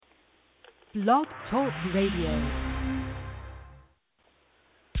Blog Talk Radio.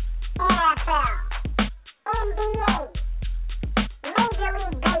 NFL, NBA, Major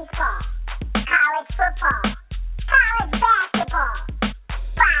League Baseball, college football, college basketball,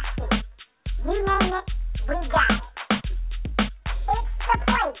 boxing, you name it, we got it. It's the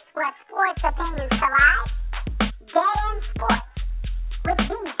place where sports opinions collide. Dead End Sports with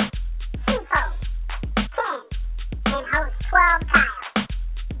Beezy, CFO, Ken, and host 12 Kyle.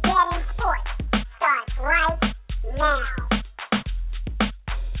 Dead End Sports starts right now.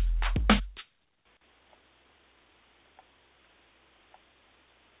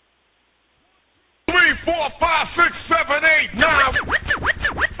 4, 5, 6, 7, 8, 9. 1, 2, 3,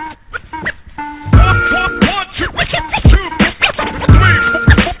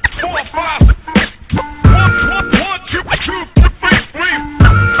 4, 5. 1, 2, 3, 4, 5.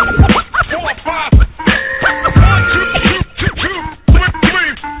 1, 2,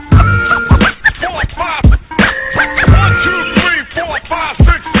 3, 4, 5. 1, 2, 3, 4, 5, 6,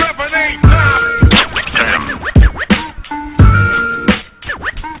 7, 8, 9.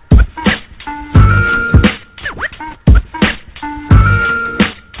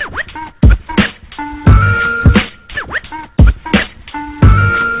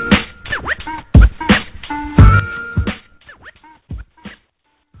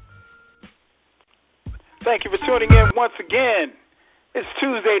 Thank you for tuning in once again. It's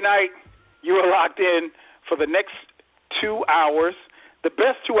Tuesday night. You are locked in for the next 2 hours, the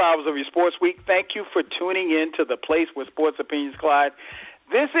best 2 hours of your sports week. Thank you for tuning in to the place where sports opinions collide.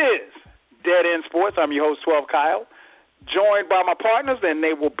 This is Dead End Sports. I'm your host, 12 Kyle, joined by my partners, and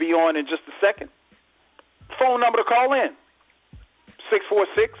they will be on in just a second. Phone number to call in,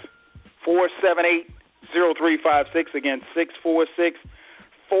 646-478-0356. Again,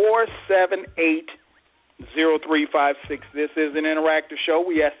 646-478-0356. This is an interactive show.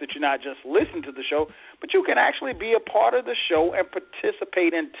 We ask that you not just listen to the show, but you can actually be a part of the show and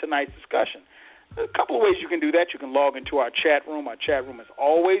participate in tonight's discussion. There's a couple of ways you can do that. You can log into our chat room. Our chat room is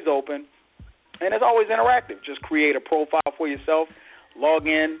always open, and it's always interactive. Just create a profile for yourself, log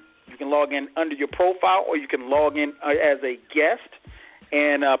in. You can log in under your profile, or you can log in as a guest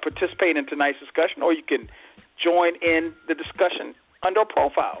and participate in tonight's discussion, or you can join in the discussion under a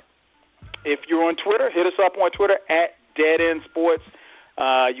profile. If you're on Twitter, hit us up on Twitter at Dead End Sports.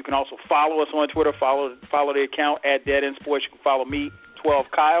 You can also follow us on Twitter. Follow the account at Dead End Sports. You can follow me, 12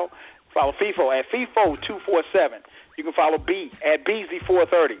 Kyle. Follow FIFO at FIFO247. You can follow B at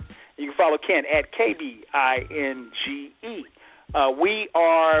BZ430. You can follow Ken at KBINGE. We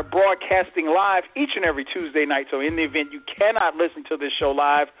are broadcasting live each and every Tuesday night, so in the event you cannot listen to this show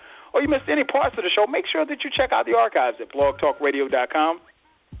live or you missed any parts of the show, make sure that you check out the archives at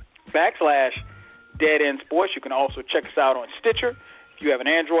blogtalkradio.com/Dead End Sports. You can also check us out on Stitcher. If you have an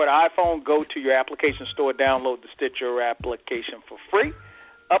Android or iPhone, go to your application store, download the Stitcher application for free,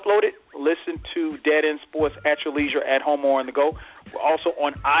 upload it, listen to Dead End Sports at your leisure, at home or on the go. We're also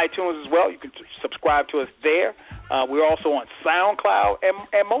on iTunes as well. You can subscribe to us there. We're also on SoundCloud,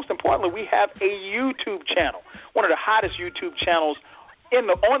 and most importantly, we have a YouTube channel, one of the hottest YouTube channels on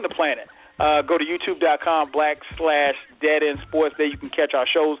the planet. Go to youtube.com/Dead End Sports. There you can catch our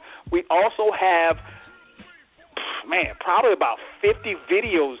shows. We also have, probably about 50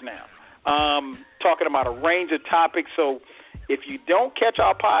 videos now, talking about a range of topics. So if you don't catch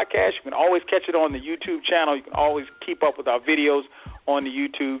our podcast, you can always catch it on the YouTube channel. You can always keep up with our videos on the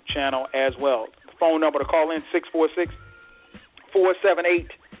YouTube channel as well. The phone number to call in,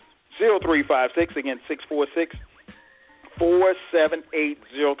 646-478-0356. Again,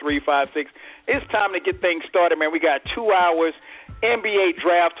 646-478-0356. It's time to get things started, man. We got 2 hours. NBA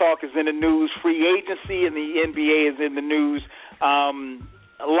draft talk is in the news. Free agency in the NBA is in the news. A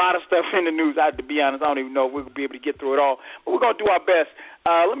lot of stuff in the news. To be honest, I don't even know if we'll be able to get through it all, but we're going to do our best.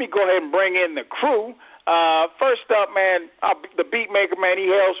 Let me go ahead and bring in the crew. First up, man, the beat maker, man. He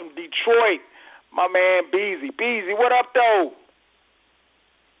hails from Detroit. My man, Beezy. Beezy, what up, though?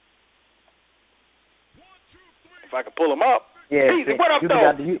 If I could pull him up. Yeah. Beezy, what up,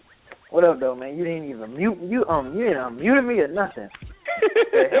 though? What up, though, man? You didn't even mute. You didn't unmute me or nothing.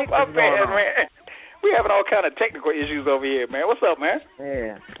 My man. We having all kind of technical issues over here, man. What's up, man?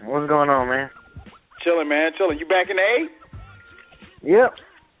 Yeah. What's going on, man? Chilling, man. Chilling. You back in the A? Yep.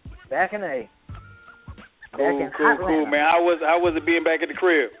 Back in the A. Cool, man. How was it being back at the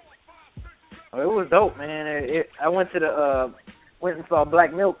crib? Oh, it was dope, man. I went to the went and saw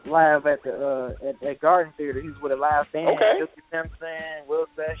Black Milk live at the at Garden Theater. He was with a live band. Okay. Justin Simpson, Will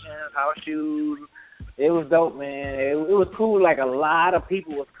Sessions, House Shoes. It was dope, man. It was cool. Like, a lot of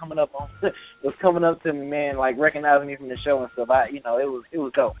people was coming up to me, man, like recognizing me from the show and stuff. It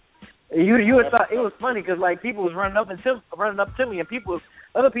was dope. You would thought it was funny because like people was running up to me, and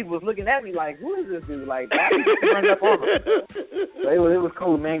other people was looking at me like, who is this dude? Like, why are you running up on him? So it was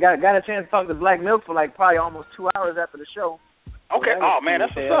cool, man. Got a chance to talk to Black Milk for like probably almost 2 hours after the show. Okay. So oh man,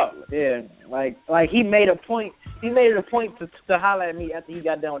 that's what's up. Yeah, like he made it a point to holler at me after he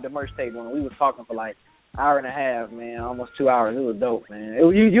got done with the merch table, and we was talking for like hour and a half, man, almost 2 hours. It was dope, man.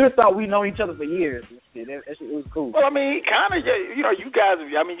 You thought we known each other for years. It was cool. Well, I mean, kind of, you know, you guys,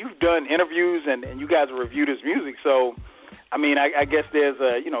 I mean, you've done interviews and you guys have reviewed his music, so, I mean, I guess there's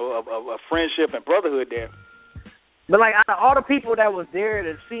a friendship and brotherhood there. But, like, out of all the people that was there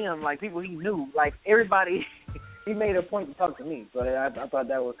to see him, like, people he knew, like, everybody, he made a point to talk to me. So I thought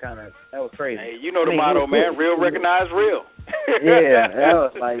that was crazy. Hey, you know the motto, man, real recognize real. Yeah, that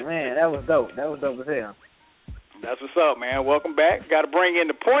was like, man, that was dope. That was dope as hell. That's what's up, man. Welcome back. Got to bring in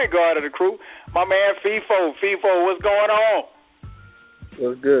the point guard of the crew, my man FIFO. FIFO, what's going on?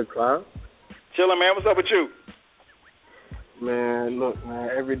 What's good, Cloud? Chilling, man. What's up with you? Man, look, man,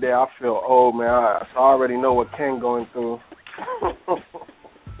 every day I feel old, man. I already know what Ken going through.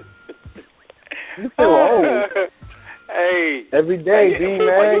 You feel old. Hey. Every day, D,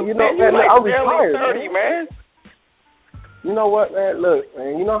 man. You know, man, I'm retired, 30, man. You know what, man? Look,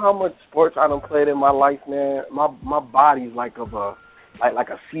 man. You know how much sports I done played in my life, man. My body's like a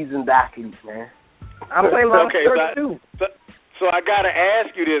seasoned athlete, man. I play a lot of sports too. So I gotta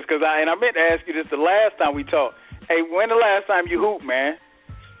ask you this because I meant to ask you this the last time we talked. Hey, when the last time you hooped, man?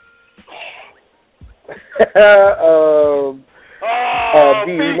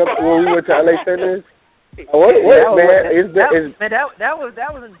 D, remember when we went to LA Fitness? What, man? That was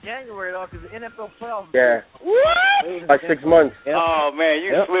in January, though, because the NFL playoffs. Yeah. What? Like 6 months. Yep. Oh, man,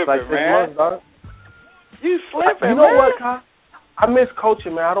 you slipping, like 6 man. months, dog. You slipping, You know man. what, Kyle? I miss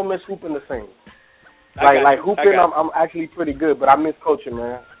coaching, man. I don't miss hooping the same. Like hooping, I'm actually pretty good, but I miss coaching,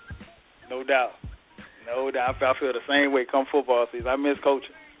 man. No doubt. I feel the same way come football season. I miss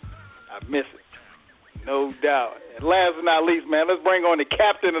coaching. I miss it. No doubt. And last but not least, man, let's bring on the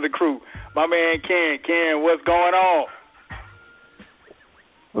captain of the crew, my man Ken. Ken, what's going on?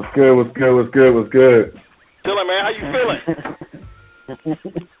 What's good? Chilling, man. How you feeling?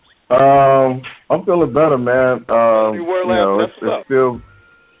 I'm feeling better, man.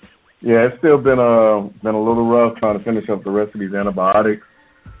 It's still been a little rough trying to finish up the rest of these antibiotics,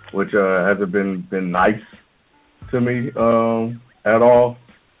 which hasn't been nice to me at all.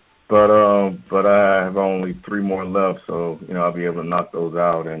 But I have only 3 more left, so I'll be able to knock those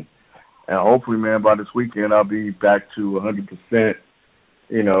out, and hopefully, man, by this weekend I'll be back to 100%,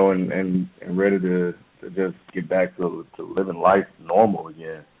 and ready to just get back to living life normal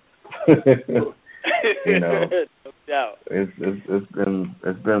again. No doubt. It's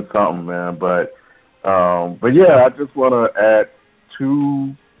been something, man. But yeah, I just want to add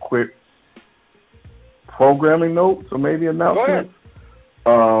 2 quick programming notes or maybe announcements.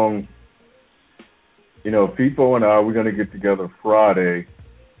 FIFO and I, we're going to get together Friday.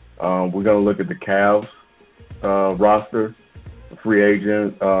 We're going to look at the Cavs roster, free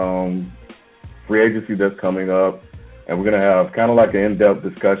agency that's coming up, and we're going to have kind of like an in-depth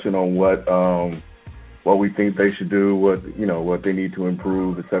discussion on what we think they should do, what they need to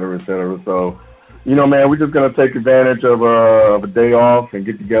improve, et cetera, et cetera. So, man, we're just going to take advantage of a day off and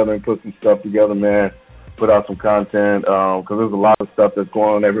get together and put some stuff together, man. Put out some content because there's a lot of stuff that's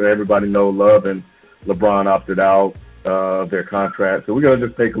going on. Everybody knows Love and LeBron opted out of their contract, so we're gonna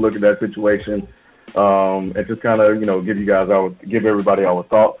just take a look at that situation and just kind of give everybody our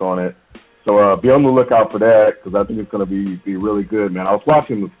thoughts on it. So be on the lookout for that because I think it's gonna be really good, man. I was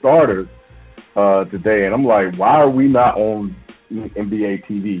watching the starters today, and I'm like, why are we not on NBA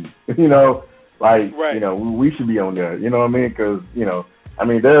TV? We should be on there. You know what I mean? Because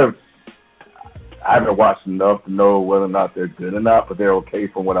they're. I haven't watched enough to know whether or not they're good or not, but they're okay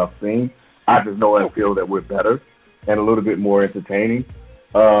from what I've seen. I just know and feel that we're better and a little bit more entertaining.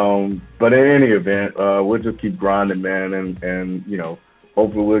 But in any event, we'll just keep grinding, man, and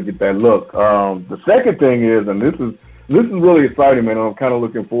hopefully we'll get that look. The second thing is, and this is really exciting, man. I'm kind of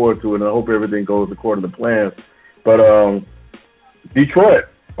looking forward to it, and I hope everything goes according to plan. But Detroit,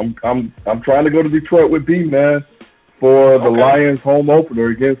 I'm trying to go to Detroit with B, man, for the Lions home opener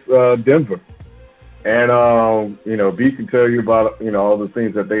against Denver. And, B can tell you about, all the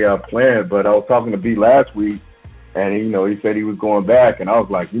things that they have planned. But I was talking to B last week, and, he said he was going back. And I was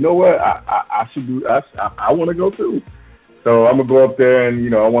like, you know what? I should do I want to go, too. So I'm going to go up there,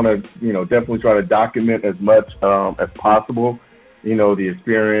 and, I want to, definitely try to document as much as possible, the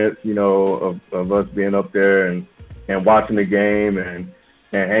experience, of us being up there and watching the game and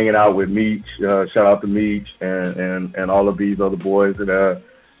hanging out with Meech. Shout out to Meech and all of these other boys that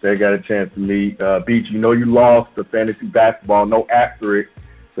they got a chance to meet. Beach, you know you lost the fantasy basketball, no asterisk,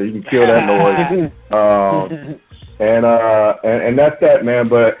 so you can kill that noise. And that's that, man.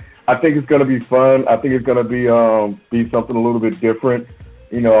 But I think it's gonna be fun. I think it's gonna be something a little bit different.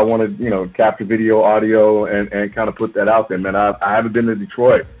 You know, I want to, capture video, audio, and kind of put that out there, man. I haven't been to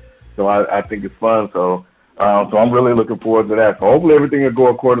Detroit, so I think it's fun. So I'm really looking forward to that. So hopefully everything will go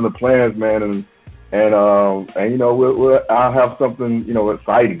according to plans, man. And I'll have something,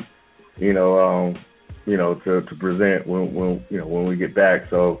 exciting, to present when we get back.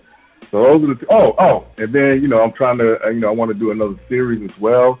 So those are the and then I'm trying to I want to do another series as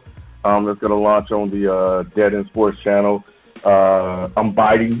well. That's going to launch on the Dead End Sports channel. I'm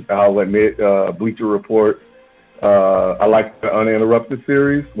biting, I'll admit, Bleacher Report. I like the Uninterrupted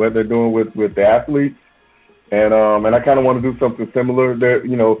series, what they're doing with the athletes. And I kind of want to do something similar. There,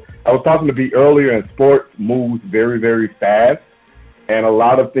 I was talking to B earlier, and sports moves very, very fast, and a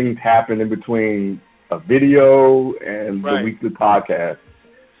lot of things happen in between a video and the weekly podcast.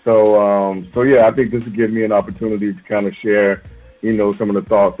 So yeah, I think this will give me an opportunity to kind of share, some of the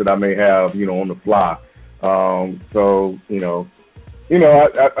thoughts that I may have, on the fly. I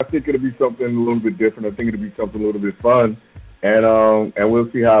think it'll be something a little bit different. I think it'll be something a little bit fun, and we'll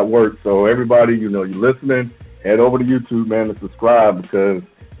see how it works. So everybody, you're listening, head over to YouTube, man, and subscribe, because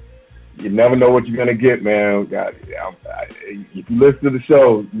you never know what you're gonna get, man. If you listen to the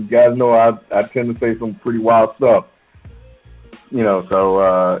show, you guys know I tend to say some pretty wild stuff.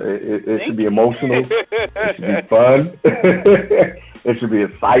 So it should be emotional. It should be fun. It should be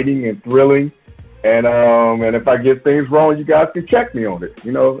exciting and thrilling. And if I get things wrong, you guys can check me on it.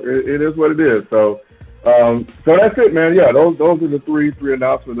 It is what it is. So that's it, man. Yeah, those are the three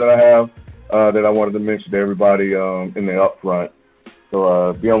announcements that I have that I wanted to mention to everybody in the upfront.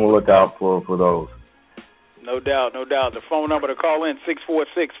 So be on the lookout for those. No doubt. The phone number to call in,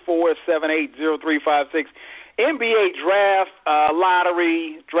 646-478-0356. NBA draft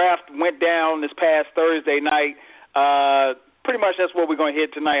lottery draft went down this past Thursday night. Pretty much that's what we're going to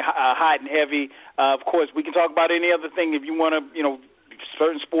hit tonight, hot and heavy. Of course, we can talk about any other thing if you want to,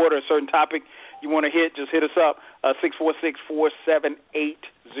 certain sport or a certain topic you want to hit, just hit us up,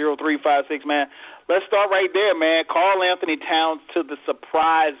 646-478-0356, man. Let's start right there, man. Karl Anthony Towns, to the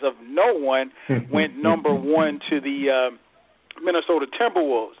surprise of no one, went number one to the Minnesota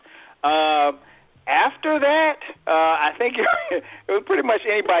Timberwolves. After that, I think it was pretty much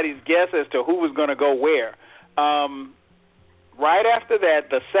anybody's guess as to who was going to go where. Right after that,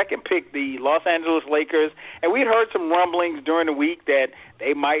 the second pick, the Los Angeles Lakers, and we'd heard some rumblings during the week that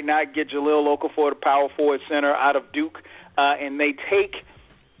they might not get Jahlil Okafor, the power forward center out of Duke, and they take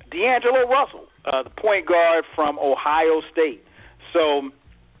D'Angelo Russell, the point guard from Ohio State. So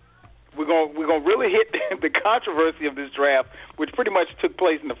we're gonna really hit the controversy of this draft, which pretty much took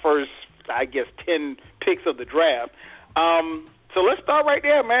place in the first, 10 picks of the draft. So let's start right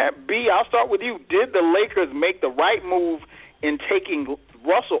there, man. B, I'll start with you. Did the Lakers make the right move in taking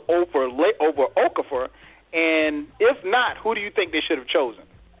Russell over Okafor? And if not, who do you think they should have chosen?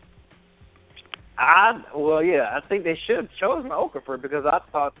 I think they should have chosen Okafor, because I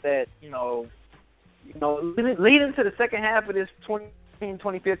thought that, leading to the second half of this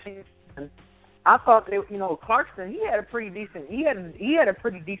 2015, I thought that, Clarkson, he had a pretty decent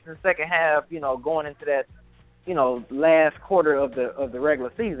second half, going into that, last quarter of the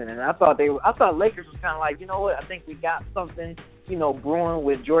regular season. And I thought Lakers was kind of like, I think we got something, brewing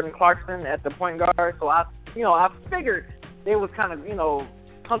with Jordan Clarkson at the point guard. So I figured they was kind of,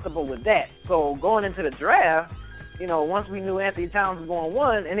 comfortable with that. So going into the draft, once we knew Anthony Towns was going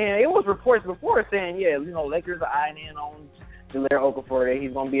one, and then it was reports before saying, Lakers are eyeing in on Jahlil Okafor, that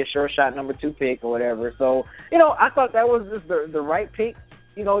he's going to be a sure shot number 2 pick or whatever. So, I thought that was just the right pick.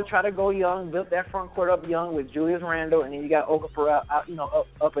 Try to go young, built that front court up young with Julius Randle, and then you got Okafor up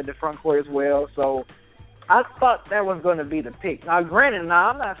at the front court as well. So I thought that was going to be the pick. Now, granted,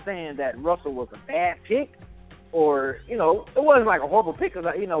 I'm not saying that Russell was a bad pick, or it wasn't like a horrible pick,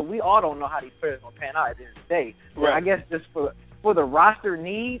 because we all don't know how these players are going to pan out at the end of the day. But I guess just for the roster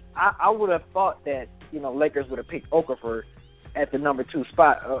need, I would have thought that Lakers would have picked Okafor at the number 2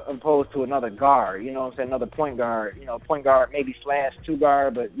 spot, opposed to another guard, another point guard, point guard maybe /2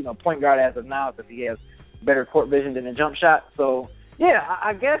 guard, but, point guard as of now, because he has better court vision than a jump shot. So, yeah,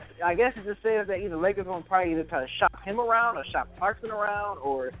 I guess it just says that either Lakers going to probably either try to shop him around or shop Clarkson around,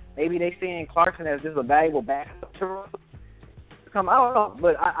 or maybe they seeing Clarkson as just a valuable backup to come. I don't know,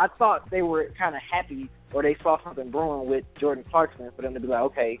 but I thought they were kind of happy, or they saw something brewing with Jordan Clarkson for them to be like,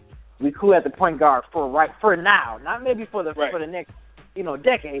 okay, we cool at the point guard for now, not maybe for the next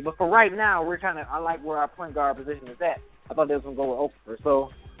decade, but for right now, I like where our point guard position is at. I thought they was gonna go with Okafor. So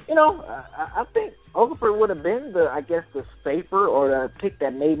I think Okafor would have been the safer or the pick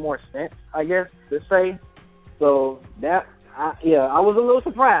that made more sense, I guess, to say. So I was a little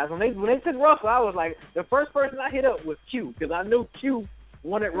surprised when they took Russell. I was like, the first person I hit up was Q, because I knew Q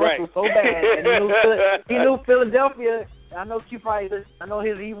wanted Russell so bad, and he knew Philadelphia. I know he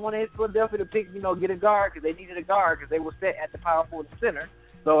wanted his Philadelphia to pick, get a guard, because they needed a guard because they were set at the power forward center.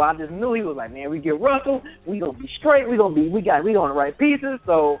 So I just knew he was like, man, we get Russell, we gonna be straight, we on the right pieces.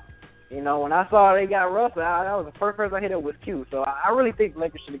 So, when I saw they got Russell, that was the first person I hit up was Q. So I really think the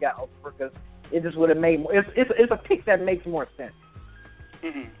Lakers should have got Okafor, because it just would have made more. It's a pick that makes more sense.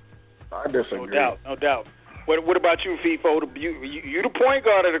 Mm-hmm. I disagree. No doubt. What about you, FIFO? You the point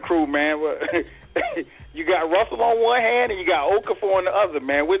guard of the crew, man. You got Russell on one hand and you got Okafor on the other,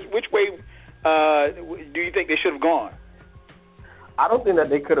 man. Which way do you think they should have gone? I don't think that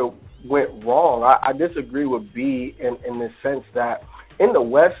they could have went wrong. I disagree with B in the sense that in the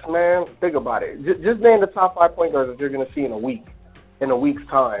West, man, think about it. Just name the top 5 point guards that you're going to see in a week's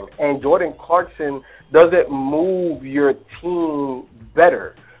time. And Jordan Clarkson doesn't move your team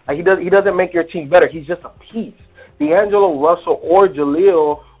better. Like he doesn't make your team better. He's just a piece. D'Angelo Russell or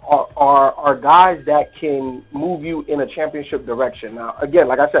Jaleel are guys that can move you in a championship direction. Now, again,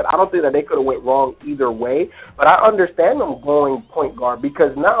 like I said, I don't think that they could have went wrong either way, but I understand them going point guard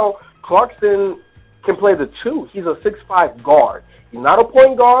because now Clarkson can play the two. He's a 6'5" guard. He's not a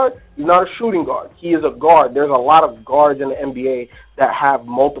point guard. He's not a shooting guard. He is a guard. There's a lot of guards in the NBA that have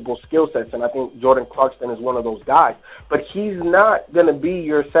multiple skill sets, and I think Jordan Clarkson is one of those guys. But he's not going to be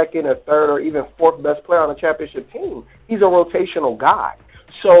your second or third or even fourth best player on a championship team. He's a rotational guy.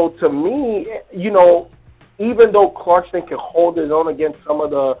 So to me, even though Clarkson can hold his own against some of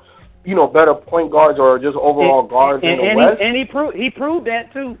the, better point guards or just overall guards in the West. And he proved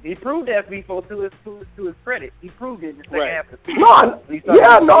that too. He proved that before to his credit. He proved it in the second half of the season.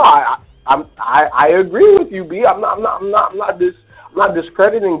 I agree with you, B. I'm not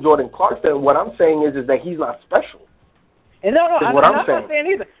discrediting Jordan Clarkson. What I'm saying is that he's not special. And I'm not saying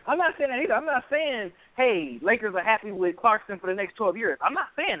either. I'm not saying that either. I'm not saying, hey, Lakers are happy with Clarkson for the next 12 years. I'm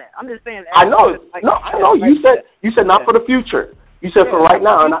not saying that. I'm just saying. I know. You said not for the future. You said for right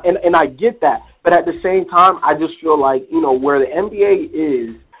now, and I get that. But at the same time, I just feel like, where the NBA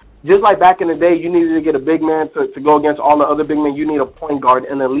is, just like back in the day, you needed to get a big man to go against all the other big men. You need a point guard,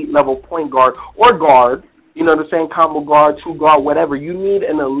 an elite level point guard or guard, the same combo guard, two guard, whatever. You need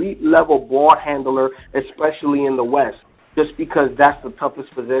an elite level ball handler, especially in the West, just because that's the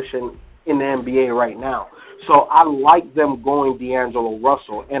toughest position in the NBA right now. So I like them going D'Angelo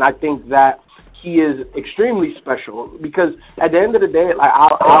Russell, and I think that he is extremely special because at the end of the day, like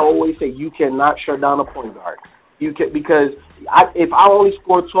I always say, you cannot shut down a point guard. Because if I only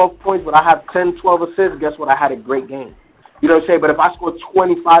scored 12 points but I have 10, 12 assists, guess what? I had a great game. You know what I'm saying? But if I scored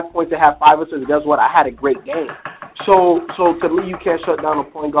 25 points and have 5 assists, guess what? I had a great game. So to me, you can't shut down a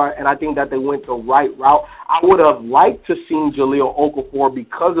point guard, and I think that they went the right route. I would have liked to seen Jaleel Okafor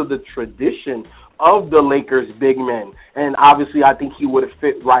because of the tradition of the Lakers' big men, and obviously I think he would have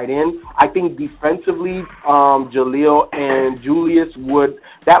fit right in. I think defensively, Jaleel and Julius would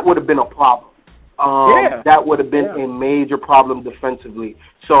have been a problem. That would have been a major problem defensively.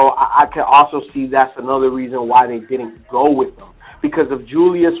 So I can also see that's another reason why they didn't go with them. Because if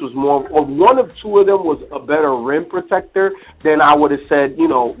Julius was more, or one of two of them was a better rim protector, then I would have said,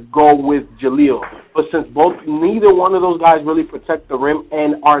 go with Jaleel. But since neither one of those guys really protect the rim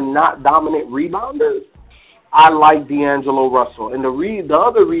and are not dominant rebounders, I like D'Angelo Russell. And the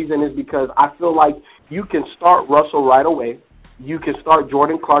other reason is because I feel like you can start Russell right away. You can start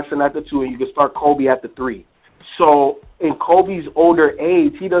Jordan Clarkson at the 2, and you can start Kobe at the 3. So in Kobe's older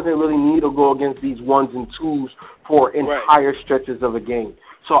age, he doesn't really need to go against these 1s and 2s for entire stretches of a game.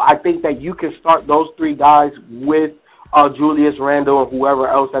 So I think that you can start those 3 guys with Julius Randle and whoever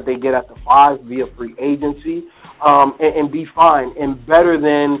else that they get at the 5 via free agency and be fine and better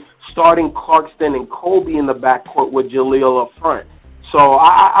than starting Clarkson and Kobe in the backcourt with Jaleel up front. So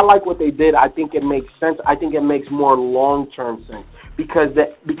I like what they did. I think it makes sense. I think it makes more long-term sense because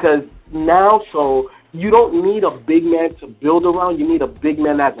now you don't need a big man to build around. You need a big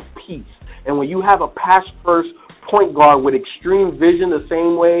man as a piece. And when you have a pass-first point guard with extreme vision the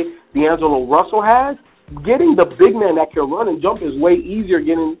same way D'Angelo Russell has, getting the big man that can run and jump is way easier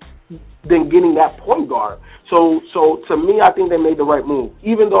than getting that point guard. So to me, I think they made the right move.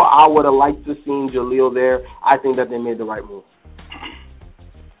 Even though I would have liked to see Jaleel there, I think that they made the right move.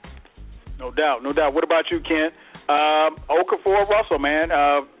 No doubt. What about you, Ken? Okafor, Russell, man.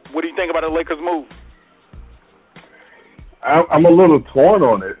 What do you think about the Lakers' move? I'm a little torn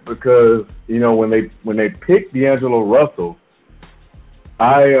on it because when they picked D'Angelo Russell,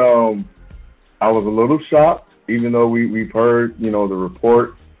 I was a little shocked, even though we've heard, the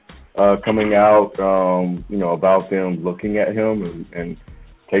report coming out, about them looking at him and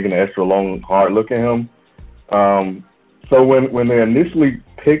taking an extra long, hard look at him. So when they initially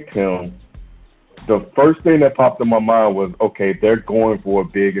picked him, the first thing that popped in my mind was, okay, they're going for a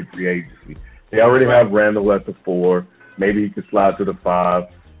big in free agency. They already have Randall at the 4. Maybe he could slide to the 5.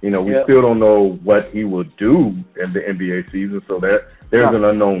 We still don't know what he will do in the NBA season, so there's an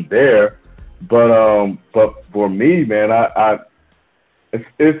unknown there. But for me, man,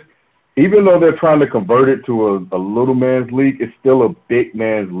 it's even though they're trying to convert it to a little man's league, it's still a big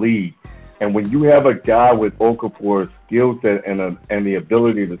man's league. And when you have a guy with Okafor's skill set and the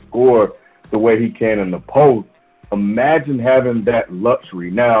ability to score the way he can in the post, imagine having that luxury.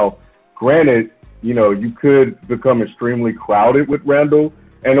 Now, granted, you could become extremely crowded with Randall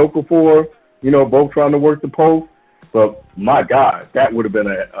and Okafor, both trying to work the post. But my God, that would have been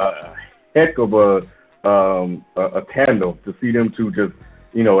a heck of a tandem to see them two just,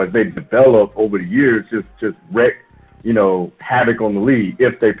 as they develop over the years, just wreck, havoc on the league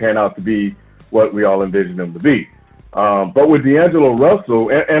if they pan out to be what we all envision them to be. But with D'Angelo Russell,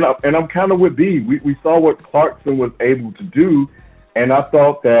 and I'm kind of with B, we saw what Clarkson was able to do, and I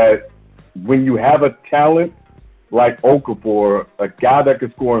thought that when you have a talent like Okafor, a guy that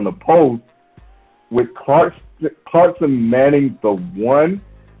can score in the post, with Clarkson manning the 1,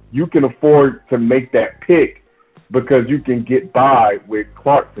 you can afford to make that pick because you can get by with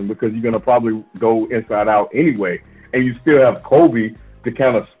Clarkson because you're going to probably go inside out anyway. And you still have Kobe to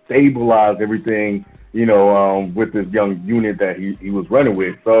kind of stabilize everything, with this young unit that he was running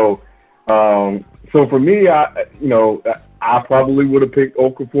with. So for me, I probably would have picked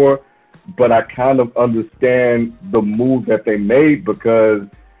Okafor, but I kind of understand the move that they made because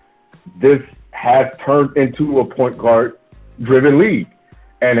this has turned into a point guard driven league.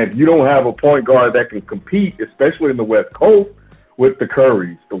 And if you don't have a point guard that can compete, especially in the West Coast, with the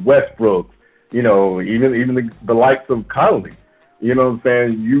Currys, the Westbrooks, even the likes of Conley, you know what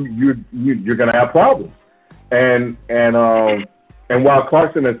I'm saying? You're gonna have problems. And while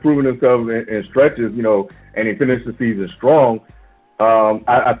Clarkson has proven himself in stretches, and he finished the season strong,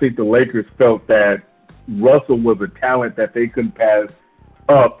 I think the Lakers felt that Russell was a talent that they couldn't pass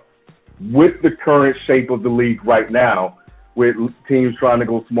up with the current shape of the league right now, with teams trying to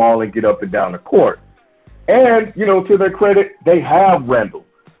go small and get up and down the court. And, to their credit, they have Randall.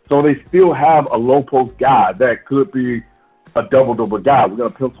 So they still have a low post guy that could be a double-double guy. We're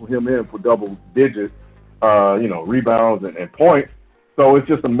going to pencil him in for double digits, rebounds and points. So it's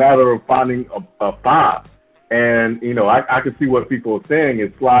just a matter of finding a 5. And, I can see what people are saying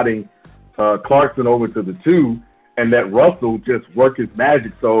is sliding Clarkson over to the 2 and let Russell just work his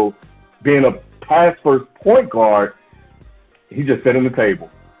magic. So being a pass-first point guard, he just sat on the table.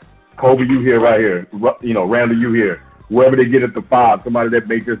 Kobe, you here, right here. Randall, you here. Whoever they get at the 5, somebody that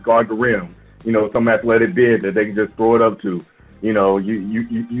may just guard the rim. Some athletic bid that they can just throw it up to.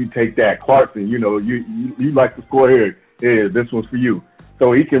 You take that. Clarkson, you like to score here. Here, this one's for you.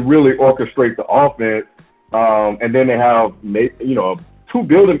 So he can really orchestrate the offense. And then they have, 2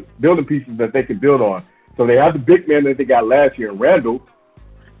 building pieces that they can build on. So they have the big man that they got last year in Randall,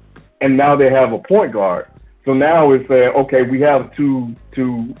 and now they have a point guard. So now it's okay, we have two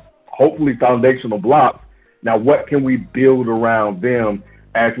hopefully foundational blocks. Now what can we build around them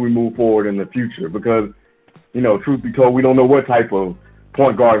as we move forward in the future? Because, truth be told, we don't know what type of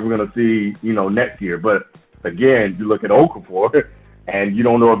point guards we're going to see, next year. But, again, you look at Okafor, and you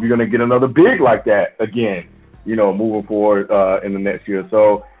don't know if you're going to get another big like that again, moving forward in the next year.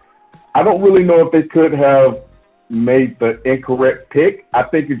 So I don't really know if they could have made the incorrect pick. I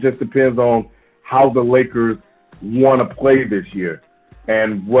think it just depends on how the Lakers want to play this year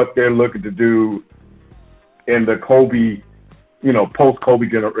and what they're looking to do in the Kobe, post-Kobe,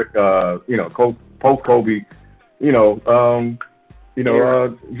 post-Kobe,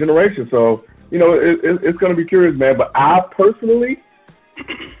 generation. So, it's going to be curious, man. But I personally,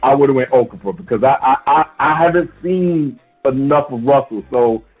 I would have went Okafor because I haven't seen enough of Russell.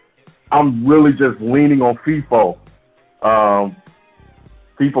 So I'm really just leaning on FIFO's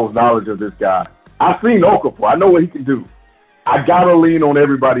knowledge of this guy. I've seen Okafor. I know what he can do. I got to lean on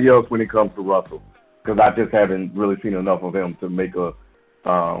everybody else when it comes to Russell because I just haven't really seen enough of him to make to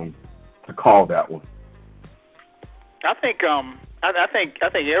call that one. I think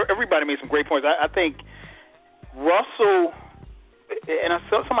everybody made some great points. I think Russell, and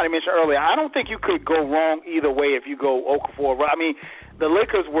somebody mentioned earlier, I don't think you could go wrong either way if you go Okafor. I mean, the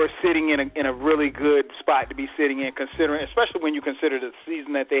Lakers were sitting in a really good spot to be sitting in, considering, especially when you consider the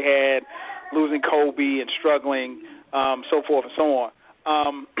season that they had, losing Kobe and struggling, so forth and so on.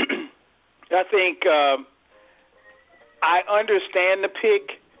 I think I understand the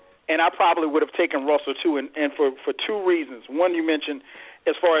pick, and I probably would have taken Russell too, and for two reasons. One, you mentioned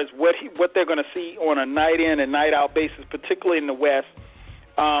as far as what they're going to see on a night in and night out basis, particularly in the West.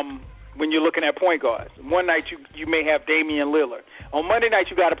 When you're looking at point guards, one night you may have Damian Lillard. On Monday night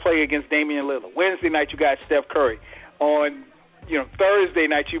you got to play against Damian Lillard. Wednesday night you got Steph Curry. On Thursday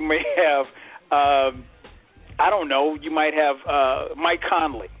night you may have you might have Mike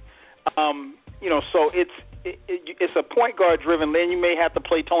Conley. So it's a point guard driven. Then you may have to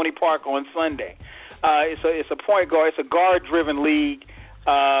play Tony Parker on Sunday. It's a point guard. It's a guard driven league.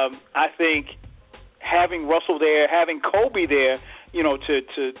 I think having Russell there, having Kobe there,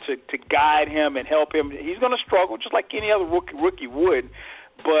 to guide him and help him. He's going to struggle just like any other rookie would.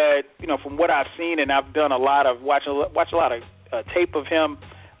 But from what I've seen, and I've done watch a lot of tape of him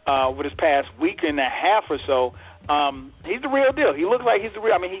over this past week and a half or so. He's the real deal. He looks like he's the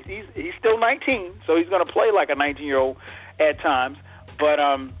real. I mean, he's still 19, so he's going to play like a 19-year-old at times. But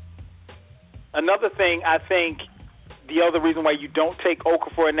another thing, I think the other reason why you don't take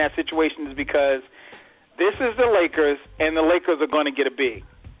Okafor in that situation is because this is the Lakers, and the Lakers are going to get a big.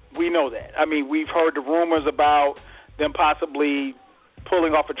 We know that. I mean, we've heard the rumors about them possibly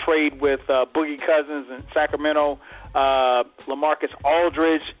pulling off a trade with Boogie Cousins in Sacramento. LaMarcus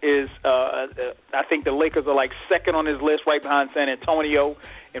Aldridge is, I think the Lakers are like second on his list right behind San Antonio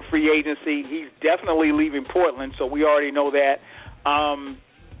in free agency. He's definitely leaving Portland, so we already know that.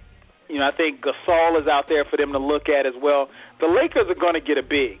 I think Gasol is out there for them to look at as well. The Lakers are going to get a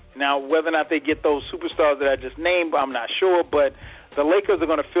big. Now, whether or not they get those superstars that I just named, I'm not sure, but the Lakers are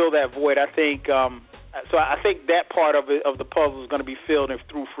going to fill that void. I think so. I think that part of the puzzle is going to be filled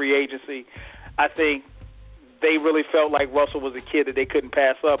through free agency. I think they really felt like Russell was a kid that they couldn't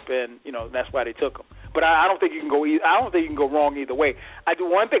pass up, and that's why they took him. But I don't think you can go. I don't think you can go wrong either way. I do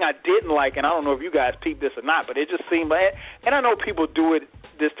one thing I didn't like, and I don't know if you guys peeped this or not, but it just seemed like, and I know people do it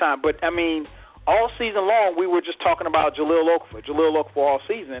this time, but I mean, all season long we were just talking about Jahlil Okafor all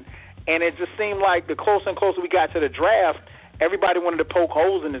season, and it just seemed like the closer and closer we got to the draft, everybody wanted to poke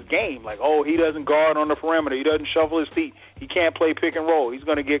holes in his game, like, oh, he doesn't guard on the perimeter, he doesn't shuffle his feet, he can't play pick and roll, he's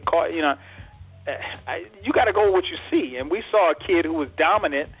going to get caught. You got to go with what you see, and we saw a kid who was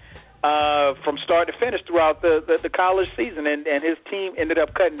dominant from start to finish throughout the college season, and his team ended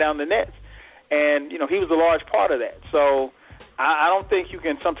up cutting down the nets, and he was a large part of that. So I don't think you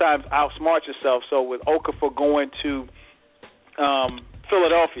can sometimes outsmart yourself. So with Okafor going to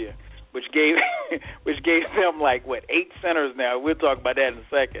Philadelphia, which gave them like 8 centers now. We'll talk about that in a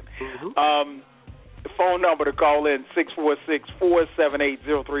second. Mm-hmm. The phone number to call in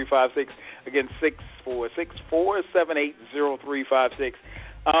 646-478-0356. Again, 646-478-0356.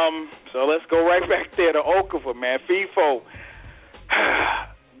 So let's go right back there to Okafor, man. FIFO.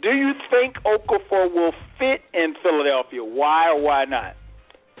 Do you think Okafor will fit in Philadelphia? Why or why not?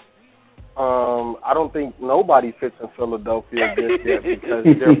 I don't think nobody fits in Philadelphia just yet because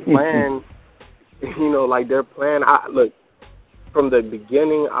their plan, look, from the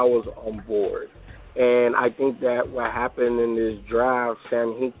beginning I was on board. And I think that what happened in this draft,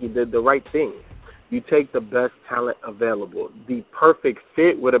 Sam Hinkie did the right thing. You take the best talent available. The perfect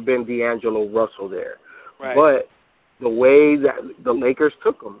fit would have been D'Angelo Russell there. Right. But the way that the Lakers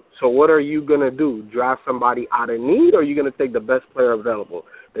took him. So what are you going to do? Draft somebody out of need, or are you going to take the best player available?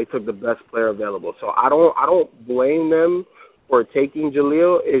 They took the best player available. So I don't blame them for taking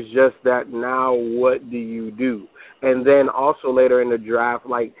Jahlil. It's just that now what do you do? And then also later in the draft,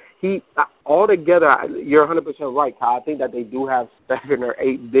 altogether, you're 100% right, Kyle. I think that they do have 7 or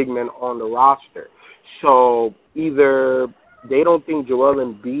 8 big men on the roster. So either they don't think Joel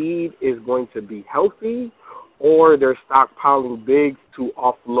Embiid is going to be healthy, or they're stockpiling bigs to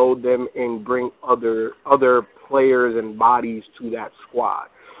offload them and bring other players and bodies to that squad,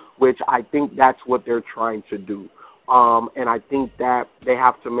 which I think that's what they're trying to do. And I think that they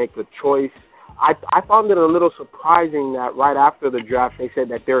have to make a choice. I found it a little surprising that right after the draft they said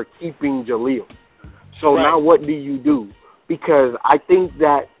that they're keeping Jahlil. So Now what do you do? Because I think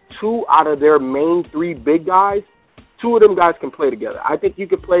that 2 out of their main 3 big guys, 2 of them guys can play together. I think you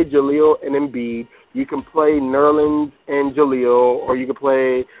could play Jahlil and Embiid. You can play Nerlens and Jahlil, or you can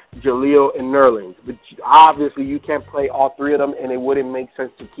play Jahlil and Nerlens. But obviously you can't play all 3 of them, and it wouldn't make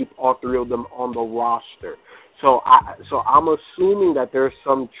sense to keep all 3 of them on the roster. So I'm assuming that there's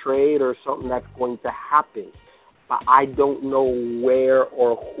some trade or something that's going to happen. But I don't know where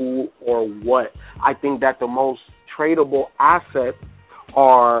or who or what. I think that the most tradable asset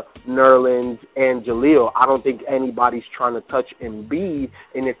are Nerlens and Jaleel. I don't think anybody's trying to touch Embiid,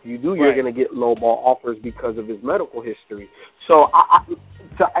 and if you do, you're going to get low ball offers because of his medical history. So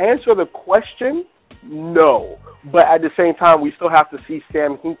to answer the question, no. But at the same time, we still have to see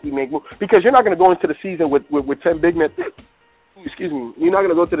Sam Hinkie make moves, because you're not going to go into the season with 10 big men. Excuse me. You're not going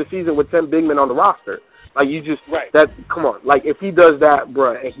to go to the season with 10 big men on the roster. Like, you just, come on. Like, if he does that,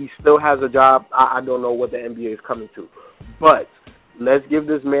 bruh, and he still has a job, I don't know what the NBA is coming to. But let's give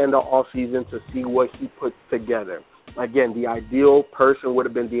this man the off season to see what he puts together. Again, the ideal person would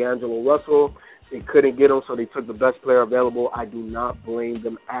have been D'Angelo Russell. They couldn't get him, so they took the best player available. I do not blame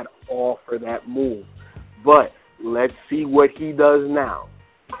them at all for that move. But let's see what he does now.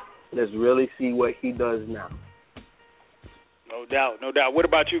 Let's really see what he does now. No doubt, no doubt. What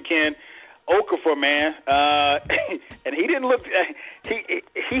about you, Ken? Okafor, man, and he didn't look.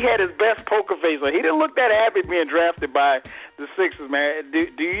 He had his best poker face. Like, he didn't look that happy being drafted by the Sixers, man.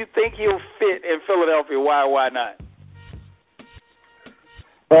 Do you think he'll fit in Philadelphia? Why not?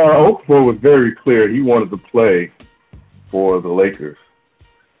 Okafor was very clear. He wanted to play for the Lakers,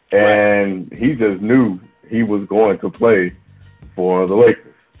 and he just knew he was going to play for the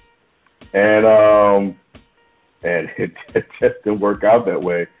Lakers, and it just didn't work out that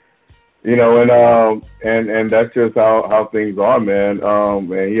way. You know, and that's just how things are, man.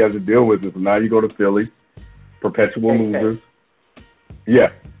 And he has to deal with it. So now you go to Philly, perpetual losers. Yeah.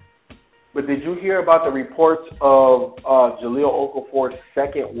 But did you hear about the reports of Jahlil Okafor's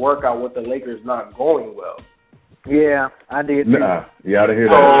second workout with the Lakers not going well? Yeah, I did. Nah, yeah, I didn't hear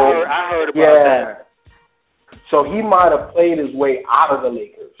that. I heard about that. So he might have played his way out of the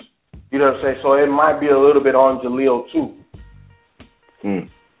Lakers. You know what I'm saying? So it might be a little bit on Jahlil too.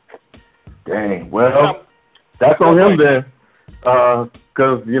 Dang. Well, that's on him then,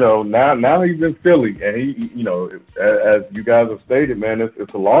 because you know now he's in Philly, and he, you know, as you guys have stated, man, it's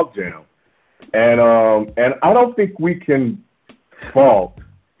a logjam, and I don't think we can fault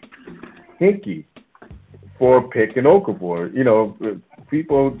Hinkie for picking Okafor. You know,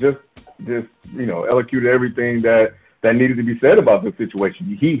 people just you know elocuted everything that needed to be said about this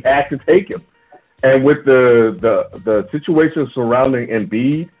situation. He had to take him, and with the situation surrounding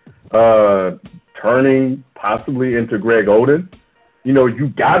Embiid. Turning possibly into Greg Oden, you know, you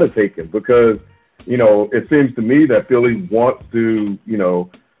got to take him because, you know, it seems to me that Philly wants to, you know,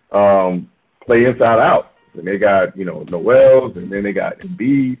 play inside out. And they got, you know, Noel, and then they got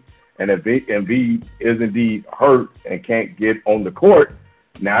Embiid. And if Embiid is indeed hurt and can't get on the court,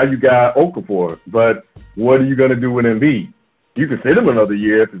 now you got Okafor. But what are you going to do with Embiid? You can sit him another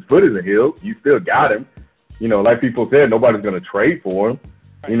year if his foot isn't healed. You still got him. You know, like people said, nobody's going to trade for him.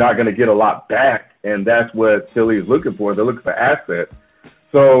 You're not going to get a lot back, and that's what Philly is looking for. They're looking for assets.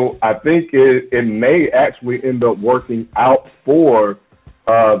 So I think it may actually end up working out for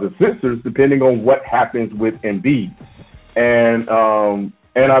the Sixers, depending on what happens with Embiid. And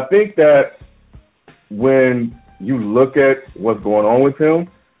I think that when you look at what's going on with him,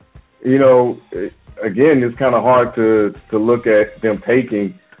 you know, again, it's kind of hard to look at them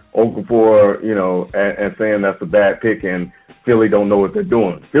taking Okafor, you know, and saying that's a bad pick and Philly don't know what they're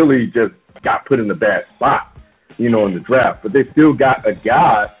doing. Philly just got put in the bad spot, you know, in the draft. But they still got a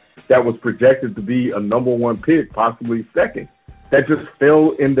guy that was projected to be a number one pick, possibly second, that just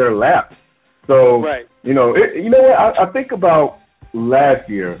fell in their lap. So, you know, you know what? I think about last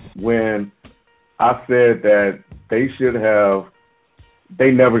year when I said that they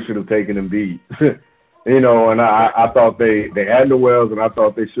never should have taken Embiid. You know, and I thought they had Noel, and I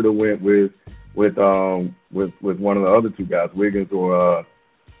thought they should have went with one of the other two guys, Wiggins or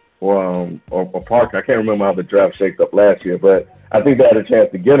Parker. I can't remember how the draft shaped up last year, but I think they had a chance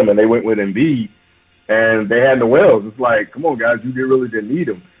to get him, and they went with Embiid, and they had Noel. It's like, come on, guys, you really didn't need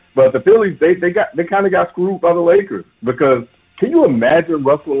him. But the Phillies, they kind of got screwed by the Lakers because can you imagine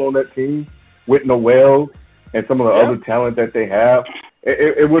Russell on that team with Noel and some of the other talent that they have?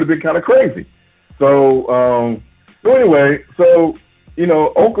 It would have been kind of crazy. So anyway, so, you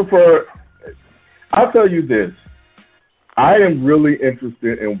know, Okafor, I'll tell you this. I am really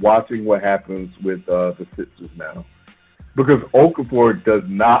interested in watching what happens with the Sixers now because Okafor does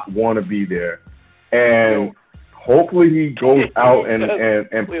not want to be there. And hopefully he goes out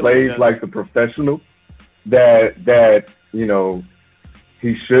and plays like the professional that, you know,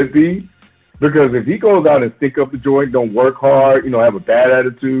 he should be. Because if he goes out and stick up the joint, don't work hard, you know, have a bad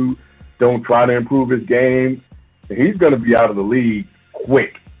attitude, don't try to improve his game, he's going to be out of the league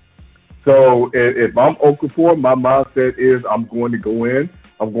quick. So if I'm Okafor, my mindset is I'm going to go in,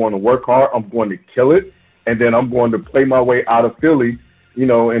 I'm going to work hard, I'm going to kill it, and then I'm going to play my way out of Philly, you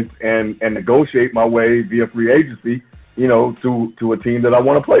know, and negotiate my way via free agency to a team that I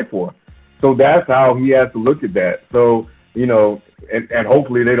want to play for. So that's how he has to look at that. So, and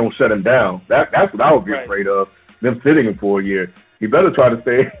hopefully they don't shut him down. That's what I would be afraid of, them sitting him for a year. He better try to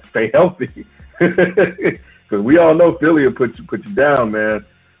stay healthy. Because we all know Philly will put you down, man.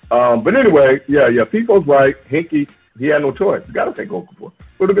 But anyway, yeah, Pico's right. Hinkie, he had no choice. You got to take Okafor.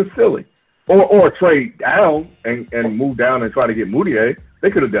 Would have been silly. Or trade down and move down and try to get Moutier.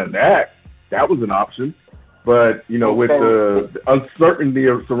 They could have done that. That was an option. But, with the uncertainty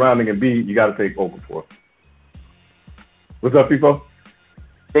surrounding Embiid, you got to take Okafor. What's up, Pico?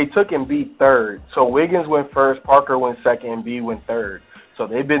 They took Embiid third. So Wiggins went first, Parker went second, Embiid went third. So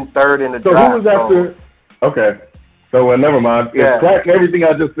they've been third in the draft. So who was after? Okay. So never mind. Yeah. It's everything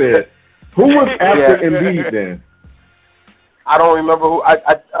I just said. Who was after Embiid then? I don't remember who.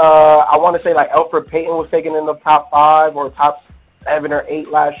 I want to say like Elfrid Payton was taken in the top 5 or top 7 or 8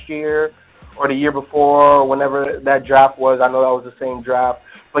 last year, or the year before, whenever that draft was. I know that was the same draft.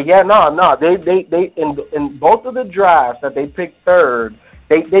 But yeah, no. They in both of the drafts that they picked third,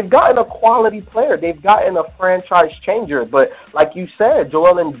 they've gotten a quality player. They've gotten a franchise changer. But like you said,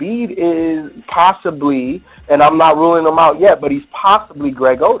 Joel Embiid is possibly, and I'm not ruling him out yet, but he's possibly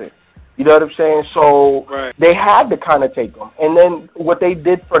Greg Oden. You know what I'm saying? So They had to kind of take him. And then what they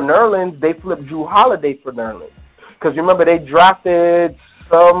did for Nerlens, they flipped Drew Holiday for Nerlens. Because remember, they drafted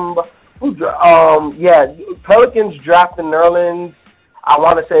Pelicans drafted Nerlens. I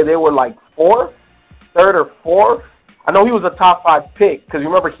want to say they were like 3rd or 4th. I know he was a top 5 pick because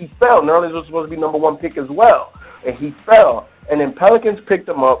remember he fell. Nerlens was supposed to be number 1 pick as well, and he fell. And then Pelicans picked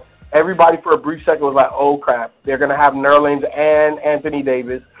him up. Everybody for a brief second was like, "Oh crap, they're gonna have Nerlens and Anthony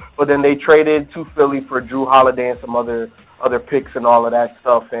Davis." But then they traded to Philly for Drew Holiday and some other picks and all of that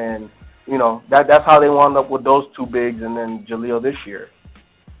stuff. And that's how they wound up with those 2 bigs and then Jaleel this year.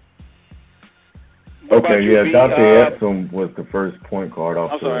 Okay, yeah, Dante Exum was the first point guard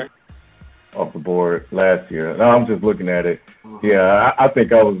off the board last year. No, I'm just looking at it. Yeah, I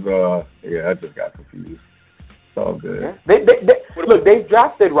think I was. I just got confused. It's all good. Look, they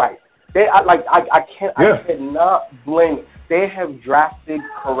drafted right. I cannot blame it. They have drafted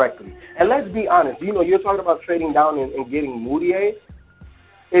correctly. And let's be honest. You're talking about trading down and getting Moutier.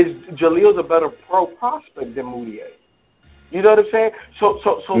 Jaleel's a better pro prospect than Moutier. You know what I'm saying? So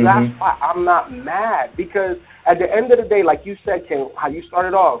that's why I'm not mad, because at the end of the day, like you said, Ken, how you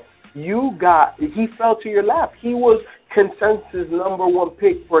started off, he fell to your lap. He was consensus number 1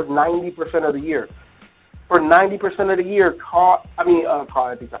 pick for 90% of the year. For 90% of the year,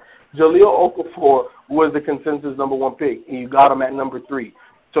 Jahlil Okafor was the consensus number 1 pick, and you got him at number 3.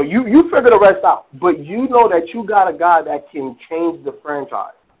 So you figure the rest out, but you know that you got a guy that can change the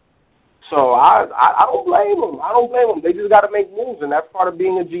franchise. So I don't blame them. I don't blame them. They just got to make moves, and that's part of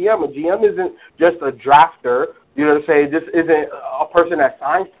being a GM. A GM isn't just a drafter. You know what I'm saying? This isn't a person that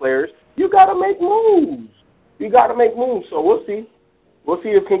signs players. You got to make moves. So we'll see. We'll see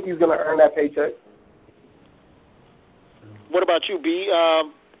if Hinkie's going to earn that paycheck. What about you, B?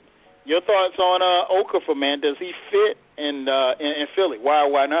 Your thoughts on Okafor, man? Does he fit in Philly?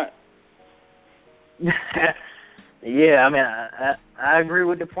 Why not? Yeah, I mean, I agree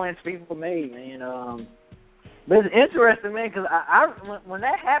with the points people made, man. But it's interesting, man, because when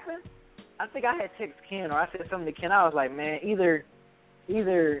that happened, I think I had texted Ken or I said something to Ken. I was like, man, either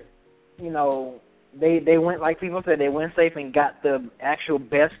they went, like people said, they went safe and got the actual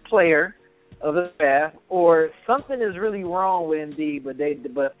best player of the draft, or something is really wrong with Embiid,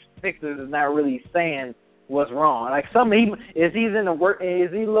 but Sixers is not really saying what's wrong. Like is he a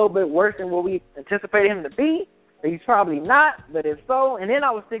little bit worse than what we anticipated him to be? He's probably not, but if so, and then I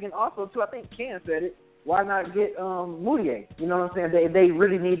was thinking also too, I think Ken said it, why not get Moutier? You know what I'm saying? They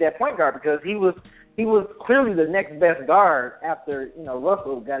really need that point guard because he was clearly the next best guard after,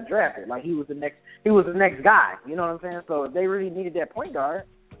 Russell got drafted. Like he was the next guy. You know what I'm saying? So if they really needed that point guard,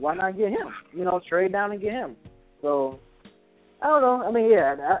 why not get him? Trade down and get him. So I don't know. I mean,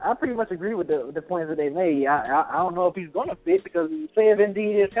 yeah, I pretty much agree with the points that they made. I don't know if he's gonna fit because say if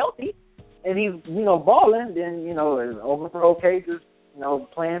Embiid is healthy and he's, balling, then, is Okafor okay just,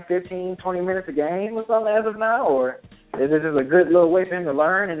 playing 15, 20 minutes a game or something as of now? Or is it just a good little way for him to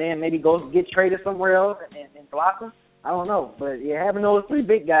learn and then maybe go get traded somewhere else and blossom? I don't know. But, yeah, having those 3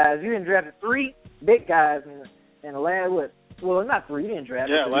 big guys, you didn't draft 3 big guys in the last, well, not 3, you didn't draft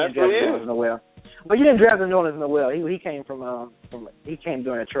him. Last 3 years. Noel. But you didn't draft him Nerlens Noel. He came he came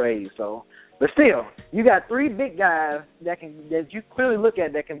during a trade, so. But still, you got 3 big guys that you clearly look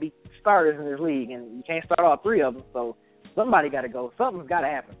at that can be starters in this league, and you can't start all 3 of them. So somebody got to go. Something's got to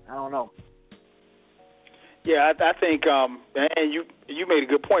happen. I don't know. Yeah, I think, and you made a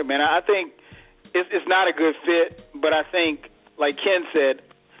good point, man. I think it's not a good fit, but I think, like Ken said,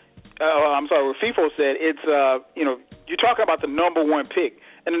 what FIFO said, it's, you're talking about the number one pick.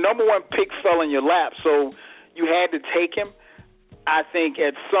 And the number one pick fell in your lap, so you had to take him. I think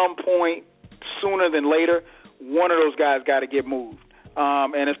at some point, sooner than later, one of those guys got to get moved.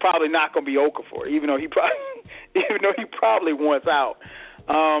 And it's probably not going to be Okafor, even though he probably wants out.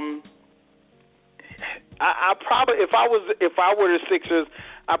 I probably, if I were the Sixers,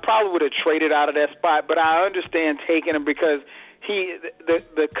 I probably would have traded out of that spot. But I understand taking him because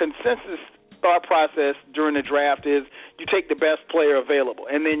the consensus thought process during the draft is you take the best player available,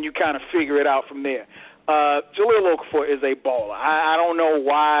 and then you kind of figure it out from there. Jahlil Okafor is a baller. I don't know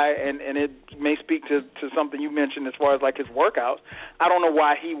why, and it may speak to something you mentioned as far as like his workouts. I don't know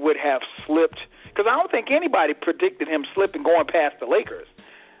why he would have slipped, because I don't think anybody predicted him slipping going past the Lakers.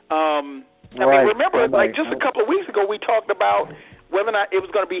 I mean, remember, like just a couple of weeks ago, we talked about whether or not it was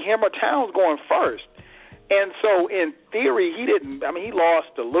going to be him or Towns going first. And so, in theory, he didn't. I mean, he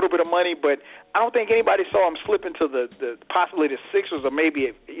lost a little bit of money, but I don't think anybody saw him slip into the possibly the Sixers or maybe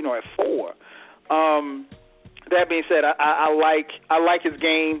at 4. That being said, I like his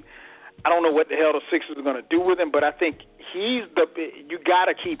game. I don't know what the hell the Sixers are going to do with him, but I think you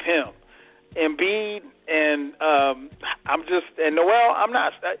got to keep him. Embiid and Noel, I'm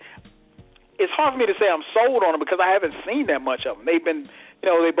not. It's hard for me to say I'm sold on him because I haven't seen that much of them. They've been,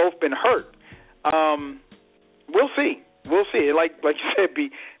 they've both been hurt. We'll see. Like you said,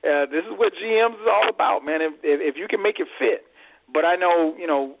 B. This is what GMs is all about, man. If you can make it fit. But I know,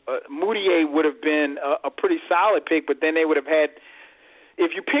 Moutier would have been a pretty solid pick, but then they would have had.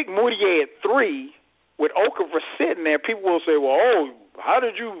 If you pick Moutier at 3 with Okafor sitting there, people will say, "Well, how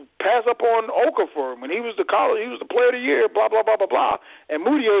did you pass up on Okafor when he was the player of the year?" Blah blah blah blah blah. And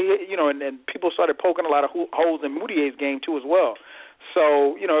Moutier, and people started poking a lot of holes in Moutier's game too as well.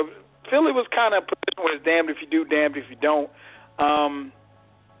 So, Philly was kind of positioned with damned if you do, damned if you don't.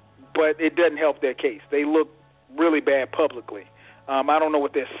 But it doesn't help their case. They look really bad publicly. I don't know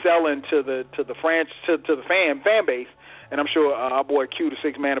what they're selling to the fan base, and I'm sure our boy Q, the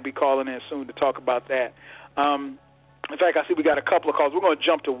Sixth Man, will be calling in soon to talk about that. In fact, I see we got a couple of calls. We're going to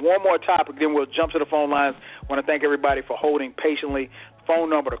jump to one more topic, then we'll jump to the phone lines. I want to thank everybody for holding patiently. Phone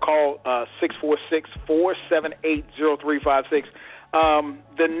number to call 646-478-0356.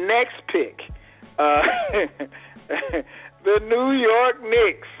 The next pick, the New York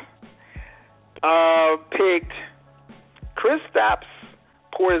Knicks picked Kristaps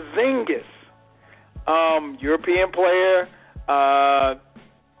Porzingis, European player.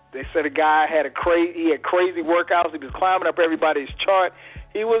 They said a guy had crazy workouts. He was climbing up everybody's chart.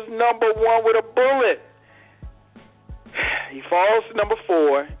 He was number 1 with a bullet. He falls to number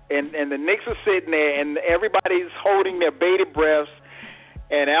 4, and the Knicks are sitting there, and everybody's holding their bated breaths.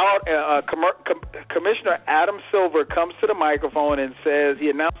 And Commissioner Adam Silver comes to the microphone and says, he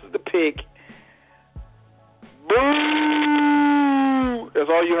announces the pick. Boo! That's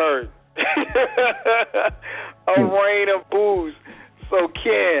all you heard. A rain of boos. So,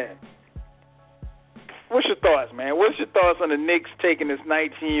 Ken, what's your thoughts, man? What's your thoughts on the Knicks taking this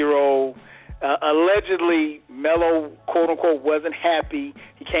 19-year-old? Allegedly, Melo, quote-unquote, wasn't happy.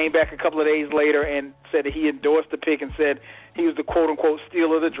 He came back a couple of days later and said that he endorsed the pick and said he was the quote-unquote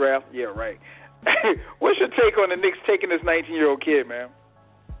steal of the draft. Yeah, right. What's your take on the Knicks taking this 19-year-old kid, man?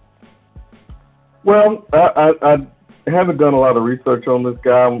 Well, I haven't done a lot of research on this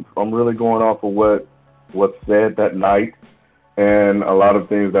guy. I'm really going off of what's said that night and a lot of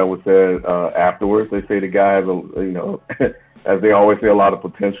things that were said afterwards. They say the guy has as they always say, a lot of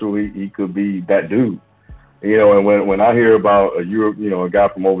potential. He could be that dude. And when I hear about a guy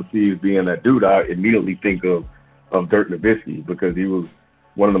from overseas being that dude, I immediately think of Dirk Nowitzki because he was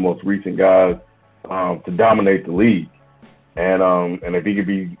one of the most recent guys to dominate the league. And if he could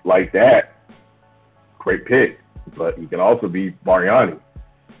be like that, great pick. But he can also be Mariani,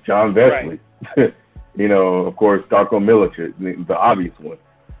 John Vesley, right. Of course, Darko Milicic, the obvious one.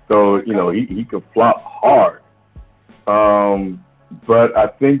 So, he could flop hard. But I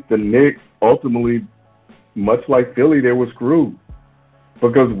think the Knicks ultimately, much like Philly, they were screwed.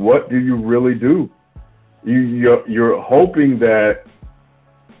 Because what do you really do? You're hoping that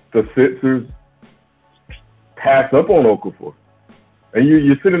the Sixers pass up on Okafor. And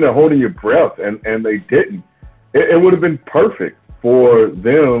you're sitting there holding your breath, and they didn't. It would have been perfect for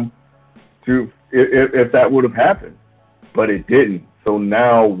them to, if that would have happened. But it didn't. So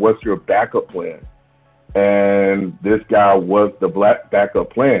now what's your backup plan? And this guy was the backup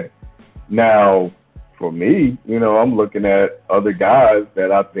plan. Now, for me, I'm looking at other guys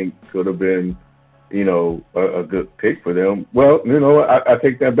that I think could have been, a good pick for them. Well, I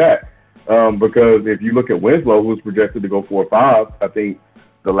take that back. Because if you look at Winslow, who was projected to go 4 or 5, I think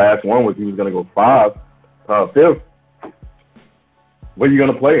the last one was he was going to go 5th. Where are you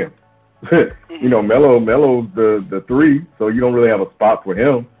going to play him? Melo's the 3, so you don't really have a spot for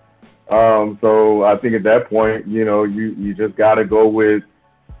him. So I think at that point, you just got to go with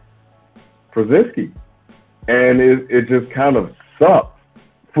Przinsky. And it just kind of sucks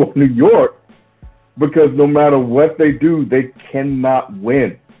for New York because no matter what they do, they cannot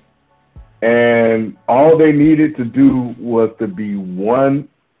win. And all they needed to do was to be 1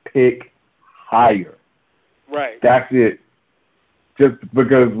 pick higher. Right. That's it. Just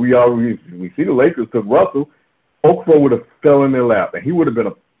because we see the Lakers took Russell, Okafor would have fell in their lap, and he would have been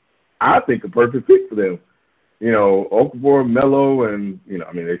I think a perfect fit for them. Okafor, Melo, and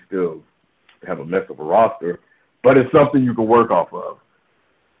they still have a mess of a roster, but it's something you can work off of.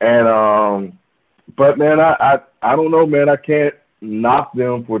 And but man, I don't know, man. I can't knock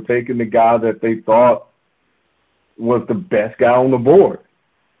them for taking the guy that they thought was the best guy on the board.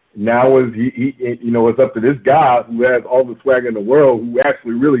 Now it's up to this guy who has all the swag in the world, who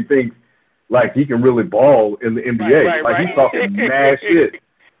actually really thinks like he can really ball in the NBA. Right. He's talking mad shit.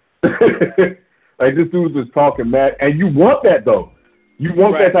 Like this dude's just talking mad, and you want that though. You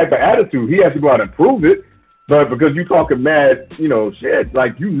want that type of attitude. He has to go out and prove it, but because you talking mad, shit,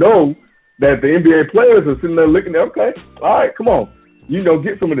 like that the NBA players are sitting there looking at, okay, all right, come on,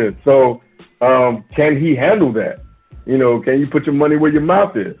 get some of this. So can he handle that? Can you put your money where your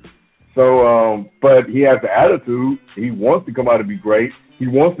mouth is? So, but he has the attitude. He wants to come out and be great. He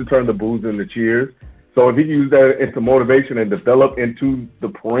wants to turn the boos into cheers. So if he can use that into motivation and develop into the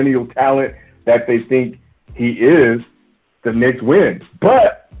perennial talent that they think he is, the Knicks win.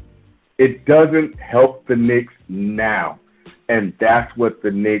 But it doesn't help the Knicks now. And that's what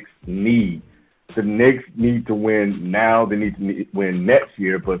the Knicks need. The Knicks need to win now. They need to win next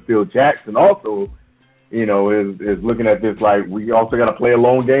year. But Phil Jackson also, is looking at this like we also got to play a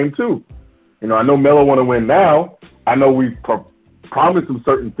long game too. I know Melo want to win now. I know we promised him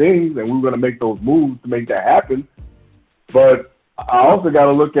certain things, and we were going to make those moves to make that happen. But I also got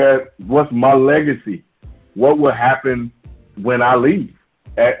to look at what's my legacy. What will happen when I leave?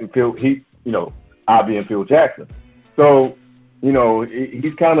 I'll be in Phil Jackson. So,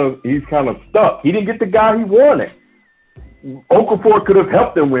 he's kind of stuck. He didn't get the guy he wanted. Okafor could have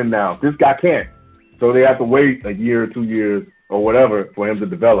helped them win now. This guy can't. So they have to wait a year or 2 years or whatever for him to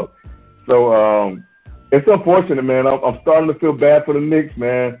develop. So it's unfortunate, man. I'm starting to feel bad for the Knicks,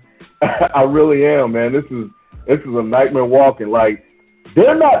 man. I really am, man. This is a nightmare walking. Like,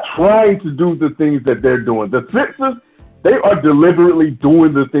 they're not trying to do the things that they're doing. The Sixers, they are deliberately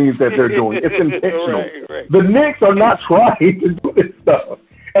doing the things that they're doing. It's intentional. Right. The Knicks are not trying to do this stuff.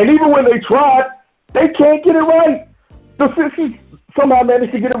 And even when they try, they can't get it right. The Sixers somehow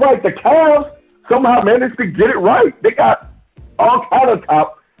managed to get it right. The Cavs somehow managed to get it right. They got all kind of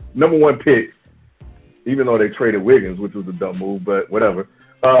top number 1 picks, even though they traded Wiggins, which was a dumb move, but whatever.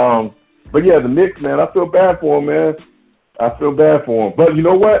 But yeah, the Knicks, man, I feel bad for them, man. I feel bad for them. But you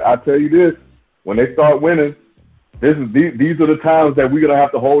know what? I tell you this: when they start winning, these are the times that we're gonna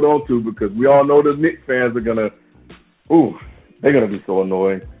have to hold on to, because we all know the Knicks fans are gonna, they're gonna be so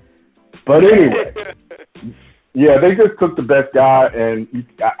annoying. But anyway, yeah, they just took the best guy, and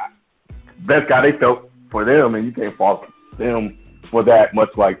best guy they felt for them, and you can't fault them for that, much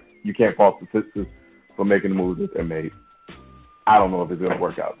like you can't fault the Sixers for making the moves that they made. I don't know if it's gonna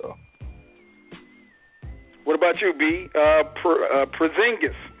work out though. What about you, B?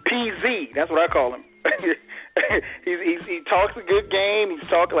 Porzingis, PZ. That's what I call him. He talks a good game. He's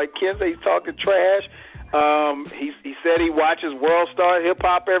talking, like Ken said, he's talking trash. He said he watches World Star Hip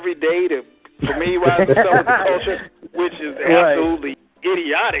Hop every day to familiarize himself with the culture, which is absolutely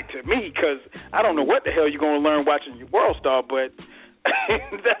idiotic to me, because I don't know what the hell you're going to learn watching your World Star, but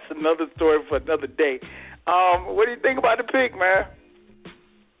that's another story for another day. What do you think about the pick, man?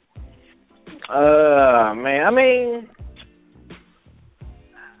 Man, I mean,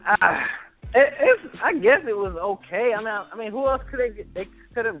 I guess it was okay. I mean, who else could they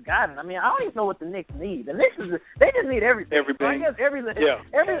could have gotten? I mean, I don't even know what the Knicks need. The Knicks they just need everything. Everything. So I guess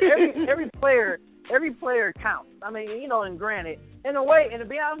every player counts. I mean, and granted, in a way, and to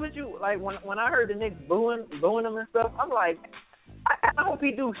be honest with you, like when I heard the Knicks booing them and stuff, I'm like, I hope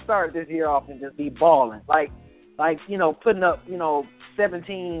he do start this year off and just be balling, like putting up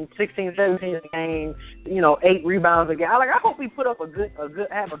 16, 17 a game, 8 rebounds a game. I hope he put up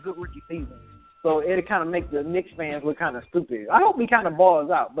have a good rookie season. So it'll kind of make the Knicks fans look kind of stupid. I hope he kind of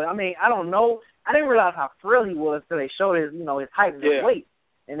balls out. But I mean, I don't know. I didn't realize how frail he was until they showed his height and his weight.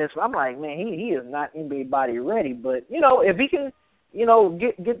 And I'm like, man, he is not NBA body ready. But if he can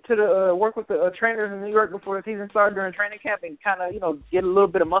get to the work with the trainers in New York before the season started during training camp and kind of get a little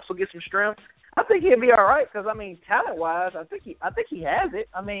bit of muscle, get some strength, I think he'll be all right. Because I mean, talent wise, I think he has it.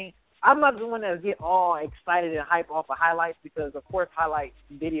 I mean, I'm not the one that get all excited and hype off of highlights because of course highlight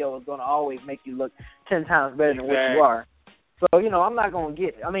video is going to always make you look 10 times better than what you are. So I'm not going to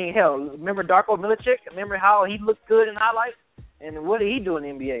get. I mean, hell, remember Darko Milicic? Remember how he looked good in highlights? And what did he do in the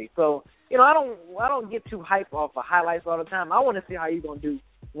NBA? So, I don't get too hyped off of highlights all the time. I want to see how you're going to do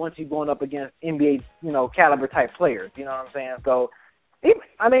once you're going up against NBA, caliber type players. You know what I'm saying? So, he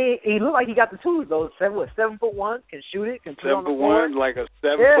looked like he got the tools, though. 7'1", can shoot it, can put on the floor. 7'1", like a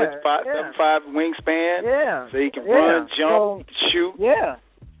 7'5" wingspan. Yeah. So he can run, jump, shoot. Yeah.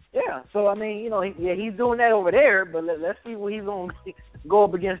 Yeah. So, I mean, he's doing that over there, but let's see what he's going to go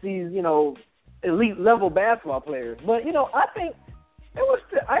up against these, elite level basketball players. But I think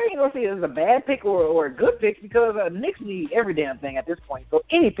I ain't gonna say it was a bad pick or a good pick because Knicks need every damn thing at this point. So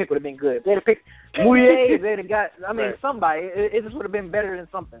any pick would have been good. If they'd have picked Mouye, if they'd have got somebody, it just would have been better than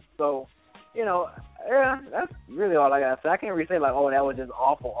something. So that's really all I gotta say. I can't really say like, oh, that was just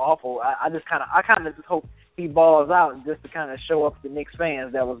awful. I kind of just hope he balls out just to kind of show up the Knicks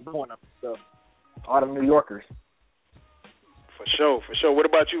fans that was doing them. So all the New Yorkers. For sure. What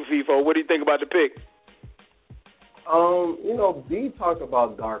about you, FIFO? What do you think about the pick? B talked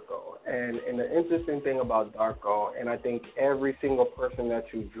about Darko, and the interesting thing about Darko, and I think every single person that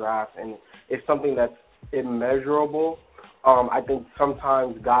you draft, and it's something that's immeasurable. I think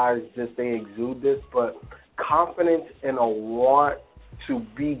sometimes guys they exude this, but confidence and a want to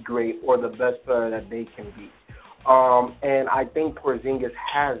be great or the best player that they can be. And I think Porzingis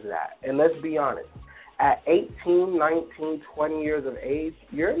has that. And let's be honest. At 18, 19, 20 years of age,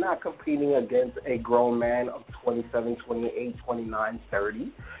 you're not competing against a grown man of 27, 28, 29,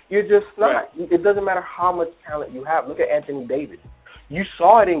 30. You're just not. Right. It doesn't matter how much talent you have. Look at Anthony Davis. You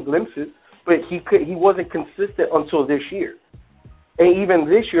saw it in glimpses, but he wasn't consistent until this year. And even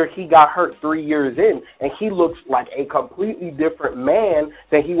this year, he got hurt 3 years in, and he looks like a completely different man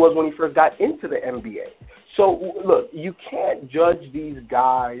than he was when he first got into the NBA. So, look, you can't judge these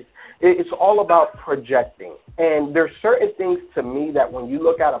guys. It's all about projecting. And there's certain things to me that when you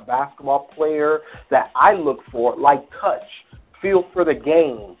look at a basketball player that I look for, like touch, feel for the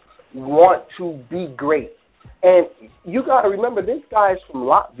game, want to be great. And you got to remember, this guy is from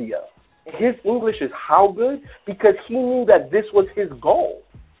Latvia. His English is how good? Because he knew that this was his goal.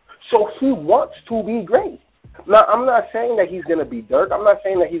 So he wants to be great. Now, I'm not saying that he's going to be Dirk. I'm not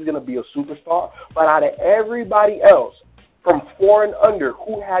saying that he's going to be a superstar. But out of everybody else, from 4 and under,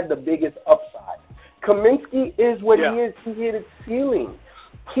 who had the biggest upside? Kaminsky is what he is. He hit his ceiling.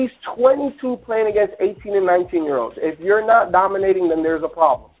 He's 22 playing against 18 and 19-year-olds. If you're not dominating, then there's a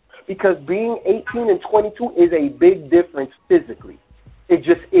problem. Because being 18 and 22 is a big difference physically. It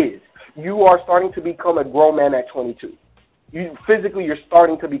just is. You are starting to become a grown man at 22. Physically, you're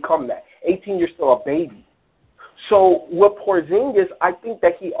starting to become that. 18, you're still a baby. So with Porzingis, I think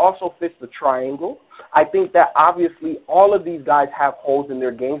that he also fits the triangle. I think that obviously all of these guys have holes in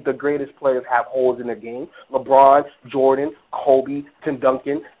their games. The greatest players have holes in their game. LeBron, Jordan, Kobe, Tim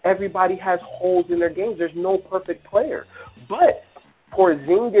Duncan, everybody has holes in their games. There's no perfect player. But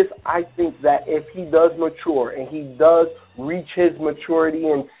Porzingis, I think that if he does mature and he does reach his maturity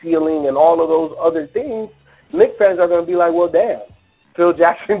and ceiling and all of those other things, Knicks fans are going to be like, well, damn, Phil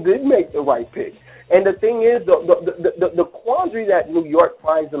Jackson did make the right pick. And the thing is, the quandary that New York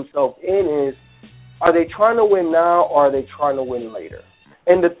finds themselves in is, are they trying to win now or are they trying to win later?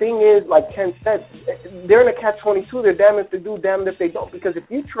 And the thing is, like Ken said, they're in a catch-22. They're damned if they do, damned if they don't. Because if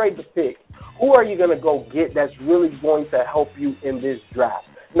you trade the pick, who are you going to go get that's really going to help you in this draft?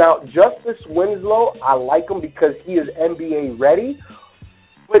 Now, Justice Winslow, I like him because he is NBA ready.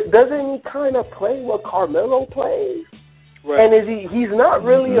 But doesn't he kind of play what Carmelo plays? Right. And he's not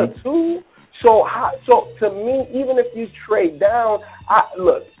really a two. So to me, even if you trade down,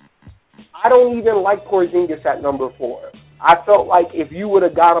 I don't even like Porzingis at number 4. I felt like if you would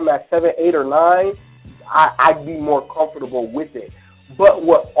have got him at 7, 8, or 9, I'd be more comfortable with it. But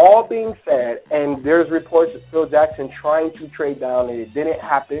with all being said, and there's reports of Phil Jackson trying to trade down and it didn't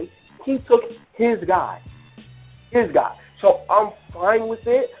happen, he took his guy. So I'm fine with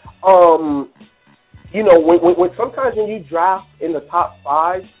it. When sometimes when you draft in the top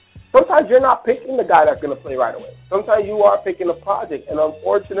 5, sometimes you're not picking the guy that's going to play right away. Sometimes you are picking a project, and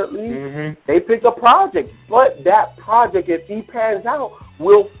unfortunately, they pick a project. But that project, if he pans out,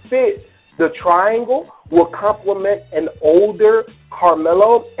 will fit the triangle, will complement an older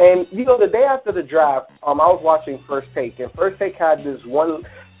Carmelo. And, the day after the draft, I was watching First Take, and First Take had this one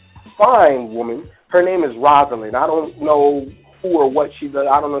fine woman. Her name is Rosalind. I don't know who or what she does.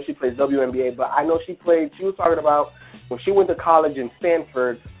 I don't know if she plays WNBA, but I know she was talking about when she went to college in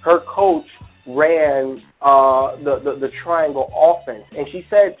Stanford, her coach ran the triangle offense. And she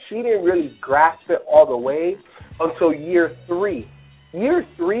said she didn't really grasp it all the way until year 3. Year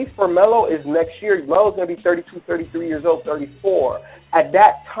 3 for Melo is next year. Melo's going to be 32, 33 years old, 34. At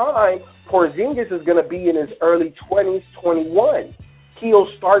that time, Porzingis is going to be in his early 20s, 21. He'll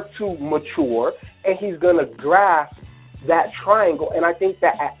start to mature, and he's going to grasp that triangle. And I think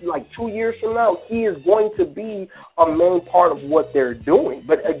that at like 2 years from now, he is going to be a main part of what they're doing.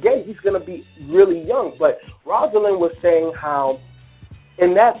 But again, he's going to be really young. But Rosalind was saying how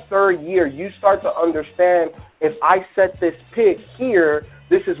in that third year, you start to understand, if I set this pick here,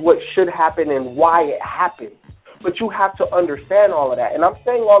 this is what should happen and why it happened. But you have to understand all of that. And I'm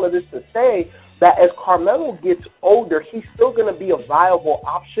saying all of this to say that as Carmelo gets older, he's still going to be a viable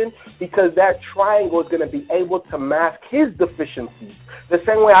option because that triangle is going to be able to mask his deficiencies. The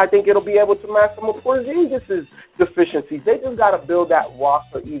same way I think it'll be able to mask some of Porzingis' deficiencies. They just got to build that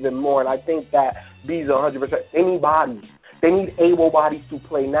roster even more, and I think that B's 100%. They need bodies. They need able bodies to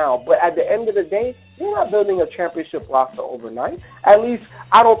play now. But at the end of the day, they're not building a championship roster overnight. At least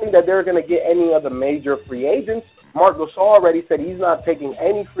I don't think that they're going to get any of the major free agents. Marc Gasol already said he's not taking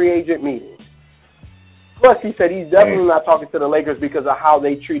any free agent meetings. Plus, he said he's definitely not talking to the Lakers because of how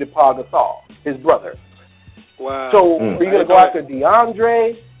they treated Paul Gasol, his brother. Wow. So are you going to go after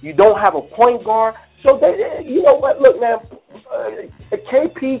DeAndre? You don't have a point guard. So, you know what? Look, man,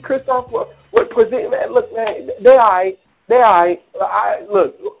 KP, Kristaps, what present, man, look, man, they all right.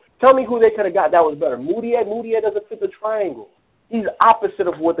 Look, tell me who they could have got that was better. Mudiay doesn't fit the triangle. He's opposite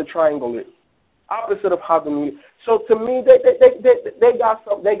of what the triangle is. Opposite of how the Mudiay. So to me, they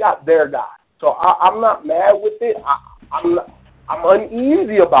got their guy. So I'm not mad with it. I'm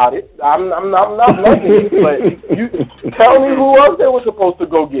uneasy about it. I'm not loving it. But you tell me who else they were supposed to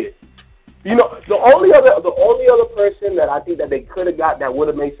go get. You know, the only other person that I think that they could have got that would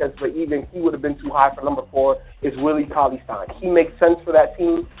have made sense, but even he would have been too high for number 4 is Willie Cauley-Stein. He makes sense for that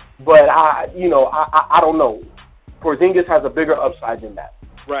team, but I don't know. Porzingis has a bigger upside than that.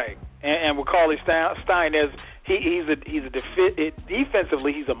 Right, and with Cauley-Stein,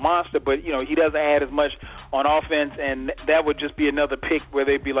 defensively he's a monster, but you know he doesn't add as much on offense, and that would just be another pick where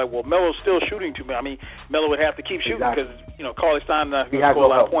they'd be like, well, Melo's still shooting too much. I mean, Melo would have to keep shooting because Cauley-Stein not going to score a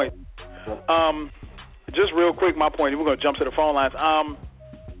lot of points. Just real quick, my point. We're going to jump to the phone lines.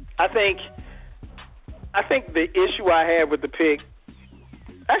 I think the issue I had with the pick.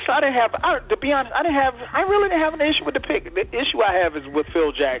 Actually, to be honest, I really didn't have an issue with the pick. The issue I have is with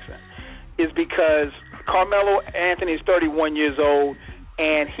Phil Jackson, is because Carmelo Anthony is 31 years old,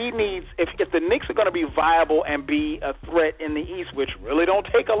 and he needs, if the Knicks are going to be viable and be a threat in the East, which really don't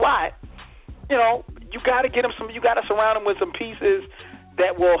take a lot, you know, you got to get him you got to surround him with some pieces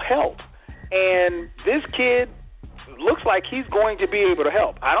that will help. And this kid looks like he's going to be able to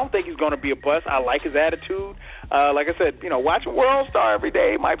help. I don't think he's going to be a bust. I like his attitude. Like I said, you know, watching World Star every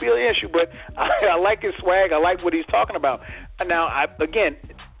day might be an issue, but I like his swag. I like what he's talking about. Now, again,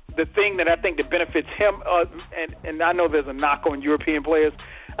 the thing that I think that benefits him, and I know there's a knock on European players,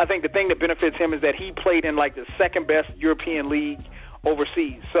 I think the thing that benefits him is that he played in like the second best European league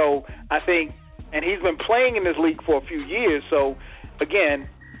overseas. So I think, and he's been playing in this league for a few years, so again,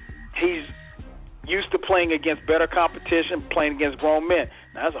 he's used to playing against better competition, playing against grown men.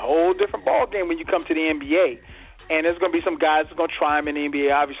 Now, that's a whole different ball game when you come to the NBA. And there's going to be some guys that's going to try him in the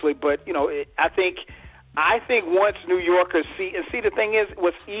NBA, obviously. But, you know, I think once New Yorkers see, the thing is,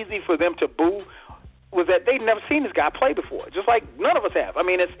 what's easy for them to boo was that they've never seen this guy play before, just like none of us have. I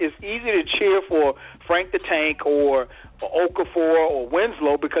mean, it's easy to cheer for Frank the Tank or Okafor or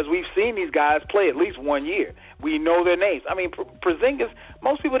Winslow because we've seen these guys play at least 1 year. We know their names. I mean, Porzingis,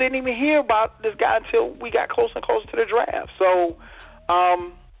 most people didn't even hear about this guy until we got closer and closer to the draft. So,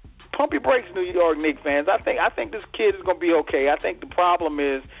 pump your brakes, New York Knicks fans. I think this kid is going to be okay. I think the problem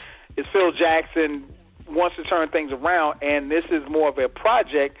is Phil Jackson wants to turn things around, and this is more of a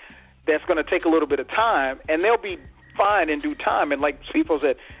project that's going to take a little bit of time, and they'll be fine in due time. And like Sifo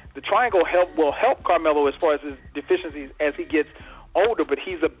said, the triangle will help Carmelo as far as his deficiencies as he gets older, but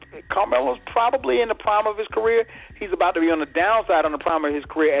Carmelo's probably in the prime of his career. He's about to be on the downside on the prime of his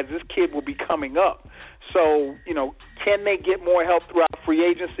career as this kid will be coming up. So, you know, can they get more help throughout free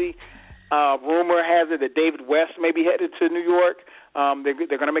agency? Rumor has it that David West may be headed to New York. They're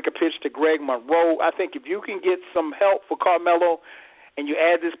going to make a pitch to Greg Monroe. I think if you can get some help for Carmelo and you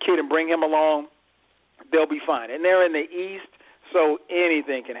add this kid and bring him along, they'll be fine. And they're in the East, so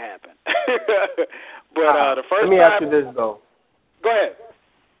anything can happen. But the first time... Let me ask you this, though. Go ahead.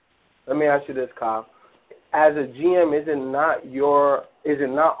 Let me ask you this, Kyle. as a GM, is it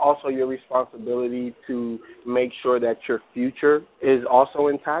not also your responsibility to make sure that your future is also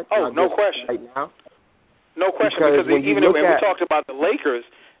intact? Oh, no question. Right now? No question, because even when we talked about the Lakers,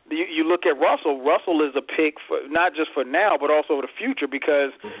 you look at Russell. Russell is a pick for not just for now, but also for the future,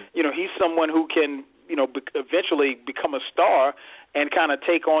 because he's someone who can eventually become a star and kind of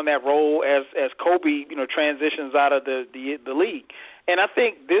take on that role as Kobe transitions out of the league. And I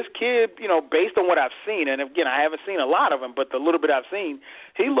think this kid, based on what I've seen, and again, I haven't seen a lot of him, but the little bit I've seen,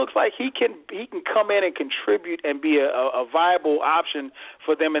 he looks like he can come in and contribute and be a viable option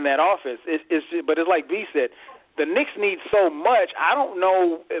for them in that offense. But it's like B said, the Knicks need so much. I don't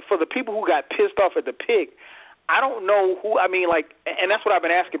know, for the people who got pissed off at the pick, I don't know who. I mean, and that's what I've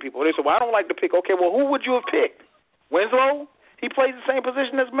been asking people. They say, well, I don't like the pick. Okay, well, who would you have picked? Winslow? He plays the same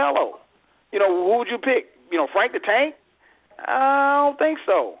position as Melo. Who would you pick? Frank the Tank? I don't think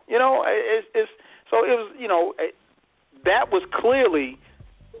so. So it was. That was clearly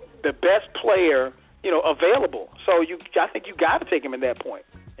the best player available. So I think you got to take him at that point,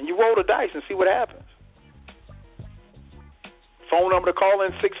 and you roll the dice and see what happens. Phone number to call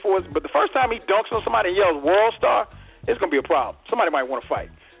in 64. But the first time he dunks on somebody and yells "World Star," it's gonna be a problem. Somebody might want to fight.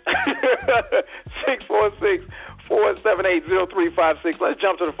 646-478-0356. Let's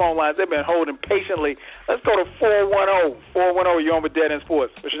jump to the phone lines. They've been holding patiently. Let's go to 410. 410, you're on with Dead End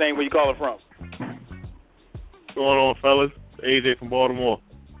Sports. What's your name? Where you calling from? What's going on, fellas? AJ from Baltimore.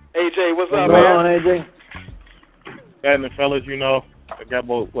 AJ, what's up, man? What's going on, AJ? And fellas, I got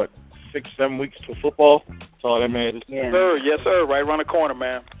about, 6-7 weeks to football. That's all that matters. Yeah. Yes, sir. Right around the corner,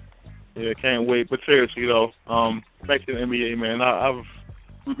 man. Yeah, can't wait. But seriously, though, back to the NBA, man,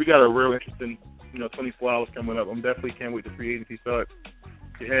 we got a real interesting 24 hours coming up. I'm definitely can't wait to free agency start.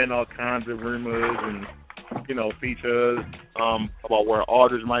 You're hearing all kinds of rumors and, features about where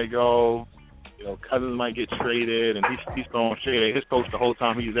Aldridge might go. Cousins might get traded, and he's throwing shade at his coach the whole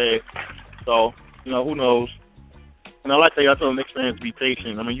time he's there. So, who knows? And I like that y'all tell Knicks fans to be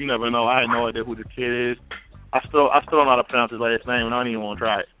patient. I mean, you never know. I had no idea who the kid is. I still don't know how to pronounce his last name, and I don't even want to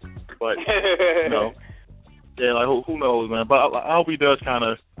try it. But, yeah, who knows, man. But I hope he does kind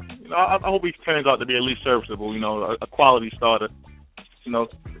of, I hope he turns out to be at least serviceable, a quality starter,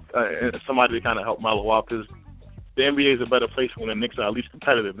 somebody to kind of help Melo out, because the NBA is a better place when the Knicks are at least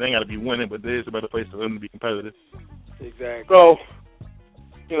competitive. They ain't got to be winning, but there is a better place for them to be competitive. Exactly. So,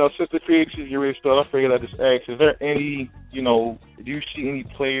 since the free agency is ready to start, I figured I'd just ask, is there any, do you see any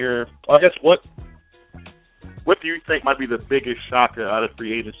player, I guess what do you think might be the biggest shocker out of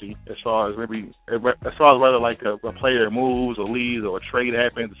free agency as far as whether a player moves or leaves or a trade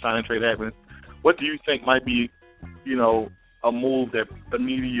happens, a signing trade happens? What do you think might be, a move that the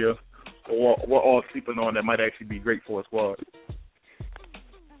media or we're all sleeping on that might actually be great for a squad?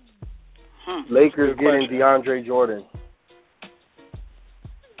 Lakers getting DeAndre Jordan.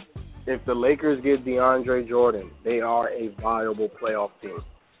 If the Lakers get DeAndre Jordan, they are a viable playoff team.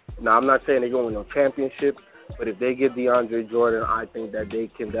 Now, I'm not saying they're going to win no championship, but if they get DeAndre Jordan, I think that they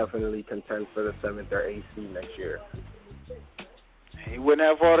can definitely contend for the 7th or 8th seed next year. He wouldn't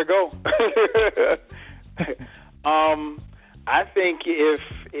have far to go. I think if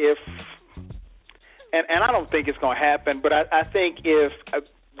and I don't think it's going to happen, but I think if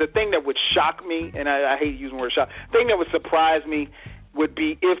the thing that would shock me, and I hate using the word shock, the thing that would surprise me would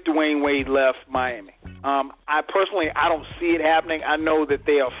be if Dwayne Wade left Miami. I don't see it happening. I know that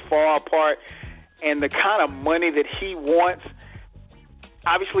they are far apart, and the kind of money that he wants,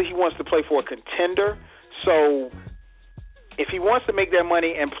 obviously he wants to play for a contender. So if he wants to make that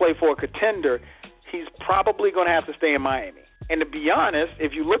money and play for a contender, he's probably going to have to stay in Miami. And to be honest,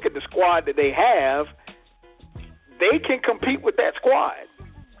 if you look at the squad that they have, they can compete with that squad.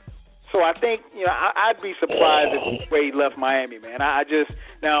 So I think, I'd be surprised if Wade left Miami, man. Now, the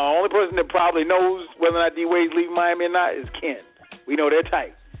only person that probably knows whether or not D Wade's leaving Miami or not is Ken. We know they're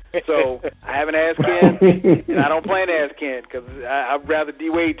tight. So I haven't asked Ken, and I don't plan to ask Ken because I'd rather D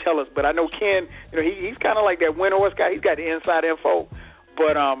Wade tell us. But I know Ken, he's kind of like that Windhorst guy. He's got the inside info.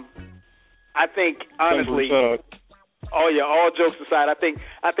 But I think, honestly, all jokes aside, I think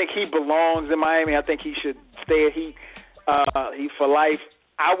he belongs in Miami. I think he should stay at Heat for life.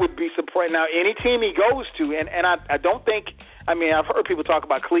 I would be surprised. Now, any team he goes to, and I don't think. I mean, I've heard people talk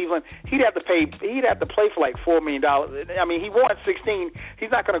about Cleveland. He'd have to play for like $4 million. I mean, he won 16. He's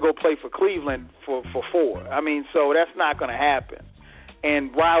not going to go play for Cleveland for $4. I mean, so that's not going to happen.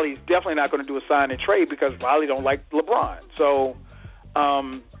 And Riley's definitely not going to do a sign and trade because Riley don't like LeBron. So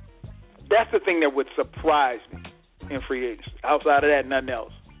that's the thing that would surprise me in free agency. Outside of that, nothing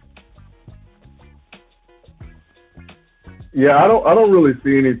else. Yeah, I don't really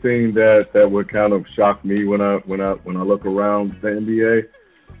see anything that would kind of shock me when I look around the NBA.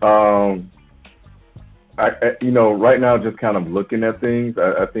 Right now, just kind of looking at things,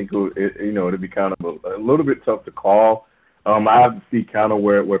 I think it'd be kind of a little bit tough to call. I have to see kind of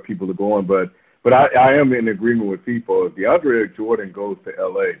where people are going, but I am in agreement with people. If DeAndre Jordan goes to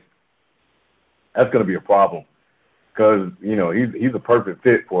LA, that's going to be a problem because he's a perfect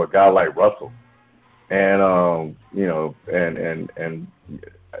fit for a guy like Russell, and and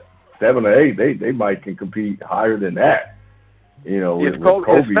 7 or 8 they might can compete higher than that. With Kobe,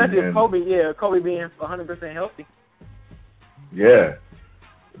 especially if Kobe being 100% healthy. Yeah.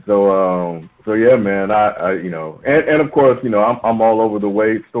 So yeah, man. I and of course, I'm all over the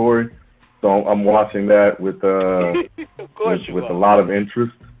Wade story, so I'm watching that with with a lot of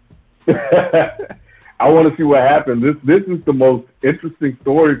interest. I want to see what happens. This is the most interesting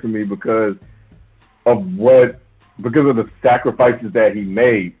story to me because of the sacrifices that he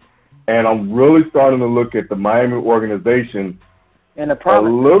made, and I'm really starting to look at the Miami organization and a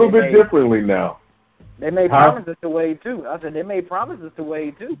little bit differently now. They made promises to Wade too. I said they made promises to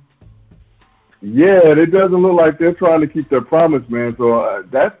Wade too. Yeah, it doesn't look like they're trying to keep their promise, man. So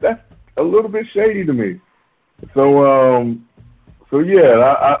that's a little bit shady to me. So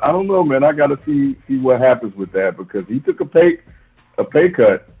yeah, I don't know, man. I got to see what happens with that because he took a pay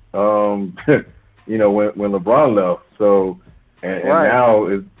cut, when LeBron left. So and now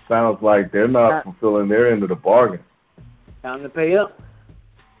it sounds like they're not fulfilling their end of the bargain. Time to pay up.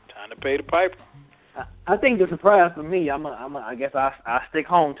 Time to pay the piper. I think the surprise for me, I guess I stick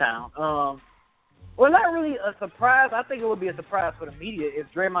hometown. Well, not really a surprise. I think it would be a surprise for the media if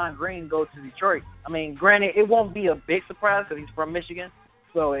Draymond Green goes to Detroit. I mean, granted, it won't be a big surprise because he's from Michigan,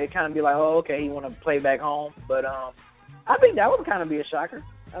 so it kind of be like, oh, okay, he want to play back home. But I think that would kind of be a shocker.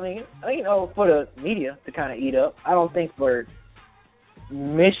 I mean, for the media to kind of eat up. I don't think for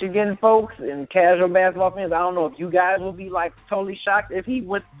Michigan folks and casual basketball fans, I don't know if you guys will be like totally shocked if he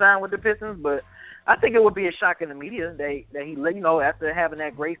went to sign with the Pistons, but I think it would be a shock in the media that he, after having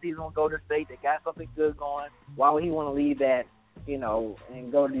that great season on Golden State, they got something good going. Why would he want to leave that,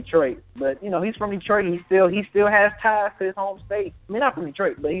 and go to Detroit? But he's from Detroit. He still has ties to his home state. I mean, not from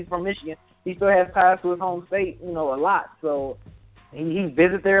Detroit, but he's from Michigan. He still has ties to his home state, a lot. So he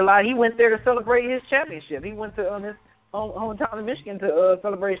visits there a lot. He went there to celebrate his championship. He went to his hometown in Michigan to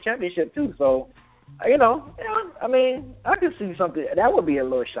celebrate his championship too. So, I mean, I could see something that would be a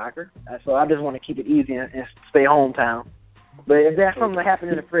little shocker. So I just want to keep it easy and stay hometown. But if that's something that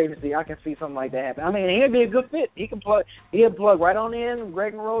happened in the free agency, I can see something like that happen. I mean, he'd be a good fit. He'd plug right on in.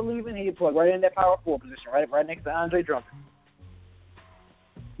 Greg Monroe leaving, he'd plug right in that power forward position, right next to Andre Drummond.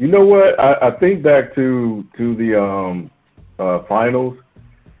 You know what? I think back to the finals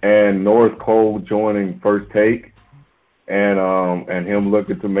and Norris Cole joining First Take. And him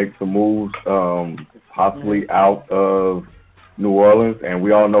looking to make some moves, possibly out of New Orleans, and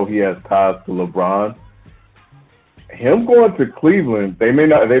we all know he has ties to LeBron. Him going to Cleveland, they may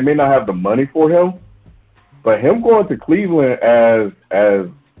not have the money for him, but him going to Cleveland as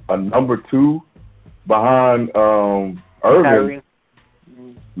a number 2 behind Irving,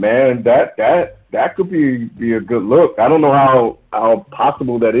 man, that could be a good look. I don't know how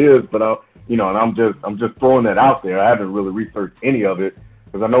possible that is, but and I'm just throwing that out there. I haven't really researched any of it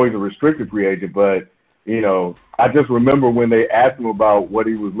because I know he's a restricted free agent. But I just remember when they asked him about what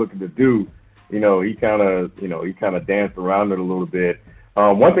he was looking to do. He kind of danced around it a little bit.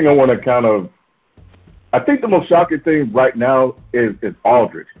 One thing I want to I think the most shocking thing right now is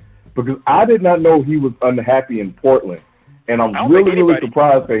Aldridge because I did not know he was unhappy in Portland, and I'm really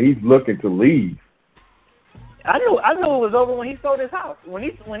surprised that he's looking to leave. I knew it was over when he sold his house. When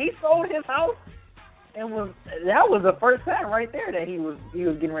he sold his house, that was the first time right there that he was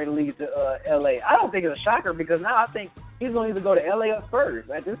getting ready to leave to L.A. I don't think it's a shocker because now I think he's going to either go to L.A. or Spurs.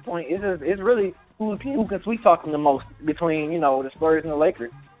 At this point, it's really who can sweet talk him the most between the Spurs and the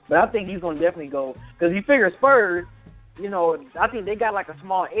Lakers. But I think he's going to definitely go because he figures Spurs. I think they got like a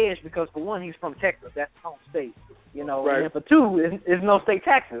small edge because for one, he's from Texas. That's his home state. Right. And for two, it's no state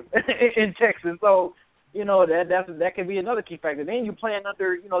taxes in Texas. So. That could be another key factor. Then you're playing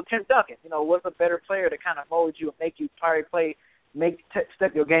under, Tim Duncan. What's a better player to kind of mold you and make you probably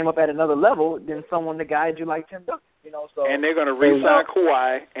step your game up at another level than someone to guide you like Tim Duncan. So and they're going to re-sign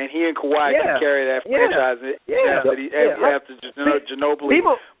Kawhi, and he and Kawhi can carry that franchise after Ginobili,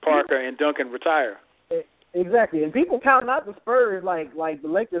 Parker, and Duncan retire. Exactly, and people counting out the Spurs like the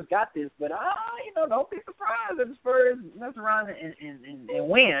Lakers got this, but don't be surprised if the Spurs mess around and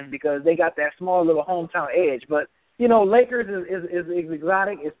win because they got that small little hometown edge. But Lakers is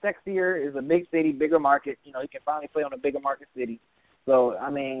exotic, is sexier, is a big city, bigger market. He can finally play on a bigger market city. So, I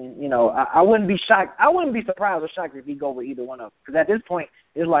mean, I wouldn't be shocked. I wouldn't be surprised or shocked if he go with either one of them. Because at this point,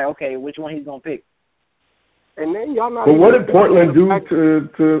 it's like, okay, which one he's going to pick? And then y'all not. But what did Portland do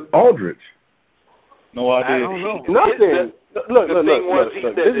to Aldridge? No idea. I don't know. Nothing. Look. thing was he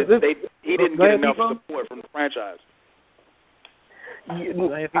said that he didn't get enough people? support from the franchise.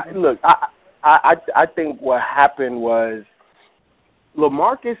 I think what happened was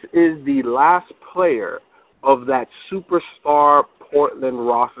LaMarcus is the last player of that superstar Portland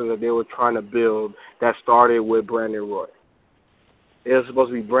roster that they were trying to build that started with Brandon Roy. It was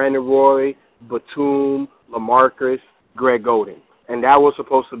supposed to be Brandon Roy, Batum, LaMarcus, Greg Oden. And that was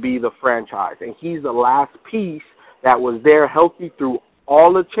supposed to be the franchise. And he's the last piece that was there healthy through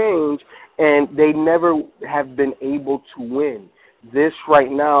all the change, and they never have been able to win. This right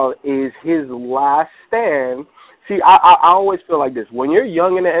now is his last stand. See, I always feel like this. When you're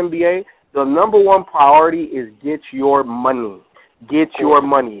young in the NBA, the number one priority is get your money. Get your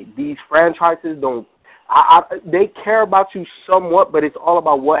money. These franchises don't. They care about you somewhat, but it's all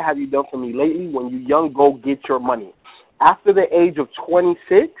about what have you done for me lately. When you're young, go get your money. After the age of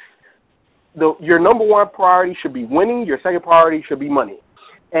 26, your number one priority should be winning. Your second priority should be money.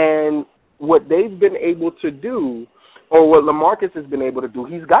 And what they've been able to do, or what LaMarcus has been able to do,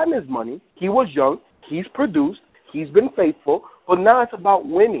 he's gotten his money. He was young. He's produced. He's been faithful. But now it's about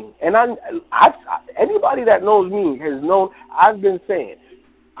winning. And anybody that knows me has known I've been saying,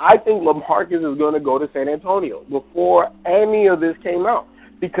 I think LaMarcus is going to go to San Antonio before any of this came out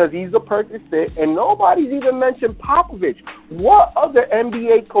because he's the perfect fit, and nobody's even mentioned Popovich. What other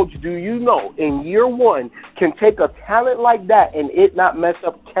NBA coach do you know in year one can take a talent like that and it not mess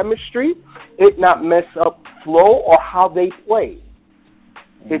up chemistry, it not mess up flow or how they play?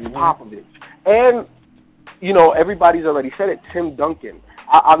 It's Popovich. And, everybody's already said it, Tim Duncan.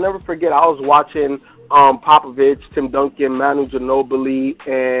 I'll never forget, I was watching Popovich, Tim Duncan, Manu Ginobili,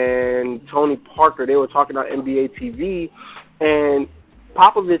 and Tony Parker. They were talking on NBA TV, and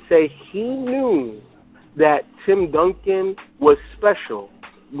Popovich said he knew that Tim Duncan was special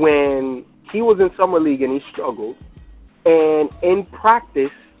when he was in summer league and he struggled. And in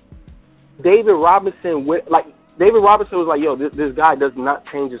practice, David Robinson was like, yo, this guy does not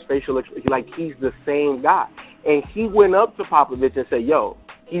change his facial expression. Like, he's the same guy. And he went up to Popovich and said, yo,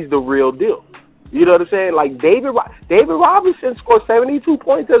 he's the real deal. You know what I'm saying? Like, David Robinson scored 72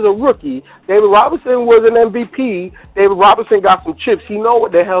 points as a rookie. David Robinson was an MVP. David Robinson got some chips. He know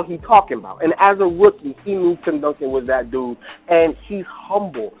what the hell he's talking about. And as a rookie, he knew Tim Duncan was that dude. And he's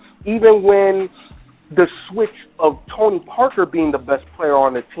humble. Even when the switch of Tony Parker being the best player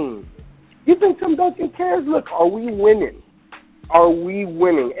on the team, you think Tim Duncan cares? Look, are we winning? Are we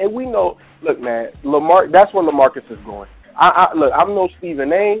winning? And we know, look, man, that's where LaMarcus is going. Look, I'm no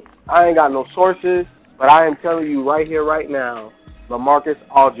Stephen A. I ain't got no sources, but I am telling you right here, right now, LaMarcus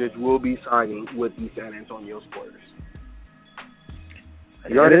Aldridge will be signing with the San Antonio Spurs.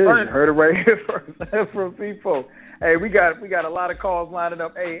 You heard it right here from people. Hey, we got a lot of calls lining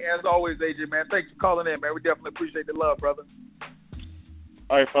up. Hey, as always, AJ, man, thanks for calling in, man. We definitely appreciate the love, brother.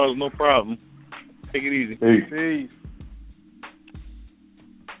 All right, fellas, no problem. Take it easy. Peace.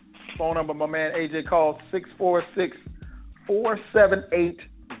 Phone number, my man AJ, call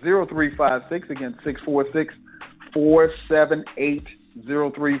 646-478-0356. Again,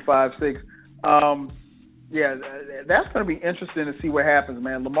 646-478-0356. Yeah, that's going to be interesting to see what happens,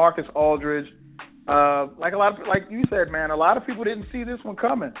 man. LaMarcus Aldridge, like you said, man, a lot of people didn't see this one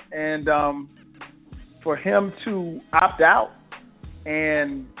coming, and for him to opt out,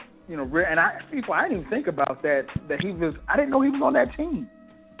 and I didn't even think about that he was. I didn't know he was on that team.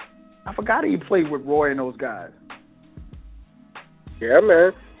 I forgot he played with Roy and those guys. Yeah,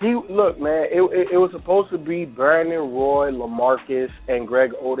 man. Look, man, it was supposed to be Brandon Roy, LaMarcus, and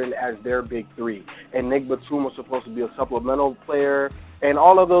Greg Oden as their big three. And Nick Batum was supposed to be a supplemental player, and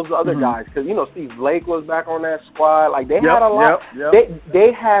all of those other guys. Because, Steve Blake was back on that squad. Like, they had a lot.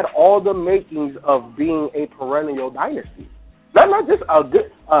 They had all the makings of being a perennial dynasty. Not just a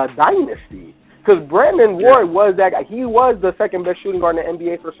good dynasty. Because Brandon Roy was that guy. He was the second best shooting guard in the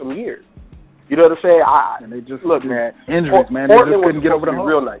NBA for some years. You know what I'm saying? And they just look, man. Injuries, man. They just couldn't get over the hump.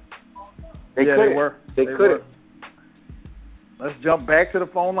 Real nice. They couldn't. Let's jump back to the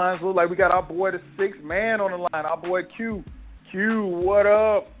phone lines. Look like we got our boy, the sixth man, on the line. Our boy Q. Q, what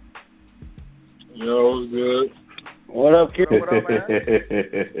up? Yo, what's good? What up, Q? What up, man?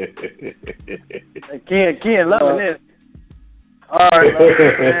 Ken, loving this. All right,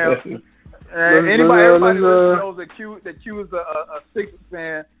 man. Anybody knows that Q is a Sixers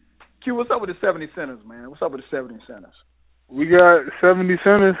fan. Q, what's up with the 70 centers, man? What's up with the 70 centers? We got 70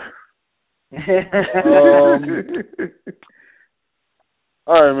 centers.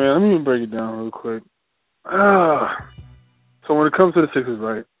 All right, man. Let me break it down real quick. So when it comes to the Sixers,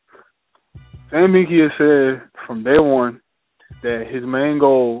 right? Sam Hinkie has said from day one that his main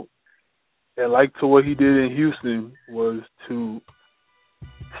goal, and like to what he did in Houston, was to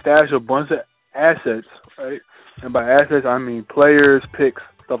stash a bunch of assets, right? And by assets, I mean players, picks,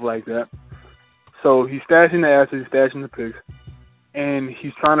 stuff like that. So he's stashing the assets, he's stashing the picks, and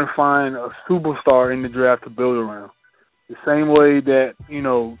he's trying to find a superstar in the draft to build around. The same way that,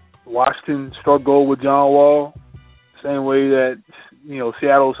 Washington struck gold with John Wall, same way that,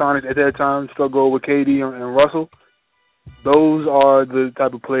 Seattle Sonics at that time struck gold with KD and Russell. Those are the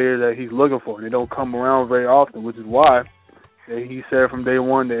type of players that he's looking for. And they don't come around very often, which is why that he said from day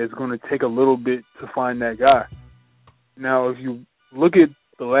one that it's going to take a little bit to find that guy. Now, if you look at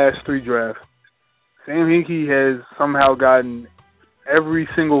the last 3 drafts, Sam Hinkie has somehow gotten every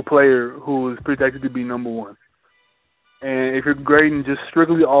single player who was projected to be number 1. And if you're grading just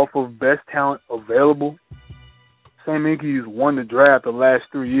strictly off of best talent available, Sam Hinkie's won the draft the last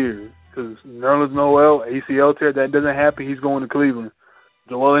 3 years. Because Nerlens Noel, ACL tear, that doesn't happen, he's going to Cleveland.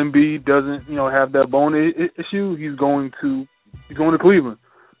 Joel Embiid doesn't, have that bone issue, he's going to Cleveland.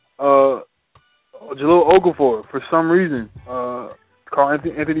 Jahlil Okafor, for some reason, Karl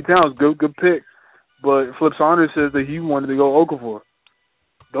Anthony Towns, good pick. But Flip Saunders says that he wanted to go Okafor.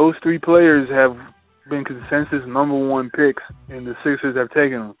 Those 3 players have been consensus number 1 picks, and the Sixers have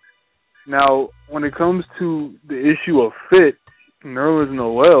taken them. Now, when it comes to the issue of fit, Nerlens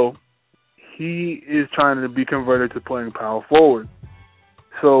Noel, he is trying to be converted to playing power forward.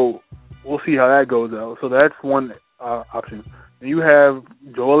 So we'll see how that goes out. So that's one option. And you have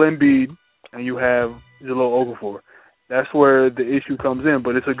Joel Embiid and you have Jahlil Okafor. That's where the issue comes in,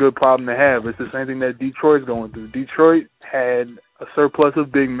 but it's a good problem to have. It's the same thing that Detroit's going through. Detroit had a surplus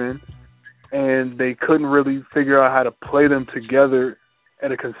of big men, and they couldn't really figure out how to play them together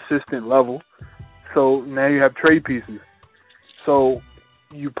at a consistent level. So now you have trade pieces. So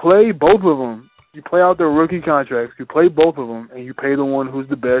you play both of them. You play out their rookie contracts. You play both of them, and you pay the one who's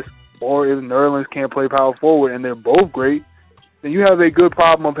the best. Or if Nerlens can't play power forward and they're both great, then you have a good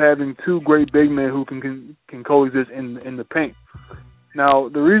problem of having 2 great big men who can coexist in the paint. Now,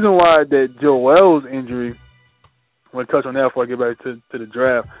 the reason why that Joel's injury, I'm going to touch on that before I get back to the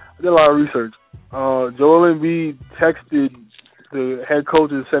draft. I did a lot of research. Joel Embiid texted the head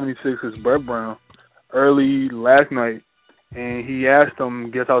coach of the 76ers, Brett Brown, early last night, and he asked him,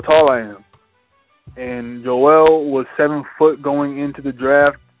 guess how tall I am? And Joel was 7 foot going into the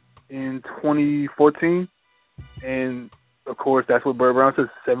draft in 2014, and of course that's what Brett Brown says,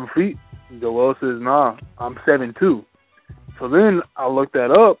 7 feet. Joel says, nah, I'm 7'2". So then I looked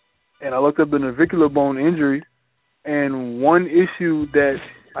that up, and I looked up the navicular bone injury, and one issue that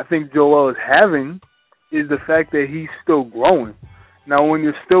I think Joel is having is the fact that he's still growing. Now, when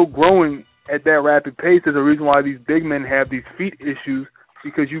you're still growing at that rapid pace, there's a reason why these big men have these feet issues,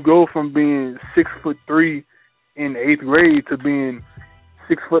 because you go from being 6'3" in 8th grade to being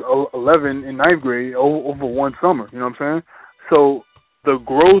 6'11" in 9th grade over one summer. You know what I'm saying? So the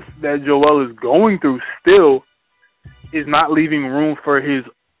growth that Joel is going through still is not leaving room for his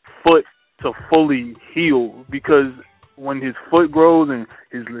foot to fully heal, because when his foot grows and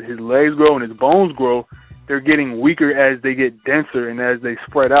his legs grow and his bones grow, they're getting weaker as they get denser and as they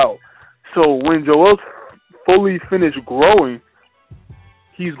spread out. So when Joel's fully finished growing,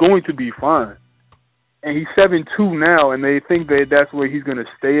 he's going to be fine. And he's 7'2" now, and they think that that's where he's going to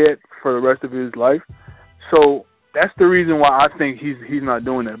stay at for the rest of his life. So that's the reason why I think he's not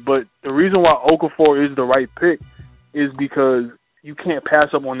doing that. But the reason why Okafor is the right pick is because you can't pass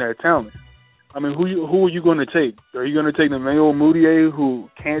up on that talent. I mean, who are you going to take? Are you going to take Emmanuel Mudiay, who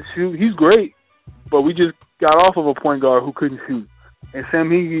can't shoot? He's great, but we just got off of a point guard who couldn't shoot. And Sam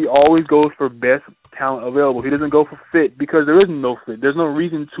Hinkie always goes for best talent available. He doesn't go for fit, because there is no fit. There's no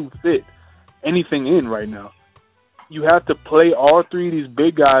reason to fit anything in right now. You have to play all 3 of these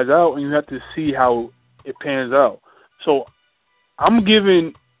big guys out, and you have to see how it pans out. So I'm gonna give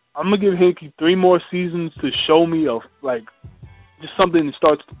Hinkie 3 more seasons to show me just something that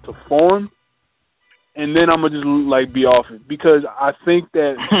starts to form, and then I'm gonna just be off it, because I think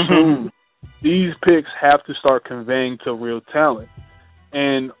that soon these picks have to start conveying to real talent.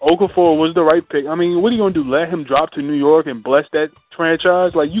 And Okafor was the right pick. I mean, what are you going to do, let him drop to New York and bless that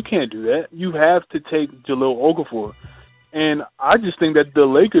franchise? You can't do that. You have to take Jahlil Okafor. And I just think that the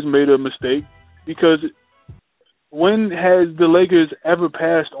Lakers made a mistake, because when has the Lakers ever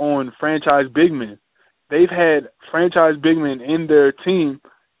passed on franchise big men? They've had franchise big men in their team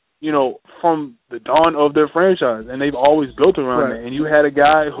from the dawn of their franchise, and they've always built around it. And you had a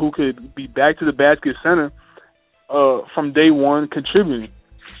guy who could be back to the basket center from day one contributing.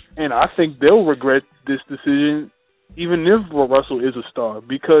 And I think they'll regret this decision even if Russell is a star,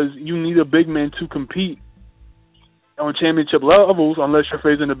 because you need a big man to compete on championship levels unless you're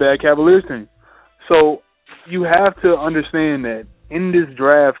facing a bad Cavaliers team. So you have to understand that in this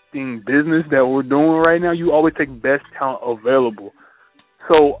drafting business that we're doing right now, you always take best talent available.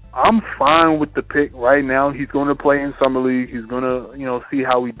 So I'm fine with the pick right now. He's going to play in Summer League. He's going to, see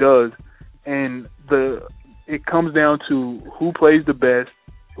how he does. And it comes down to who plays the best,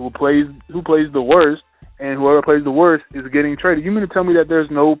 who plays the worst, and whoever plays the worst is getting traded. You mean to tell me that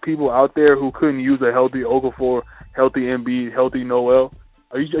there's no people out there who couldn't use a healthy Okafor, healthy Embiid, healthy Noel?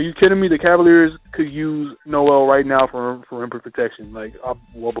 Are you kidding me? The Cavaliers could use Noel right now for rim protection,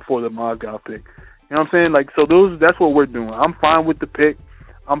 before the Mozgov pick. You know what I'm saying? So that's what we're doing. I'm fine with the pick.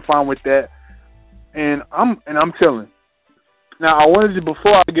 I'm fine with that, and I'm chilling. Now I wanted to,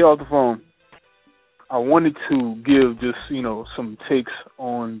 before I get off the phone, I wanted to give just some takes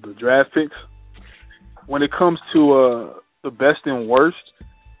on the draft picks. When it comes to the best and worst,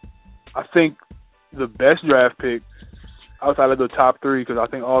 I think the best draft pick outside of the top three, because I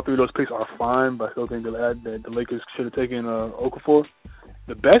think all three of those picks are fine, but I still think that the Lakers should have taken Okafor.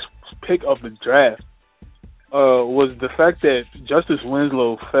 The best pick of the draft was the fact that Justice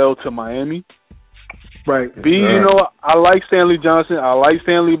Winslow fell to Miami. Right. I like Stanley Johnson. I like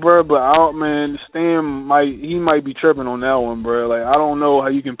Stanley, bro, but Stan might be tripping on that one, bro. I don't know how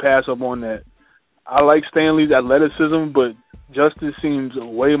you can pass up on that. I like Stanley's athleticism, but Justice seems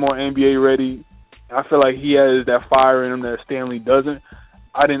way more NBA ready. I feel like he has that fire in him that Stanley doesn't.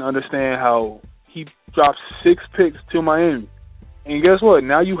 I didn't understand how he dropped 6 picks to Miami. And guess what?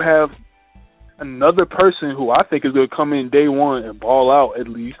 Now you have another person who I think is going to come in day one and ball out at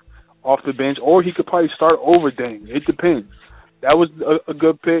least off the bench, or he could probably start over Dame. It depends. That was a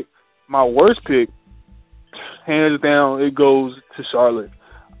good pick. My worst pick, hands down, it goes to Charlotte.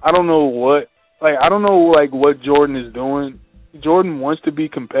 I don't know what Jordan is doing. Jordan wants to be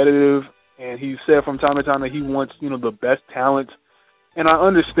competitive, and he said from time to time that he wants, the best talent. And I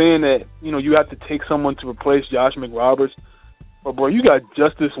understand that, you have to take someone to replace Josh McRoberts. But, bro, you got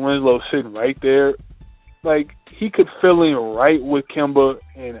Justice Winslow sitting right there. He could fill in right with Kemba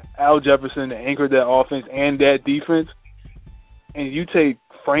and Al Jefferson to anchor that offense and that defense. And you take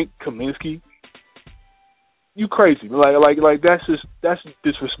Frank Kaminsky. You crazy. That's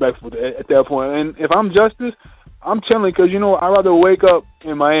disrespectful at that point. And if I'm Justice, I'm chilling because, I'd rather wake up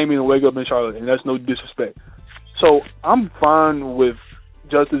in Miami than wake up in Charlotte, and that's no disrespect. So I'm fine with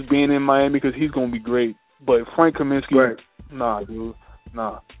Justice being in Miami because he's going to be great. But Frank Kaminsky, right. Nah, dude,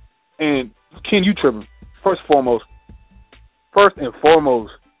 nah. And Ken, you tripping. First and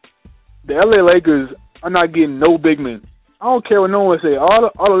foremost, the LA Lakers are not getting no big men. I don't care what no one say. All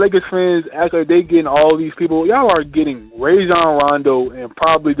the Lakers fans act like they getting all these people. Y'all are getting Rajon Rondo and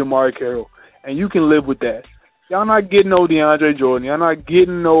probably DeMar Carroll, and you can live with that. Y'all not getting no DeAndre Jordan. Y'all not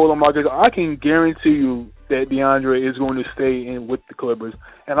getting no LaMarcus. I can guarantee you that DeAndre is going to stay in with the Clippers,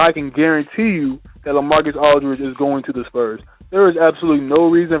 and I can guarantee you that LaMarcus Aldridge is going to the Spurs. There is absolutely no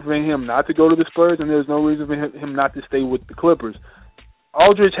reason for him not to go to the Spurs, and there's no reason for him not to stay with the Clippers.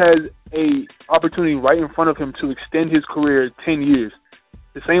 Aldridge has a opportunity right in front of him to extend his career 10 years,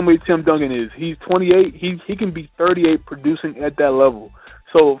 the same way Tim Duncan is. He's 28. He can be 38 producing at that level.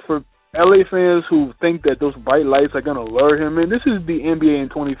 So for LA fans who think that those bright lights are going to lure him in, this is the NBA in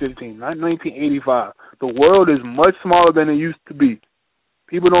 2015, not 1985. The world is much smaller than it used to be.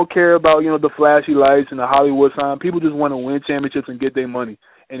 People don't care about, the flashy lights and the Hollywood sign. People just want to win championships and get their money.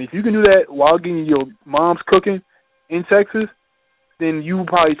 And if you can do that while getting your mom's cooking in Texas, then you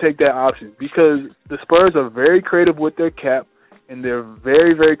probably take that option because the Spurs are very creative with their cap and they're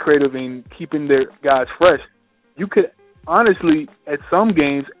very, very creative in keeping their guys fresh. You could honestly, at some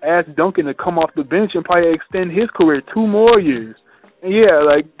games, ask Duncan to come off the bench and probably extend his career 2 more years. And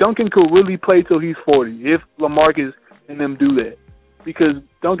Duncan could really play till he's 40 if LaMarcus and them do that. Because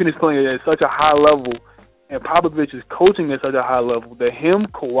Duncan is playing at such a high level and Popovich is coaching at such a high level that him,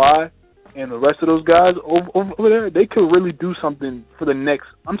 Kawhi, and the rest of those guys over there, they could really do something for the next,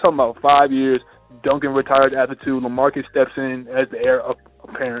 I'm talking about 5 years. Duncan retires after 2. LaMarcus steps in as the heir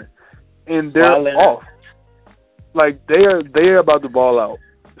apparent. And they're off. They're about to ball out.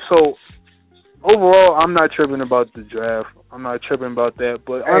 So, overall, I'm not tripping about the draft. I'm not tripping about that.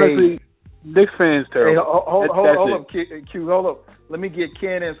 But honestly, Knicks fans terrible. Hey, hold up, Q. Hold up. Let me get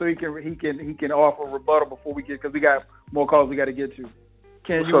Ken in so he can offer a rebuttal before we get, because we got more calls we got to get to.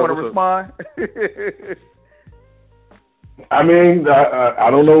 Ken, you want to respond? I mean, I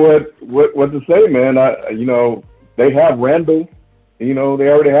don't know what to say, man. They have Randall. They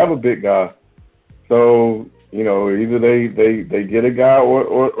already have a big guy. So either they get a guy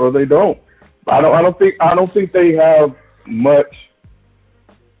or they don't. I don't think they have much.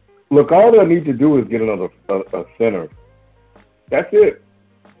 Look, all they need to do is get another a center. That's it.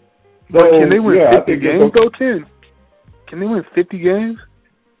 So, but can they win 50 games though, Tim? Can they win 50 games?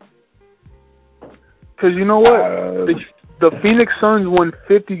 Because you know what? The Phoenix Suns won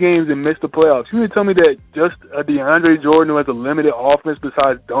 50 games and missed the playoffs. You mean to tell me that just a DeAndre Jordan who has a limited offense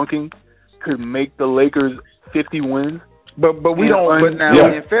besides dunking could make the Lakers 50 wins? But we don't. But now,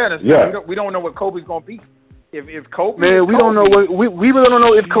 in fairness, we don't know what Kobe's gonna be. If Kobe, man, we don't know what we really don't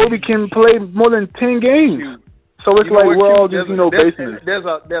know if Kobe can play more than 10 games. So it's like we're all just basing it.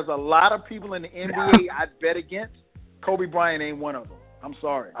 There's a lot of people in the NBA I'd bet against. Kobe Bryant ain't one of them. I'm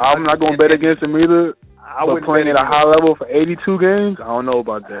sorry. I'm not gonna bet against him either. But playing at a high level for 82 games, I don't know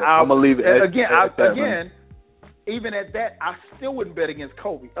about that. I'm gonna leave it again. Even at that, I still wouldn't bet against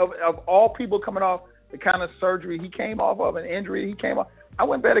Kobe. Of all people coming off the kind of surgery he came off of, an injury he came off, I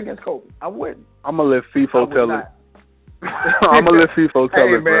wouldn't bet against Kobe. I wouldn't. I'm gonna let FIFO tell it. I'm gonna let FIFO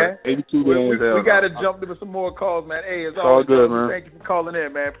tell it, man. 82 games. We got to jump into some more calls, man. Hey, it's all good, man. Thank you for calling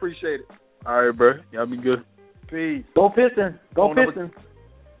in, man. Appreciate it. All right, bro. Y'all be good. Peace. Go Pistons. Go Pistons.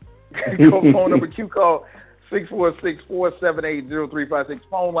 Phone number Q call 646-478-0356.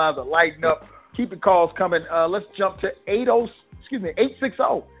 Phone lines are lighting up. Keep the calls coming. Let's jump to 860.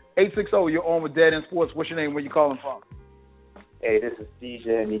 860. You're on with Dead End Sports. What's your name? Where you calling from? Hey, this is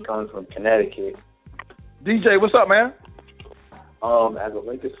DJ, and he comes from Connecticut. DJ, what's up, man? As a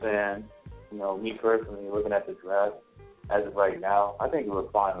Lakers fan, me personally, looking at the draft as of right now, I think it was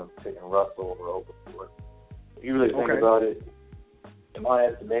fine with taking Russell over Okafor. If you really think about it, in my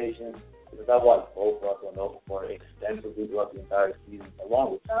estimation, because I've watched both Russell and Okafor extensively throughout the entire season,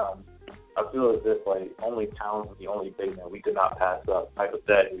 along with Towns, I feel as if only Towns was the only big man we could not pass up,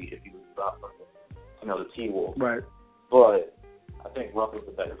 hypothetically, if he was dropped from the T-Wolves. Right. But I think Russell's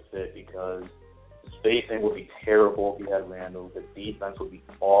a better fit because the spacing would be terrible if he had Randall. The defense would be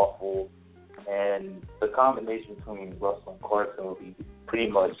awful. And the combination between Russell and Clarkson would be pretty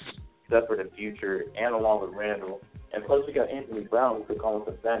much set for the future and along with Randall. And plus we got Anthony Brown who could come off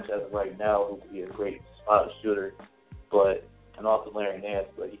the bench as of right now who could be a great spot shooter. And also Larry Nance,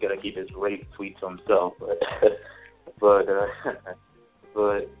 but he got to keep his rape tweet to himself. But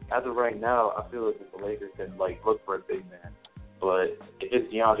as of right now, I feel as if the Lakers can look for a big man. But if it's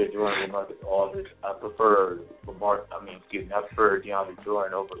DeAndre Jordan and Marcus Aldridge, I prefer DeAndre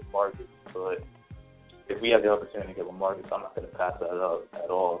Jordan over Marcus. But if we have the opportunity to get Marcus, I'm not going to pass that up at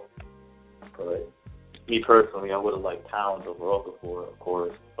all. But me personally, I would have liked Towns over Okafor, of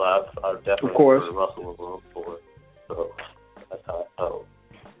course. But I definitely prefer Russell over Okafor. So that's how I felt.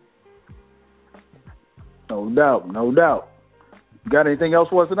 No doubt. You got anything else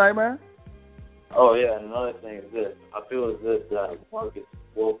for us tonight, man? Oh, yeah, and another thing is this. I feel as if that Marcus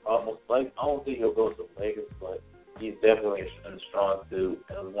will almost I don't think he'll go to the Lakers, but he's definitely in a strong suit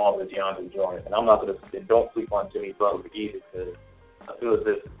along with DeAndre Jordan. And I'm not going to don't sleep on Jimmy Butler either because I feel as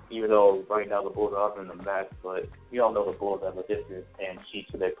if even though right now the Bulls are offering them max, but we all know the Bulls have a history of paying cheap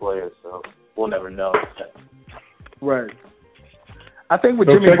to their players, so we'll never know. Right. I think with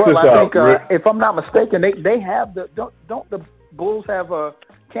Jimmy Butler, if I'm not mistaken, they have don't the Bulls have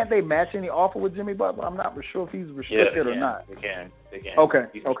can't they match any offer with Jimmy Butler? I'm not sure if he's restricted or not. They can. Okay.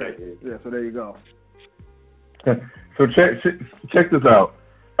 Yeah, so there you go. So check this out.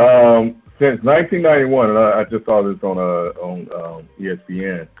 Since 1991, and I just saw this on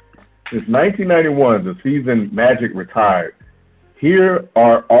ESPN. Since 1991, the season Magic retired. Here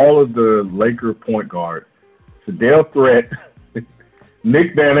are all of the Laker point guards: Sedale Threat,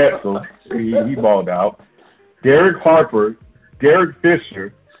 Nick Van Exel, he balled out, Derek Harper, Derek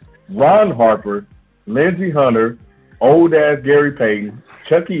Fisher, Ron Harper, Lindsey Hunter, old-ass Gary Payton,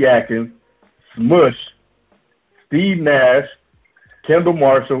 Chucky Atkins, Smush, Steve Nash, Kendall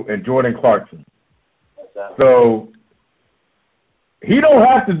Marshall, and Jordan Clarkson. So he don't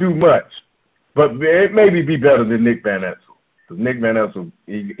have to do much, but it maybe be better than Nick Van Exel. Because Nick Van Exel,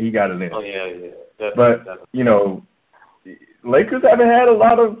 he got it in. Oh, yeah. Definitely. Lakers haven't had a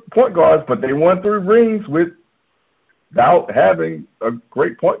lot of point guards, but they won 3 rings without having a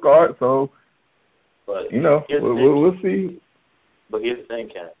great point guard. So, we'll see. But here's the thing,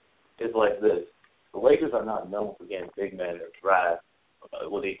 Ken. It's like this. The Lakers are not known for getting big men in the draft,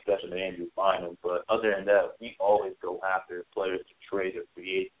 with the exception of Andrew Bynum. But other than that, we always go after players to trade or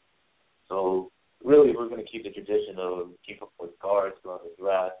create. So, really, we're going to keep the tradition of keep up with guards throughout the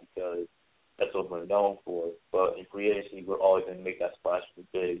draft because That's what we're known for. But in free agency, we're always going to make that splash for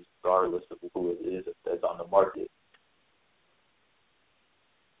bigs, regardless of who it is that's on the market.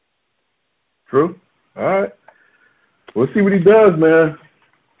 True. All right. We'll see what he does, man.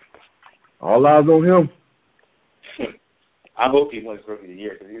 All eyes on him. I hope he wins Rookie of the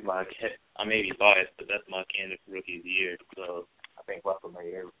Year because he's my kid. I may be biased, but that's my candidate for Rookie of the Year. So I think Russell may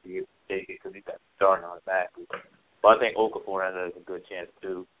be able to take it because he's got starting on his back. But I think Okafor has a good chance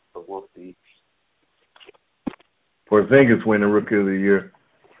too. But we'll see. Porzingis winning Rookie of the Year.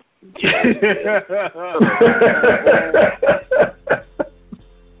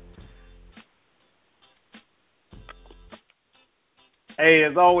 Hey,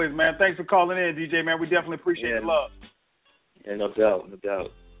 as always, man, thanks for calling in, DJ, man. We definitely appreciate the love. Yeah, no doubt, no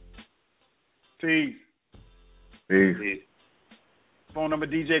doubt. Peace. Peace. Phone number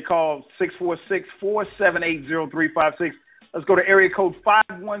DJ call 646-478-0356. Let's go to area code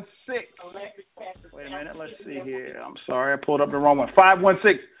 516. Wait a minute, let's see here. I'm sorry, I pulled up the wrong one.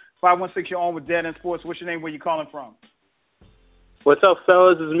 516, you're on with Dead End Sports. What's your name? Where you calling from? What's up,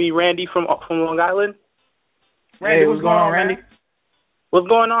 fellas? This is me, Randy from Long Island. Randy, what's going on, Randy? What's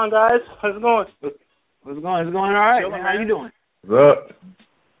going on, guys? How's it going? It's going all right, man. How you doing? What's up?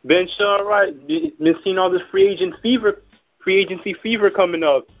 Been sure all right. Been seeing all this free agency fever coming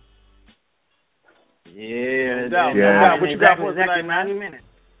up. Yeah. What you got for us tonight, man? 90 minutes.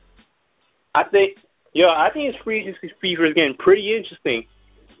 I think his free agency fever is getting pretty interesting.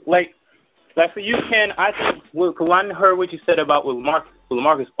 Like for you, Ken, I think when I heard what you said about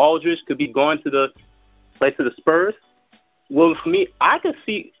LaMarcus Aldridge could be going to the Spurs. Well, for me, I could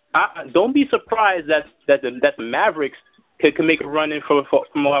see. Don't be surprised that the Mavericks can make a run in from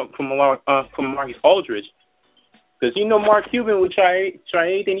Marcus Aldridge, because Mark Cuban would try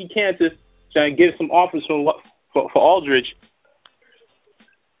anything he can to try and get some offers for Aldridge.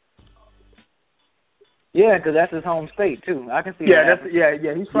 Yeah, because that's his home state too. I can see.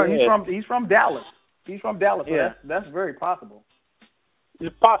 He's from Dallas. He's from Dallas. So that's very possible.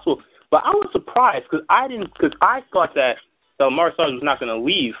 It's possible, but I was surprised because I thought that Marcus Aldridge was not going to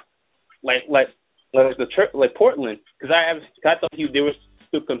leave, like Portland, because I thought they were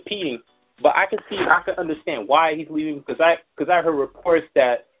still competing. But I could understand why he's leaving, because I heard reports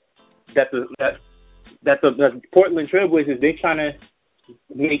that the Portland Trailblazers, they trying to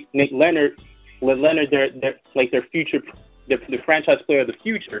make Leonard their future, the franchise player of the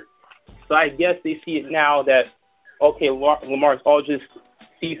future. So I guess they see it now that Lamarcus Aldridge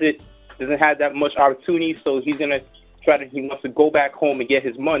sees it, doesn't have that much opportunity, so he wants to go back home and get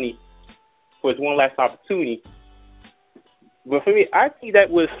his money for his one last opportunity. But for me, I think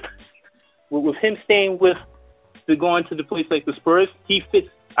that with him staying to going to the place like the Spurs, he fits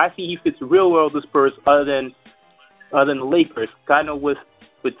real well with the Spurs other than the Lakers. I know with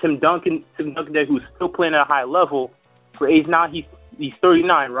Tim Duncan there, who's still playing at a high level for age now, he's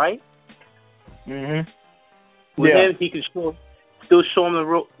 39, right? Mhm. With him, he can still show him the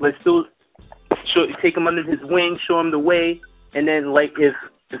road, take him under his wing, show him the way, and then if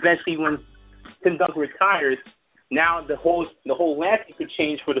eventually when Tim Duncan retires, now the whole landscape could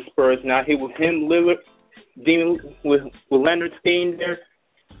change for the Spurs. Now here with him, dealing with Leonard staying there,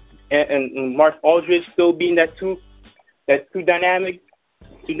 and Marcus Aldridge still being that two dynamic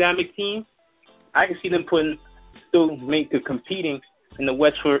team, I can see them competing in the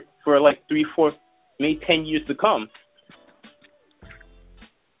West for 3, 4, maybe 10 years to come.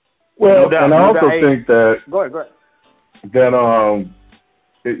 Well, and I also think that go ahead. That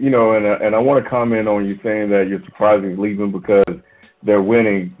and I want to comment on you saying that you're surprised he's leaving because they're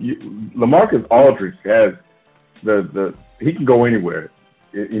winning. LaMarcus Aldridge has he can go anywhere.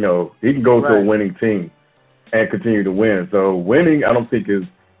 He can go to a winning team and continue to win. So winning, I don't think is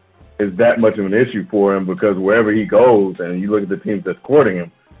that much of an issue for him, because wherever he goes, and you look at the teams that's courting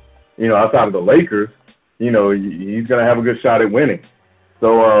him, outside of the Lakers, he's going to have a good shot at winning.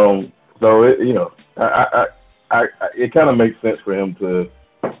 So it kind of makes sense for him to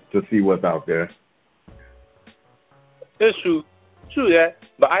see what's out there. It's true that.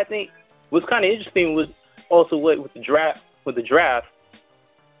 But I think what's kind of interesting was also with the draft.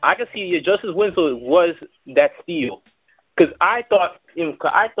 I could see Justice Winslow was that steal, because I thought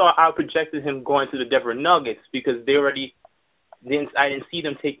I projected him going to the Denver Nuggets because I didn't see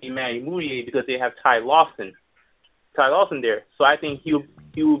them taking Manny Moutier because they have Ty Lawson there. So I think he would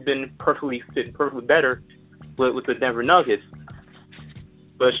have been perfectly better with the Denver Nuggets.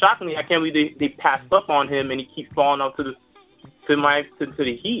 But shockingly, I can't believe they passed up on him and he keeps falling off to the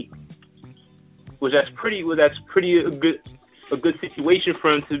Heat, which that's pretty a good situation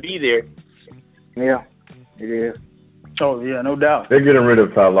for him to be there. Yeah, it is. Oh yeah, no doubt. They're getting rid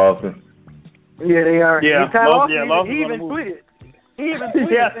of Ty Lawson. Yeah, they are. Yeah, He even tweeted. He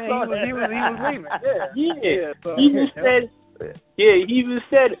saying he was leaving. Yeah. He even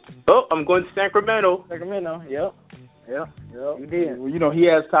said, "Oh, I'm going to Sacramento." Yep. He did. Well, you know, he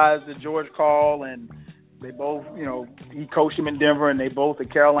has ties to George Karl, and they both, you know, he coached him in Denver, and they both are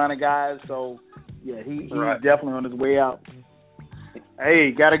Carolina guys. So, yeah, he's definitely on his way out.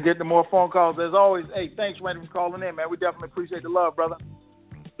 Hey, got to get the more phone calls as always. Hey, thanks, Randy, for calling in, man. We definitely appreciate the love, brother.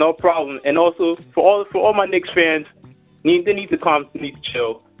 No problem. And also for all my Knicks fans, they need to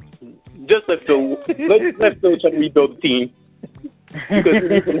chill. Just let Phil try to rebuild the team because we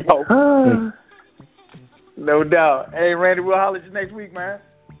need some help. No doubt. Hey, Randy, we'll holler at you next week, man.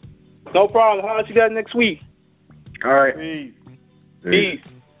 No problem. Holler at you guys next week. All right. Peace.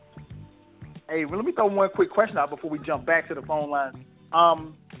 Hey, well, let me throw one quick question out before we jump back to the phone line.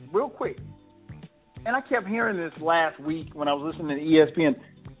 Real quick. And I kept hearing this last week when I was listening to ESPN.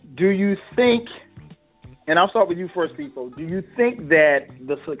 Do you think, and I'll start with you first, Tifo, do you think that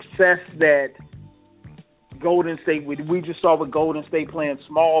the success that Golden State, we just saw with Golden State playing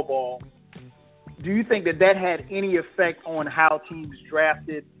small ball, do you think that had any effect on how teams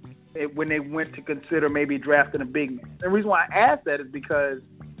drafted when they went to consider maybe drafting a big man? The reason why I asked that is because,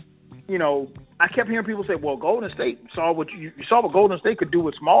 you know, I kept hearing people say, well, Golden State saw what you saw what Golden State could do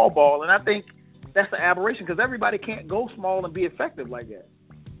with small ball, and I think that's the aberration because everybody can't go small and be effective like that.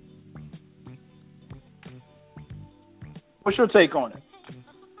 What's your take on it?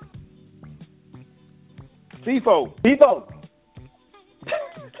 Tifo.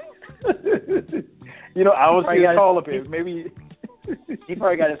 You know, I was going to call up here. Maybe he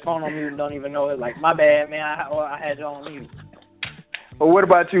probably got his phone on mute and don't even know it. Like, my bad, man. I had you on mute. Well, what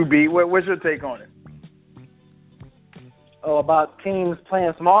about you, B? What's your take on it? Oh, about teams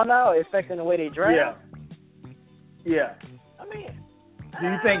playing small now, affecting the way they draft? Yeah. I mean, do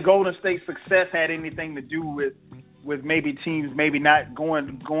you think Golden State's success had anything to do with maybe teams maybe not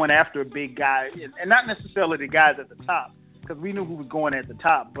going after a big guy, and not necessarily the guys at the top, because we knew who was going at the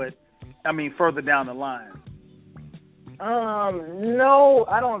top, but I mean further down the line? No,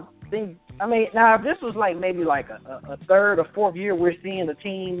 I don't think. I mean, now if this was like maybe like a third or fourth year we're seeing the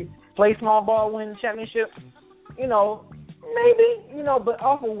team play small ball, win the championship, you know, maybe, you know, but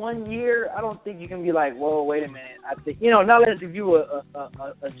off of 1 year, I don't think you can be like, whoa, wait a minute. I think, you know, not unless if you a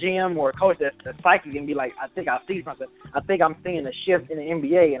GM or a coach that's psychic and be like, I think I see something. I think I'm seeing a shift in the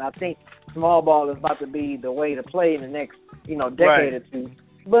NBA, and I think small ball is about to be the way to play in the next, you know, decade or two.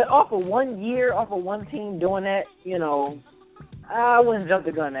 But off of 1 year, off of one team doing that, you know, I wouldn't jump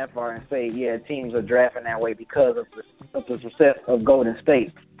the gun that far and say, yeah, teams are drafting that way because of the success of Golden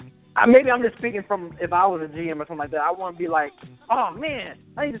State. Maybe I'm just speaking from if I was a GM or something like that. I want to be like, oh man,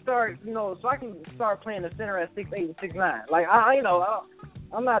 I need to start, you know, so I can start playing the center at 6'8" and 6'9". Like I'm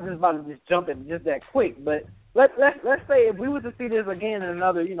not just about to just jump it just that quick. But let's say if we were to see this again in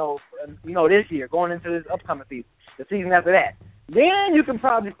another, you know, this year going into this upcoming season, the season after that, then you can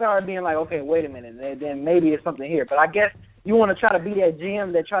probably start being like, okay, wait a minute, then maybe it's something here. But I guess you want to try to be that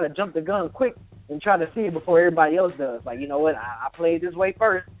GM that try to jump the gun quick and try to see it before everybody else does. Like, you know what, I played this way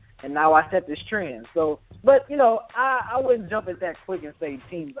first. And now I set this trend. So, but, you know, I wouldn't jump at that quick and say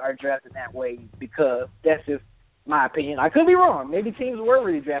teams are drafting that way because that's just my opinion. I could be wrong. Maybe teams were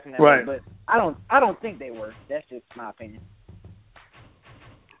really drafting that way, but I don't think they were. That's just my opinion.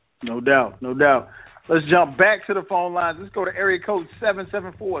 No doubt. Let's jump back to the phone lines. Let's go to area code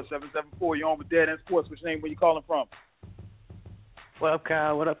 774. 774, you're on with Dead End Sports. Which name, where you calling from? What up,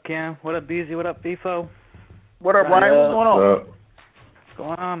 Kyle? What up, Cam? What up, Beezy? What up, Tifo? What up, Ryan? What's going on? What's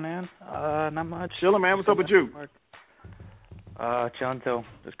going on, man? Not much. Chilling, man. What's up with you? Chilling too.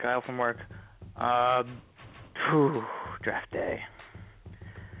 Just Kyle from work. Draft day.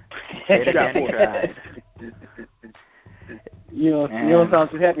 You don't sound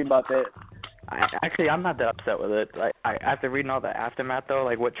too happy about that. Actually, I'm not that upset with it. Like, after reading all the aftermath, though,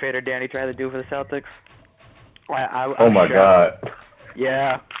 like what Trader Danny tried to do for the Celtics. Oh my God.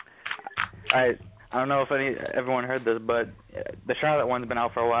 Yeah. I don't know if everyone heard this, but the Charlotte one's been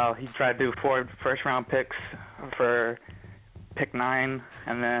out for a while. He tried to do 4 first-round picks for pick 9,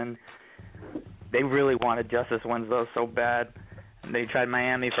 and then they really wanted Justice Winslow so bad. They tried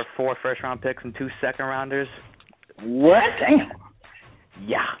Miami for 4 first-round picks and 2 second-rounders. What? Damn.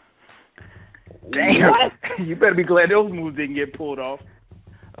 Yeah. Damn. What? You better be glad those moves didn't get pulled off.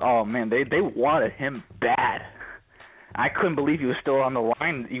 Oh, man, they wanted him bad. I couldn't believe he was still on the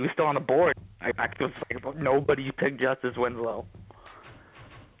line. He was still on the board. I was like, nobody picked Justice Winslow.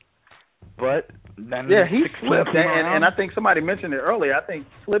 But then he slipped, and I think somebody mentioned it earlier. I think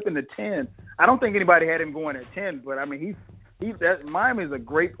slipping to 10. I don't think anybody had him going at 10, but I mean Miami is a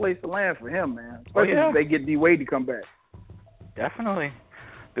great place to land for him, man. Especially if they get D Wade to come back. Definitely,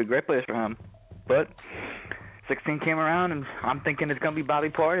 be a great place for him. But 16 came around, and I'm thinking it's gonna be Bobby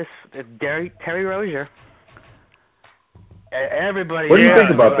Portis. It's Terry Rozier. Everybody. What do you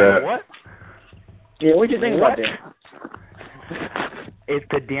think about that? What? Yeah, what do you think about that? It's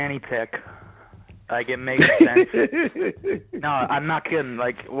the Danny pick. Like, it makes sense. No, I'm not kidding.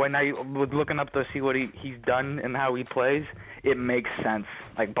 Like, when I was looking up to see what he's done and how he plays, it makes sense.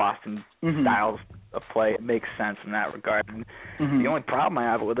 Like, Boston styles of play, it makes sense in that regard. And the only problem I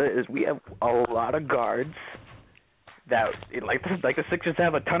have with it is we have a lot of guards that, like the Sixers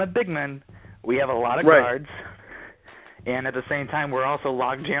have a ton of big men. We have a lot of guards. And at the same time, we're also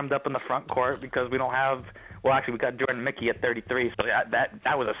log-jammed up in the front court because we don't have – well, actually, we got Jordan Mickey at 33, so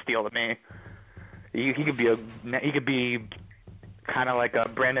that was a steal to me. He could be kind of like a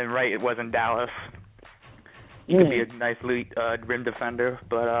Brandon Wright it was in Dallas. He could be a nice rim defender,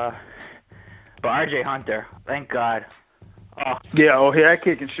 but R.J. Hunter, thank God. That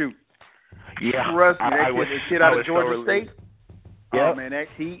kid can shoot. Yeah, Trust me, that kid out of Georgia State. Yep. Oh man,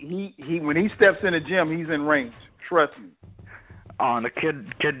 he when he steps in the gym, he's in range. Trust me. Oh, and the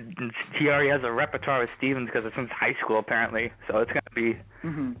kid, he already has a repertoire with Stevens because it's since high school apparently. So it's gonna be,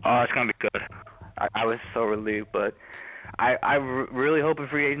 it's gonna be good. I was so relieved, but I really hope in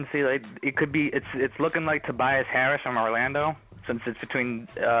free agency, like it could be, it's looking like Tobias Harris from Orlando, since it's between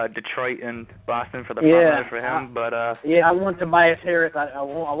Detroit and Boston for the front runner for him. I want Tobias Harris. I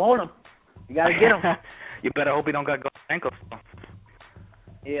want him. You gotta get him. You better hope he don't got ankles.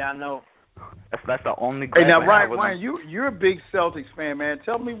 Yeah, I know. That's the only. Hey, now Ryan, you're a big Celtics fan, man.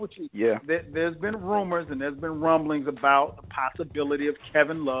 Tell me what you. Yeah. There's been rumors and there's been rumblings about the possibility of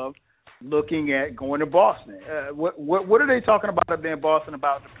Kevin Love looking at going to Boston. What are they talking about up there in Boston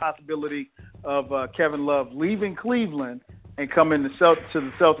about the possibility of Kevin Love leaving Cleveland and coming to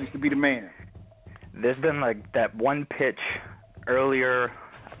the Celtics to be the man? There's been like that one pitch earlier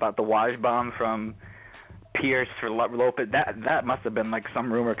about the Waj bomb from Pierce for Lopez. That must have been like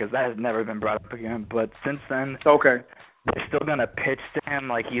some rumor because that has never been brought up again. But since then, they're still gonna pitch to him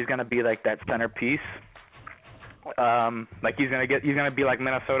like he's gonna be like that centerpiece. Like he's gonna be like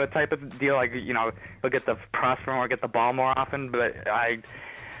Minnesota type of deal. Like, you know, he'll get the prosper more, get the ball more often. But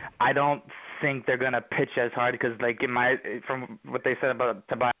I don't think they're gonna pitch as hard because like from what they said about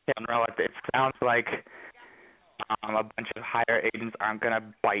Tobias Harris, it sounds like a bunch of higher agents aren't gonna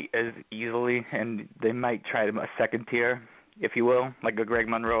bite as easily, and they might try a second tier, if you will, like a Greg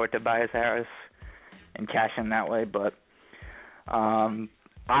Monroe or Tobias Harris, and cash in that way. But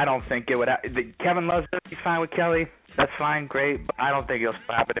I don't think it would. Kevin Love's he's fine with Kelly. That's fine, great. But I don't think he'll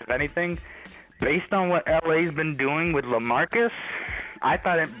stop it. If anything, based on what LA's been doing with LaMarcus, I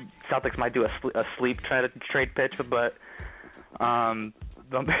thought Celtics might do a sleep trade pitch, but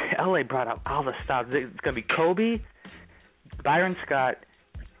LA brought up all the stuff. It's gonna be Kobe, Byron Scott,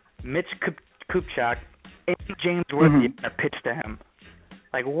 Mitch Kupchak, and James Worthy a pitch to him.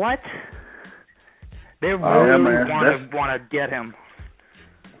 Like what? They really want to get him.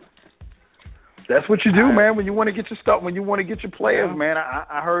 That's what you do, man. When you want to get your stuff, when you want to get your players, man.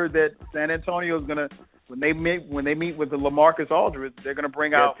 I heard that San Antonio's gonna when they meet with the LaMarcus Aldridge, they're gonna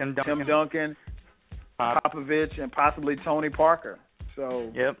bring out Tim Duncan, Popovich, and possibly Tony Parker.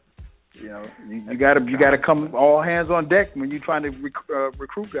 So you know you gotta come all hands on deck when you're trying to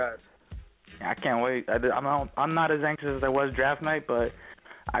recruit guys. I can't wait. I'm not as anxious as I was draft night, but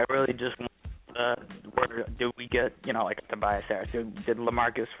I really just want. Where did we get, like Tobias Harris? Did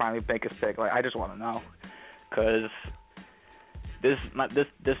LaMarcus finally make his pick? Like, I just want to know, because this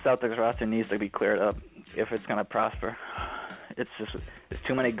Celtics roster needs to be cleared up if it's going to prosper. It's just there's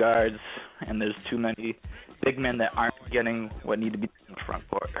too many guards and there's too many big men that aren't getting what need to be in the front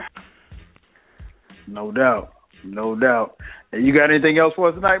court. No doubt. Hey, you got anything else for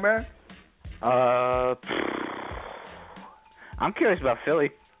us tonight, man? I'm curious about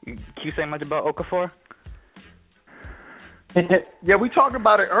Philly. Can you say much about Okafor? Yeah, we talked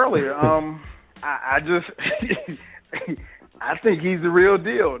about it earlier. I think he's the real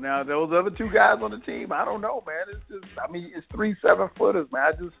deal. Now, those other two guys on the team, I don't know, man. It's 3 7-footers,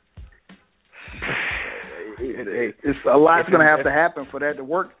 man. It's a lot's going to have to happen for that to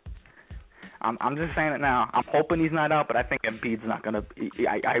work. I'm just saying it now. I'm hoping he's not out, but I think Embiid's not going to.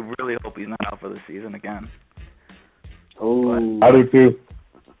 I really hope he's not out for the season again. Oh, I do too.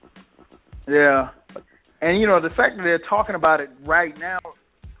 Yeah, and the fact that they're talking about it right now,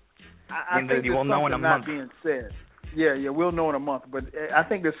 I think there's something not being said. Yeah, we'll know in a month, but I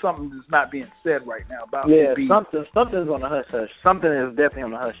think there's something that's not being said right now about Embiid. Something's on the hush. Something is definitely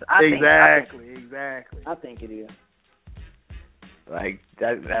on the hush. Exactly. I think it is. Like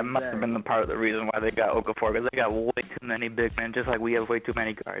that must have been the part of the reason why they got Okafor, because they got way too many big men, just like we have way too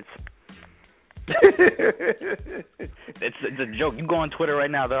many guards. It's a joke. You go on Twitter right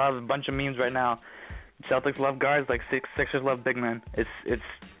now, they'll have a bunch of memes right now. Celtics love guards like Sixers love big men. It's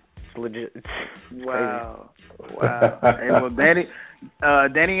legit. It's wow. Hey, well, Danny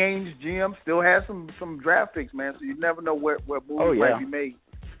Ainge, GM, still has some draft picks, man. So you never know where moves might be made.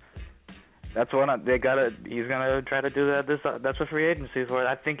 That's what he's gonna try to do that. That's what free agency is for.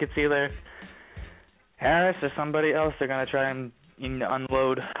 I think it's either Harris or somebody else. They're gonna try and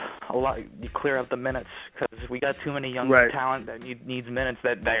unload a lot, clear up the minutes, because we got too many young talent that needs minutes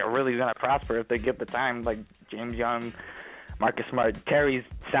that are really gonna prosper if they get the time. Like James Young, Marcus Smart, Carey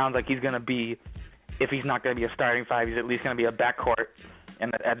sounds like he's gonna be, if he's not gonna be a starting five, he's at least gonna be a backcourt.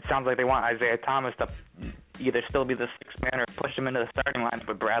 And it sounds like they want Isaiah Thomas to either still be the sixth man or push him into the starting line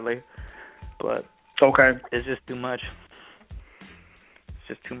with Bradley. But it's just too much. It's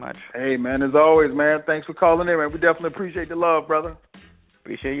just too much. Hey, man, as always, man, thanks for calling in, man. We definitely appreciate the love, brother.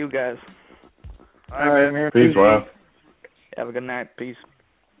 Appreciate you guys. All right, man. Peace, Ryan. Have a good night. Peace.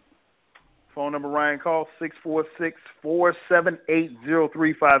 Phone number, Ryan, call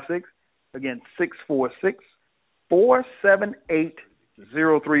 646-478-0356. Again,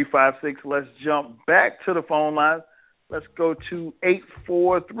 646-478-0356. Let's jump back to the phone lines. Let's go to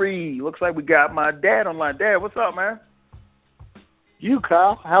 843. Looks like we got my dad on line. Dad, what's up, man? You,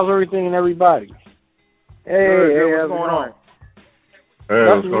 Kyle. How's everything and everybody? Hey, what's going on? Hey,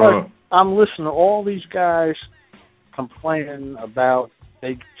 what's going on? I'm listening to all these guys complaining about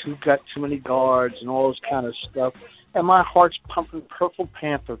they got too many guards and all this kind of stuff, and my heart's pumping Purple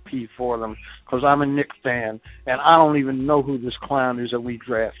Panther P for them because I'm a Knicks fan, and I don't even know who this clown is that we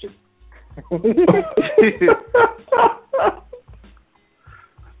drafted.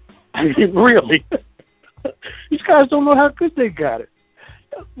 I mean, really. These guys don't know how good they got it.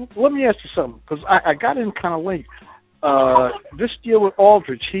 Let me ask you something, because I got in kind of late. This deal with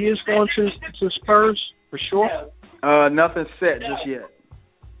Aldridge, he is going to Spurs for sure? Nothing set just yet.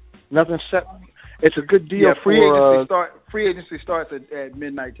 Nothing set? It's a good deal free agency starts at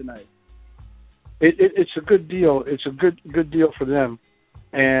midnight tonight. It's a good deal. It's a good deal for them.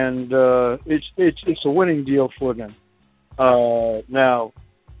 And it's a winning deal for them. Now,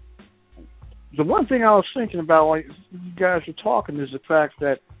 the one thing I was thinking about, like you guys were talking, is the fact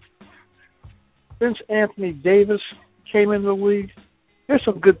that since Anthony Davis came into the league, there's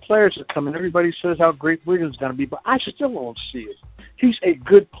some good players that come in. Everybody says how great Wiggins is going to be, but I still don't see it. He's a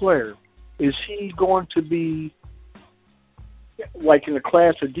good player. Is he going to be like in the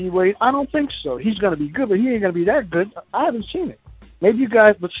class of D-Wade? I don't think so. He's going to be good, but he ain't going to be that good. I haven't seen it. Maybe you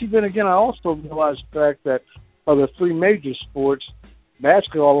guys, but see, then again, I also realize the fact that of the three major sports,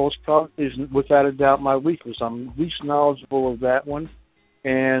 basketball is without a doubt my weakness. I'm least knowledgeable of that one,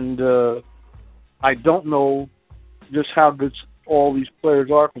 and I don't know just how good all these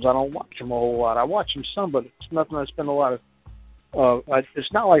players are because I don't watch them a whole lot. I watch them some, but it's nothing I spend a lot of.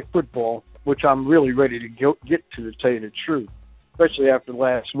 It's not like football, which I'm really ready to get to tell you the truth, especially after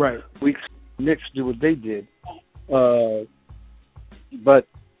last week's Knicks do what they did. But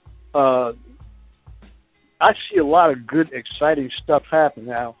I see a lot of good, exciting stuff happen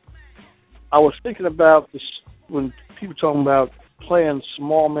now. I was thinking about this when people talking about playing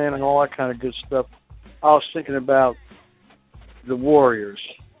small man and all that kind of good stuff. I was thinking about the Warriors.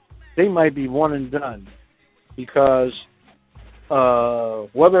 They might be one and done because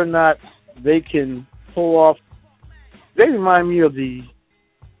whether or not they can pull off, they remind me of the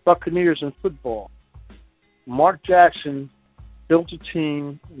Buccaneers in football. Mark Jackson built a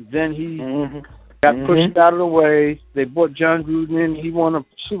team, then he got pushed out of the way. They brought John Gruden in. He won a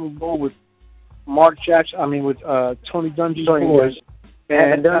Super Bowl with Mark Jackson. With Tony Dungy's boys.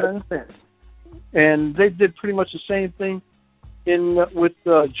 And they did pretty much the same thing with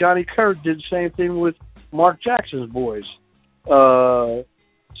Johnny Kerr. Did the same thing with Mark Jackson's boys. So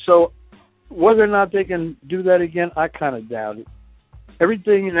whether or not they can do that again, I kind of doubt it.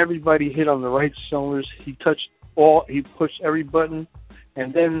 Everything and everybody hit on the right cylinders. He pushed every button,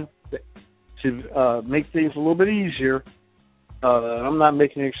 and then to make things a little bit easier, I'm not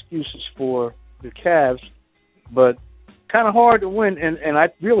making excuses for the Cavs, but kind of hard to win, and I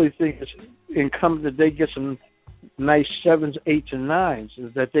really think it's incumbent that they get some nice 7s, 8s, and 9s,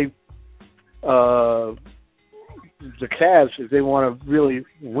 is that they the Cavs, if they want to really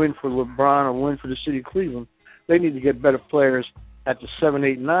win for LeBron or win for the city of Cleveland, they need to get better players at the 7,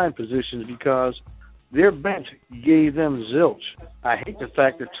 8, 9 positions because their bench gave them zilch. I hate the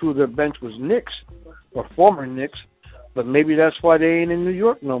fact that two of their bench was Knicks or former Knicks, but maybe that's why they ain't in New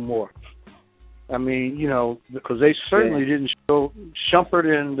York no more. I mean, because they certainly didn't show Shumpert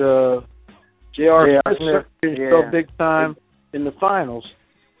and J.R. Smith didn't show big time in the finals.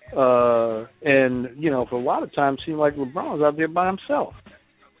 And, for a lot of times, it seemed like LeBron was out there by himself.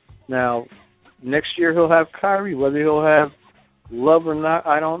 Now, next year he'll have Kyrie. Whether he'll have Love or not,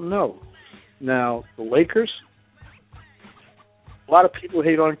 I don't know. Now, the Lakers, a lot of people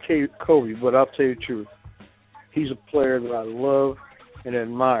hate on Kobe, but I'll tell you the truth. He's a player that I love and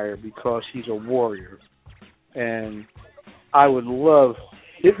admire because he's a warrior. And I would love,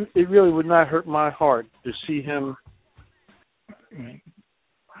 it really would not hurt my heart to see him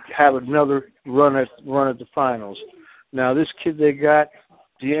have another run at the finals. Now, this kid they got,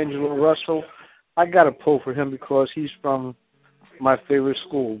 D'Angelo Russell, I got to pull for him because he's from my favorite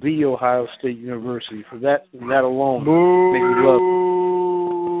school, The Ohio State University. For that alone, make me love.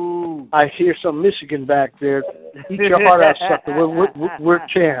 I hear some Michigan back there. Eat your heart out, sucker. We're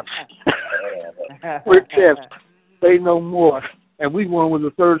champs. We're champs. Say no more. And we won with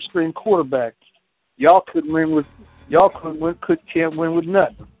a third string quarterback. Y'all can't win with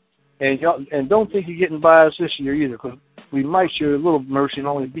nothing. And don't think you're getting by us this year either, because we might show you a little mercy and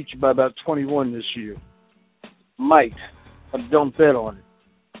only beat you by about 21 this year. Might. But don't bet on it.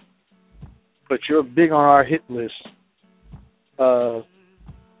 But you're big on our hit list.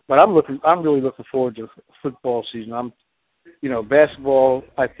 But I'm really looking forward to football season. Basketball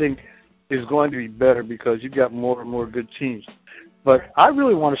I think is going to be better because you've got more and more good teams. But I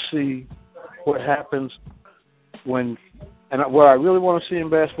really want to see what happens what I really want to see in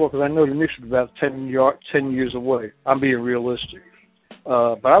basketball, because I know the Knicks are about 10 years away. I'm being realistic.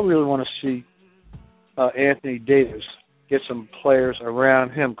 But I really want to see Anthony Davis get some players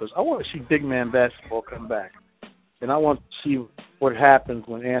around him, because I want to see big man basketball come back. And I want to see what happens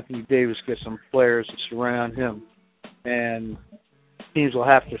when Anthony Davis gets some players to surround him. And teams will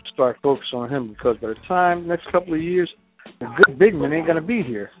have to start focusing on him, because by the time, next couple of years, the good big man ain't going to be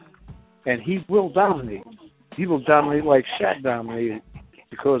here. And he will dominate. He will dominate like Shaq dominated,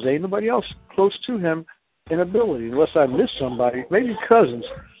 because ain't nobody else close to him in ability, unless I miss somebody, maybe Cousins.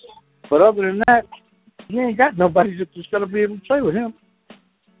 But other than that, he ain't got nobody that's going to be able to play with him.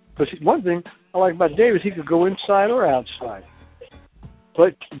 Because one thing I like about Davis, he could go inside or outside.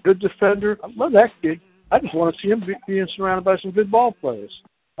 But good defender, I love that kid. I just want to see him being surrounded by some good ball players.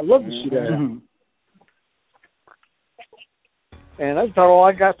 I love to see that. Mm-hmm. And that's about all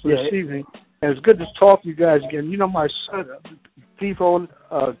I got for this evening. And it's good to talk to you guys again. My son, Devo,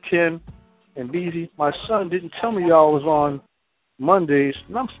 Ken, and Beezy, my son didn't tell me y'all was on Mondays.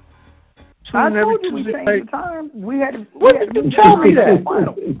 And I'm tuning every Tuesday night. Time. We had to tell me that.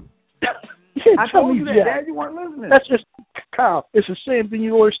 I told you that, Dad. You weren't listening. That's just, Kyle, it's the same thing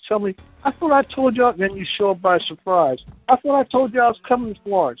you always tell me. I thought I told y'all, then you show up by surprise. I thought I told y'all I was coming to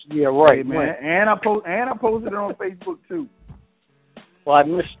Florence. Yeah, right, hey, man. And I posted it on Facebook, too. Well, I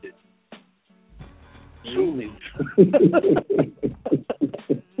missed it. Truly.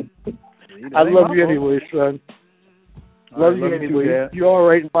 I love you anyway, son. Love you anyway. You're all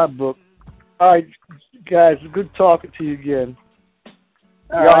right in my book. All right, guys, good talking to you again.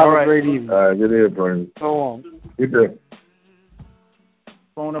 Y'all have a great evening. All right, good evening, Brandon. So long. Good day.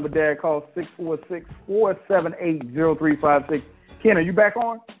 Phone number, Dad, call 646-478-0356. Ken, are you back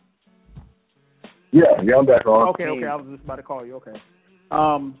on? Yeah, I'm back on. Okay. I was just about to call you. Okay.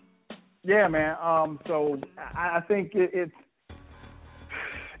 Yeah, man. So I think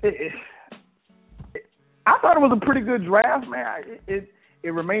I thought it was a pretty good draft, man.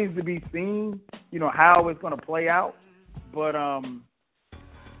 It remains to be seen, how it's going to play out. But I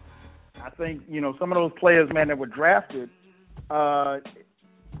think some of those players, man, that were drafted.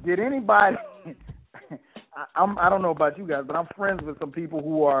 Did anybody? I don't know about you guys, but I'm friends with some people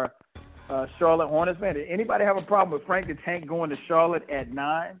who are Charlotte Hornets fans. Did anybody have a problem with Frank the Tank going to Charlotte at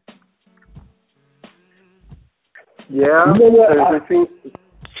 9? Yeah.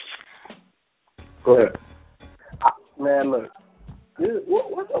 Go ahead. Man, look.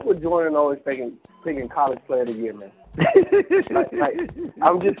 What's up with Jordan always picking college player of the year, man?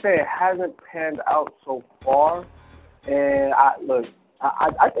 I'm just saying, it hasn't panned out so far. And I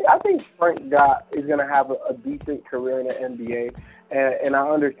think Frank is going to have a decent career in the NBA. And I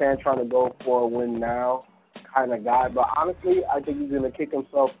understand trying to go for a win now kind of guy. But honestly, I think he's going to kick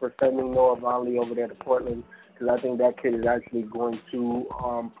himself for sending Noah Vonleh over there to Portland, because I think that kid is actually going to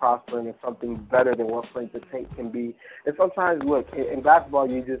prosper into something better than what Frank the Tank can be. And sometimes, look, in basketball,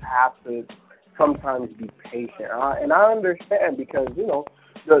 you just have to sometimes be patient. And I understand, because,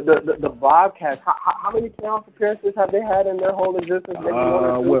 the Bobcats, how many playoff appearances have they had in their whole existence? Maybe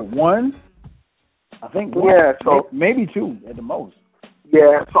one? I think one. Yeah, so maybe two at the most.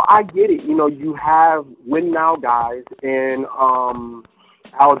 Yeah, so I get it. You know, you have win now guys in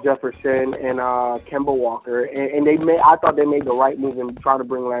Al Jefferson and Kemba Walker, and I thought they made the right move in trying to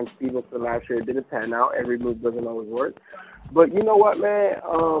bring Lance Stevenson last year. It didn't pan out. Every move doesn't always work. But you know what, man?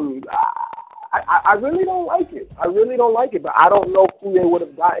 I really don't like it. I really don't like it. But I don't know who they would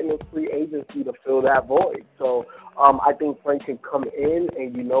have gotten in free agency to fill that void. So I think Frank can come in,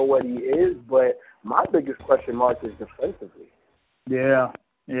 and you know what he is. But my biggest question mark is defensively. Yeah.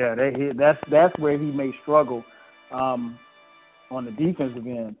 That's where he may struggle on the defensive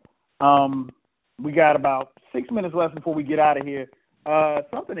end. We got about 6 minutes left before we get out of here.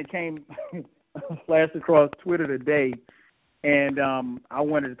 Something that came flashed across Twitter today, and I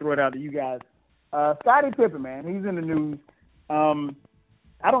wanted to throw it out to you guys. Scottie Pippen, man, he's in the news.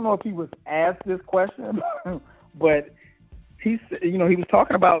 I don't know if he was asked this question, but he was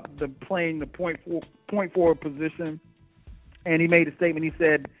talking about playing the point forward position, and he made a statement. He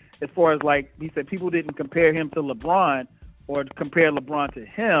said, as far as people didn't compare him to LeBron or compare LeBron to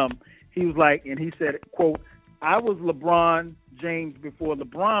him. He was like, and he said, quote, "I was LeBron James before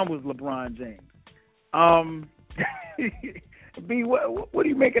LeBron was LeBron James." B, what do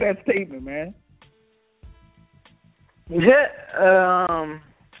you make of that statement, man? Yeah,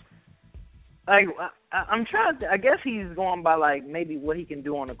 I'm trying to. I guess he's going by maybe what he can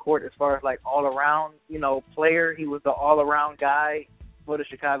do on the court as far as all around, player. He was the all around guy for the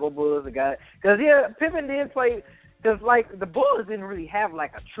Chicago Bulls, the guy. Because Pippen did play. Because the Bulls didn't really have a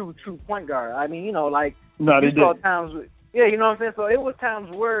true point guard. I mean, no, they didn't. Times, yeah, you know what I'm saying. So it was times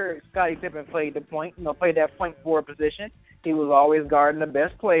where Scottie Pippen played the point, played that point forward position. He was always guarding the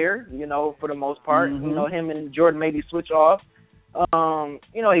best player, for the most part. Mm-hmm. Him and Jordan maybe switch off. He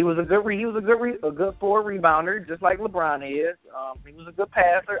was a good forward rebounder, just like LeBron is. He was a good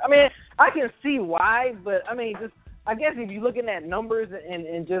passer. I mean, I can see why, but I mean, I guess if you're looking at numbers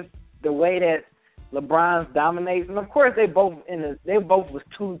and just the way that LeBron's dominates, and of course they both was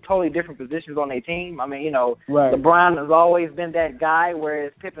two totally different positions on their team. I mean, right. LeBron has always been that guy,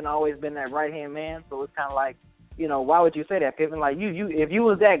 whereas Pippen always been that right hand man. So it's kind of like, why would you say that, Pippen? If you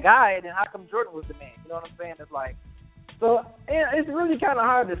was that guy, then how come Jordan was the man? You know what I'm saying? It's so it's really kind of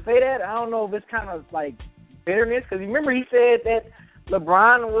hard to say that. I don't know if it's kind of bitterness, because remember he said that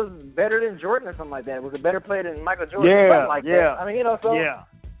LeBron was better than Jordan or something like that. Was a better player than Michael Jordan or something like that. I mean, I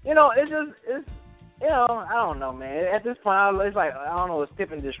don't know, man. At this point, it's I don't know, is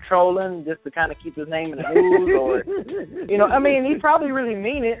Pippen just trolling just to kind of keep his name in the news, or, I mean, he probably really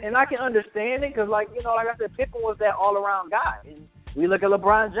mean it, and I can understand it, because, like I said, Pippen was that all-around guy. And we look at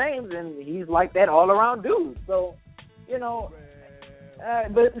LeBron James, and he's like that all-around dude. So,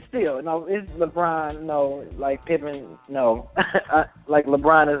 but still, it's LeBron, like Pippen, no. Like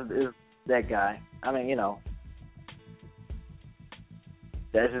LeBron is that guy. I mean,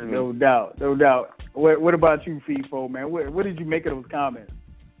 that's just me. No doubt. What about you, FIFO, man? What did you make of those comments?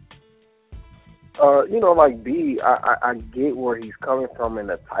 B, I get where he's coming from and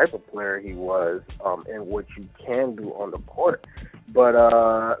the type of player he was, and what you can do on the court. But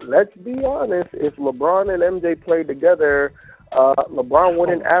let's be honest, if LeBron and MJ played together, LeBron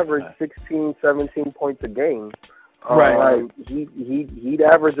wouldn't average 16, 17 points a game. Right. He'd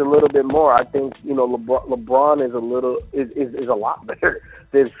average a little bit more. I think LeBron is a lot better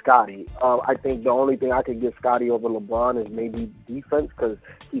than Scottie. I think the only thing I could give Scottie over LeBron is maybe defense, because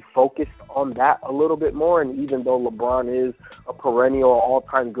he focused on that a little bit more. And even though LeBron is a perennial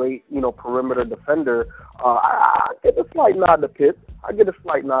all-time great, perimeter defender, I get a slight nod to Pip.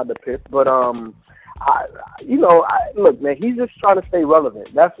 But look, man, he's just trying to stay relevant.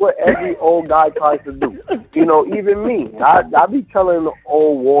 That's what every old guy tries to do. Even me. I be telling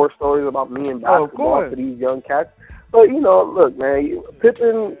old war stories about me and basketball to these young cats. But, look, man,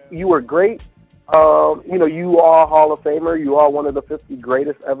 Pippen, you were great. You are a Hall of Famer. You are one of the 50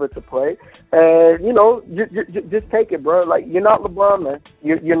 greatest ever to play. And, just take it, bro. You're not LeBron, man.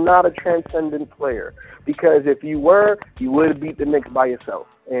 You're not a transcendent player. Because if you were, you would have beat the Knicks by yourself.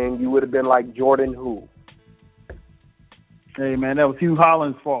 And you would have been like Jordan who? Hey, man, that was Hugh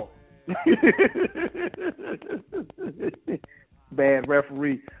Holland's fault. Bad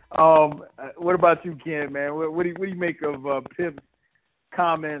referee. What about you, Ken, man? What do you make of Pip's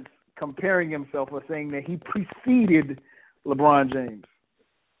comments comparing himself or saying that he preceded LeBron James?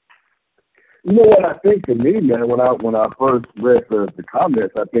 You know what I think to me, man, when I first read the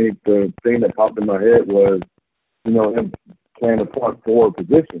comments, I think the thing that popped in my head was, him playing a point forward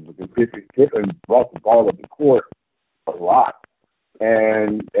position, because Pippen brought the ball up the court a lot.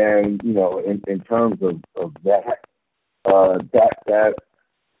 And in terms of that,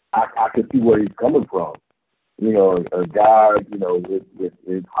 I can see where he's coming from. you know, a guy, you know, with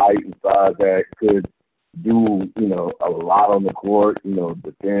his height and size that could do, you know, a lot on the court, you know,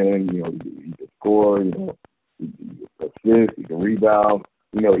 defend, you know, he could score, you know, he can assist, he can rebound.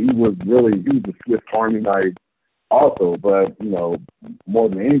 You know, he was a Swiss Army knife also, but, you know, more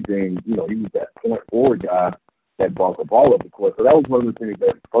than anything, you know, he was that point forward guy that brought the ball up the court. So that was one of the things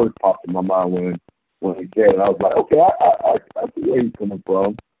that first popped in my mind when he said it. I was like, okay, I see where he's coming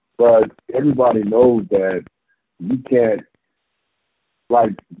from, but everybody knows that you can't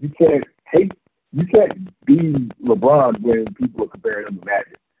be LeBron when people are comparing him to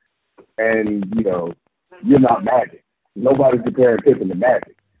Magic. And, you know, you're not Magic. Nobody's comparing Pippen to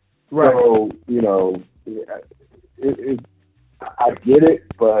Magic. Right. So, you know, I get it,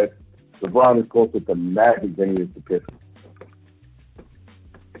 but LeBron is closer to Magic than he is to Pippen.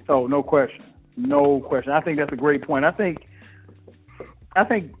 Oh, no question. No question. I think that's a great point. I think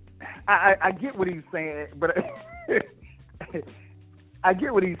I get what he's saying, but I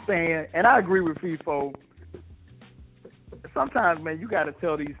get what he's saying, and I agree with FIFO. Sometimes, man, you got to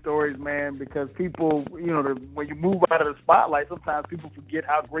tell these stories, man, because people, you know, when you move out of the spotlight, sometimes people forget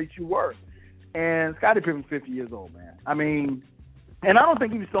how great you were. And Scottie Pippen's 50 years old, man. I mean, and I don't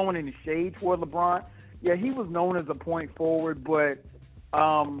think he was throwing any shade toward LeBron. Yeah, he was known as a point forward, but,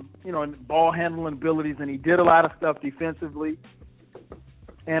 you know, ball handling abilities, and he did a lot of stuff defensively.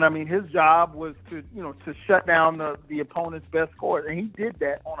 And, I mean, his job was to, you know, to shut down the opponent's best scorer, and he did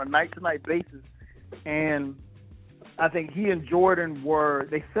that on a night-to-night basis. And I think he and Jordan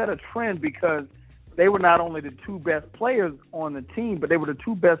they set a trend because they were not only the two best players on the team, but they were the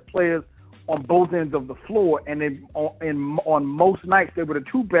two best players on both ends of the floor, and on most nights they were the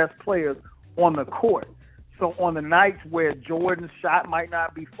two best players on the court. So on the nights where Jordan's shot might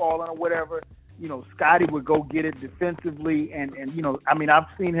not be falling or whatever, you know, Scottie would go get it defensively, and you know, I mean, I've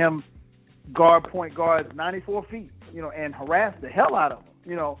seen him guard point guards 94 feet, you know, and harass the hell out of them.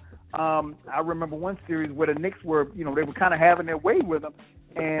 You know, I remember one series where the Knicks were, you know, they were kind of having their way with him,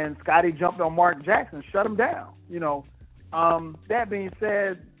 and Scottie jumped on Mark Jackson, shut him down. You know, that being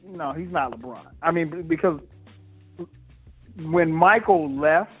said, no, he's not LeBron. I mean, because when Michael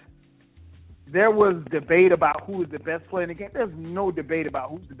left, there was debate about who was the best player in the game. There's no debate about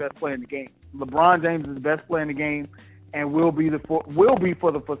who's the best player in the game. LeBron James is the best player in the game, and will be for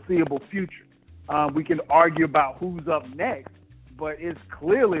the foreseeable future. We can argue about who's up next, but it's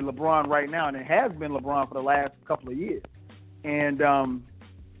clearly LeBron right now, and it has been LeBron for the last couple of years. And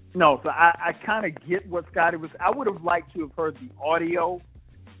no, so I kind of get what Scottie was. I would have liked to have heard the audio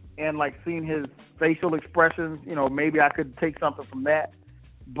and like seen his facial expressions. You know, maybe I could take something from that.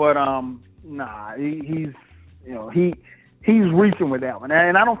 But nah, he's reaching with that one,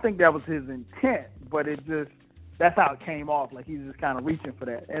 and I don't think that was his intent. But that's how it came off. Like he's just kind of reaching for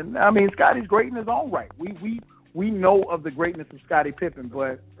that. And I mean, Scottie's great in his own right. We know of the greatness of Scottie Pippen,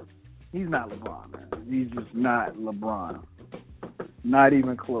 but he's not LeBron, man. He's just not LeBron. Not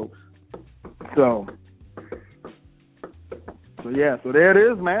even close. So yeah, so there it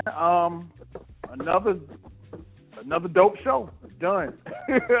is, man. Another dope show. Done.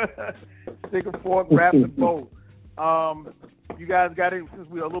 Stick a fork, wrap the bow. You guys got it, since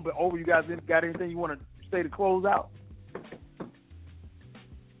we're a little bit over, you guys got anything you want to say to close out?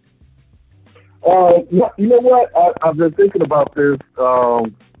 You know what? I've been thinking about this.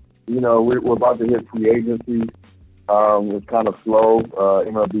 You know, we're about to hit free agency. It's kind of slow.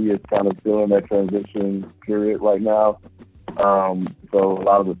 MLB is kind of still in that transition period right now. So a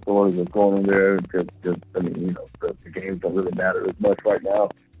lot of the stories are going in there. Just I mean, you know, the games don't really matter as much right now.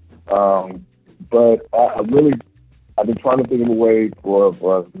 But I've been trying to think of a way for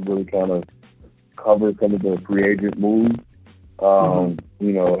us to really kind of cover some of the free agent moves.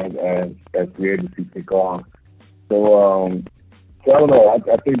 You know, as free agency kick off. So I don't know.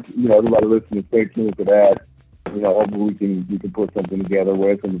 I think, you know, everybody listening, stay tuned to that. You know, hopefully we can put something together,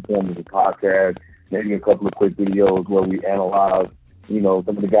 where it's in the form of a podcast, maybe a couple of quick videos where we analyze, you know,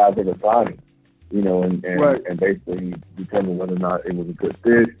 some of the guys that are signing, you know, and basically determine whether or not it was a good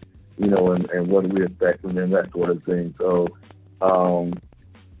fit, you know, and what do we expect from them, that sort of thing. So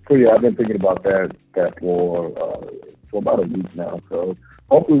yeah, I've been thinking about that for about a week now. So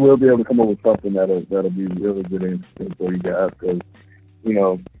hopefully we'll be able to come up with something that'll be really good and interesting for you guys, because, you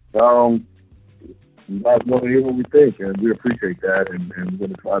know, you guys want to hear what we think, and we appreciate that, and we're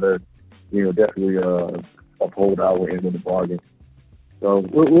going to try to, you know, definitely uphold our end of the bargain. So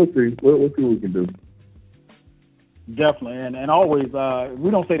we'll see. We'll see what we can do. Definitely, and always,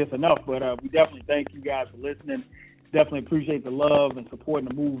 we don't say this enough, but we definitely thank you guys for listening. Definitely appreciate the love and supporting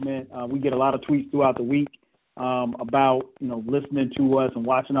the movement. We get a lot of tweets throughout the week. about, listening to us and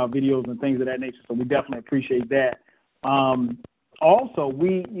watching our videos and things of that nature. So we definitely appreciate that. Also,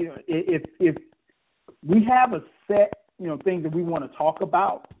 if we have a set, things that we want to talk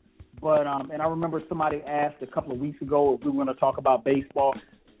about, but and I remember somebody asked a couple of weeks ago if we were going to talk about baseball.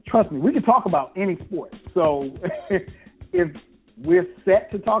 Trust me, we can talk about any sport. So if we're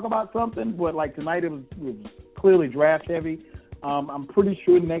set to talk about something, but like tonight it was clearly draft heavy. I'm pretty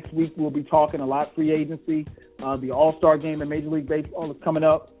sure next week we'll be talking a lot free agency. The All-Star game in Major League Baseball is coming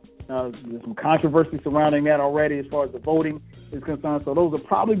up. There's some controversy surrounding that already as far as the voting is concerned. So those will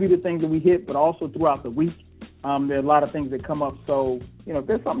probably be the things that we hit, but also throughout the week, there are a lot of things that come up. So, if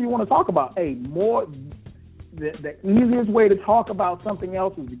there's something you want to talk about, the easiest way to talk about something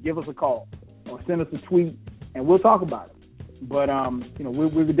else is to give us a call or send us a tweet, and we'll talk about it. But,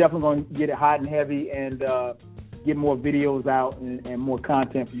 we're definitely going to get it hot and heavy and get more videos out and more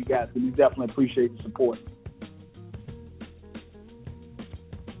content for you guys. And we definitely appreciate the support.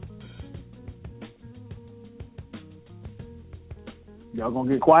 Y'all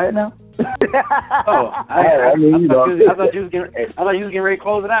gonna get quiet now? I thought you was getting ready to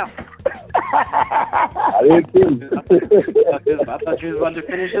close it out. I did too. I thought you was about to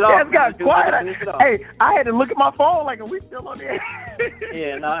finish it off. Yeah, it's got quiet. Hey, I had to look at my phone like, are we still on there?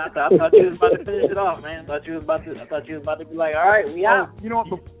 Yeah, no, I thought you was about to finish it off, man. I thought you was about to be like, all right, we out. You know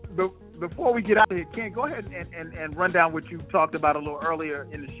what? Before we get out of here, Ken, go ahead and run down what you talked about a little earlier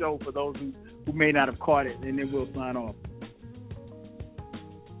in the show for those who may not have caught it, and then we'll sign off.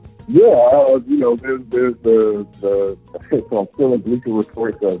 Yeah, there's the so I'm still in Bleacher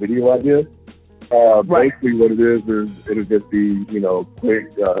Report's video idea. Right. Basically what it is it'll just be, quick.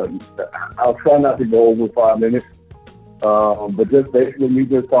 I'll try not to go over 5 minutes. But just basically me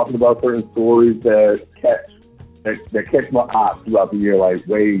just talking about certain stories that catch my eye throughout the year, like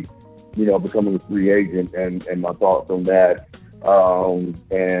Wade, becoming a free agent and my thoughts on that.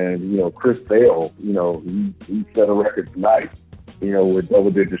 And Chris Sale, he set a record tonight, with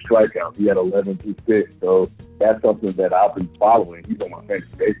double-digit strikeouts. He had 11 through 6, so that's something that I've been following. He's on my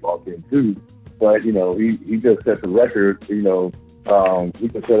fantasy baseball team too, but he just set the record. He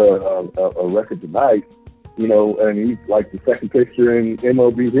just set a record tonight. And he's like the second pitcher in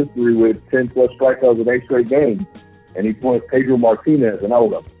MLB history with 10+ strikeouts in 8 straight games. And he points Pedro Martinez, and I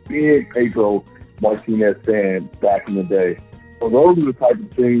was a big Pedro Martinez fan back in the day. So those are the type of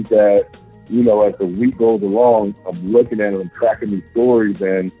things that, as the week goes along, I'm looking at it, I'm tracking these stories,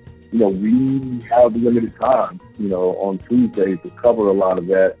 and, we have limited time, on Tuesdays to cover a lot of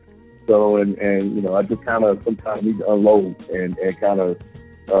that. So, and I just kind of sometimes need to unload and kind of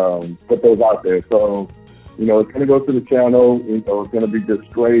put those out there. So, it's going to go to the channel. It's going to be just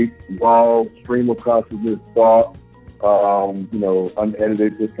straight, raw, stream of consciousness thought,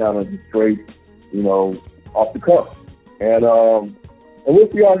 unedited, just kind of straight, off the cuff. And we'll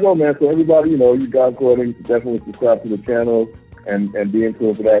see how it goes, man. So everybody, you guys go ahead and definitely subscribe to the channel and be into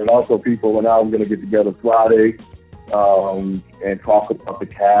it for that. And also people and I are going to get together Friday and talk about the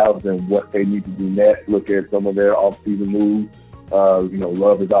Cavs and what they need to do next, look at some of their off-season moves.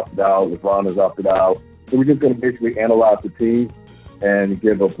 Love is opted out, LeBron is opted out. So we're just going to basically analyze the team and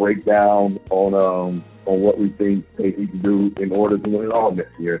give a breakdown on what we think they need to do in order to win it all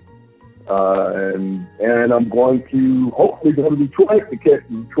next year. And I'm going to hopefully go to Detroit to catch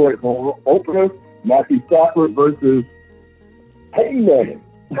the Detroit home opener, Matthew Stafford versus Heyman.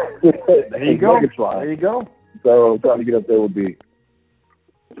 There you go. There you go. So trying to get up there with B.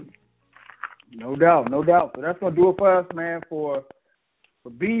 No doubt. So that's going to do it for us, man. For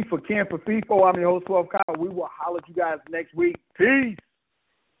B, for Ken, for FIFO, I'm your host, 12 Kyle. We will holler at you guys next week. Peace.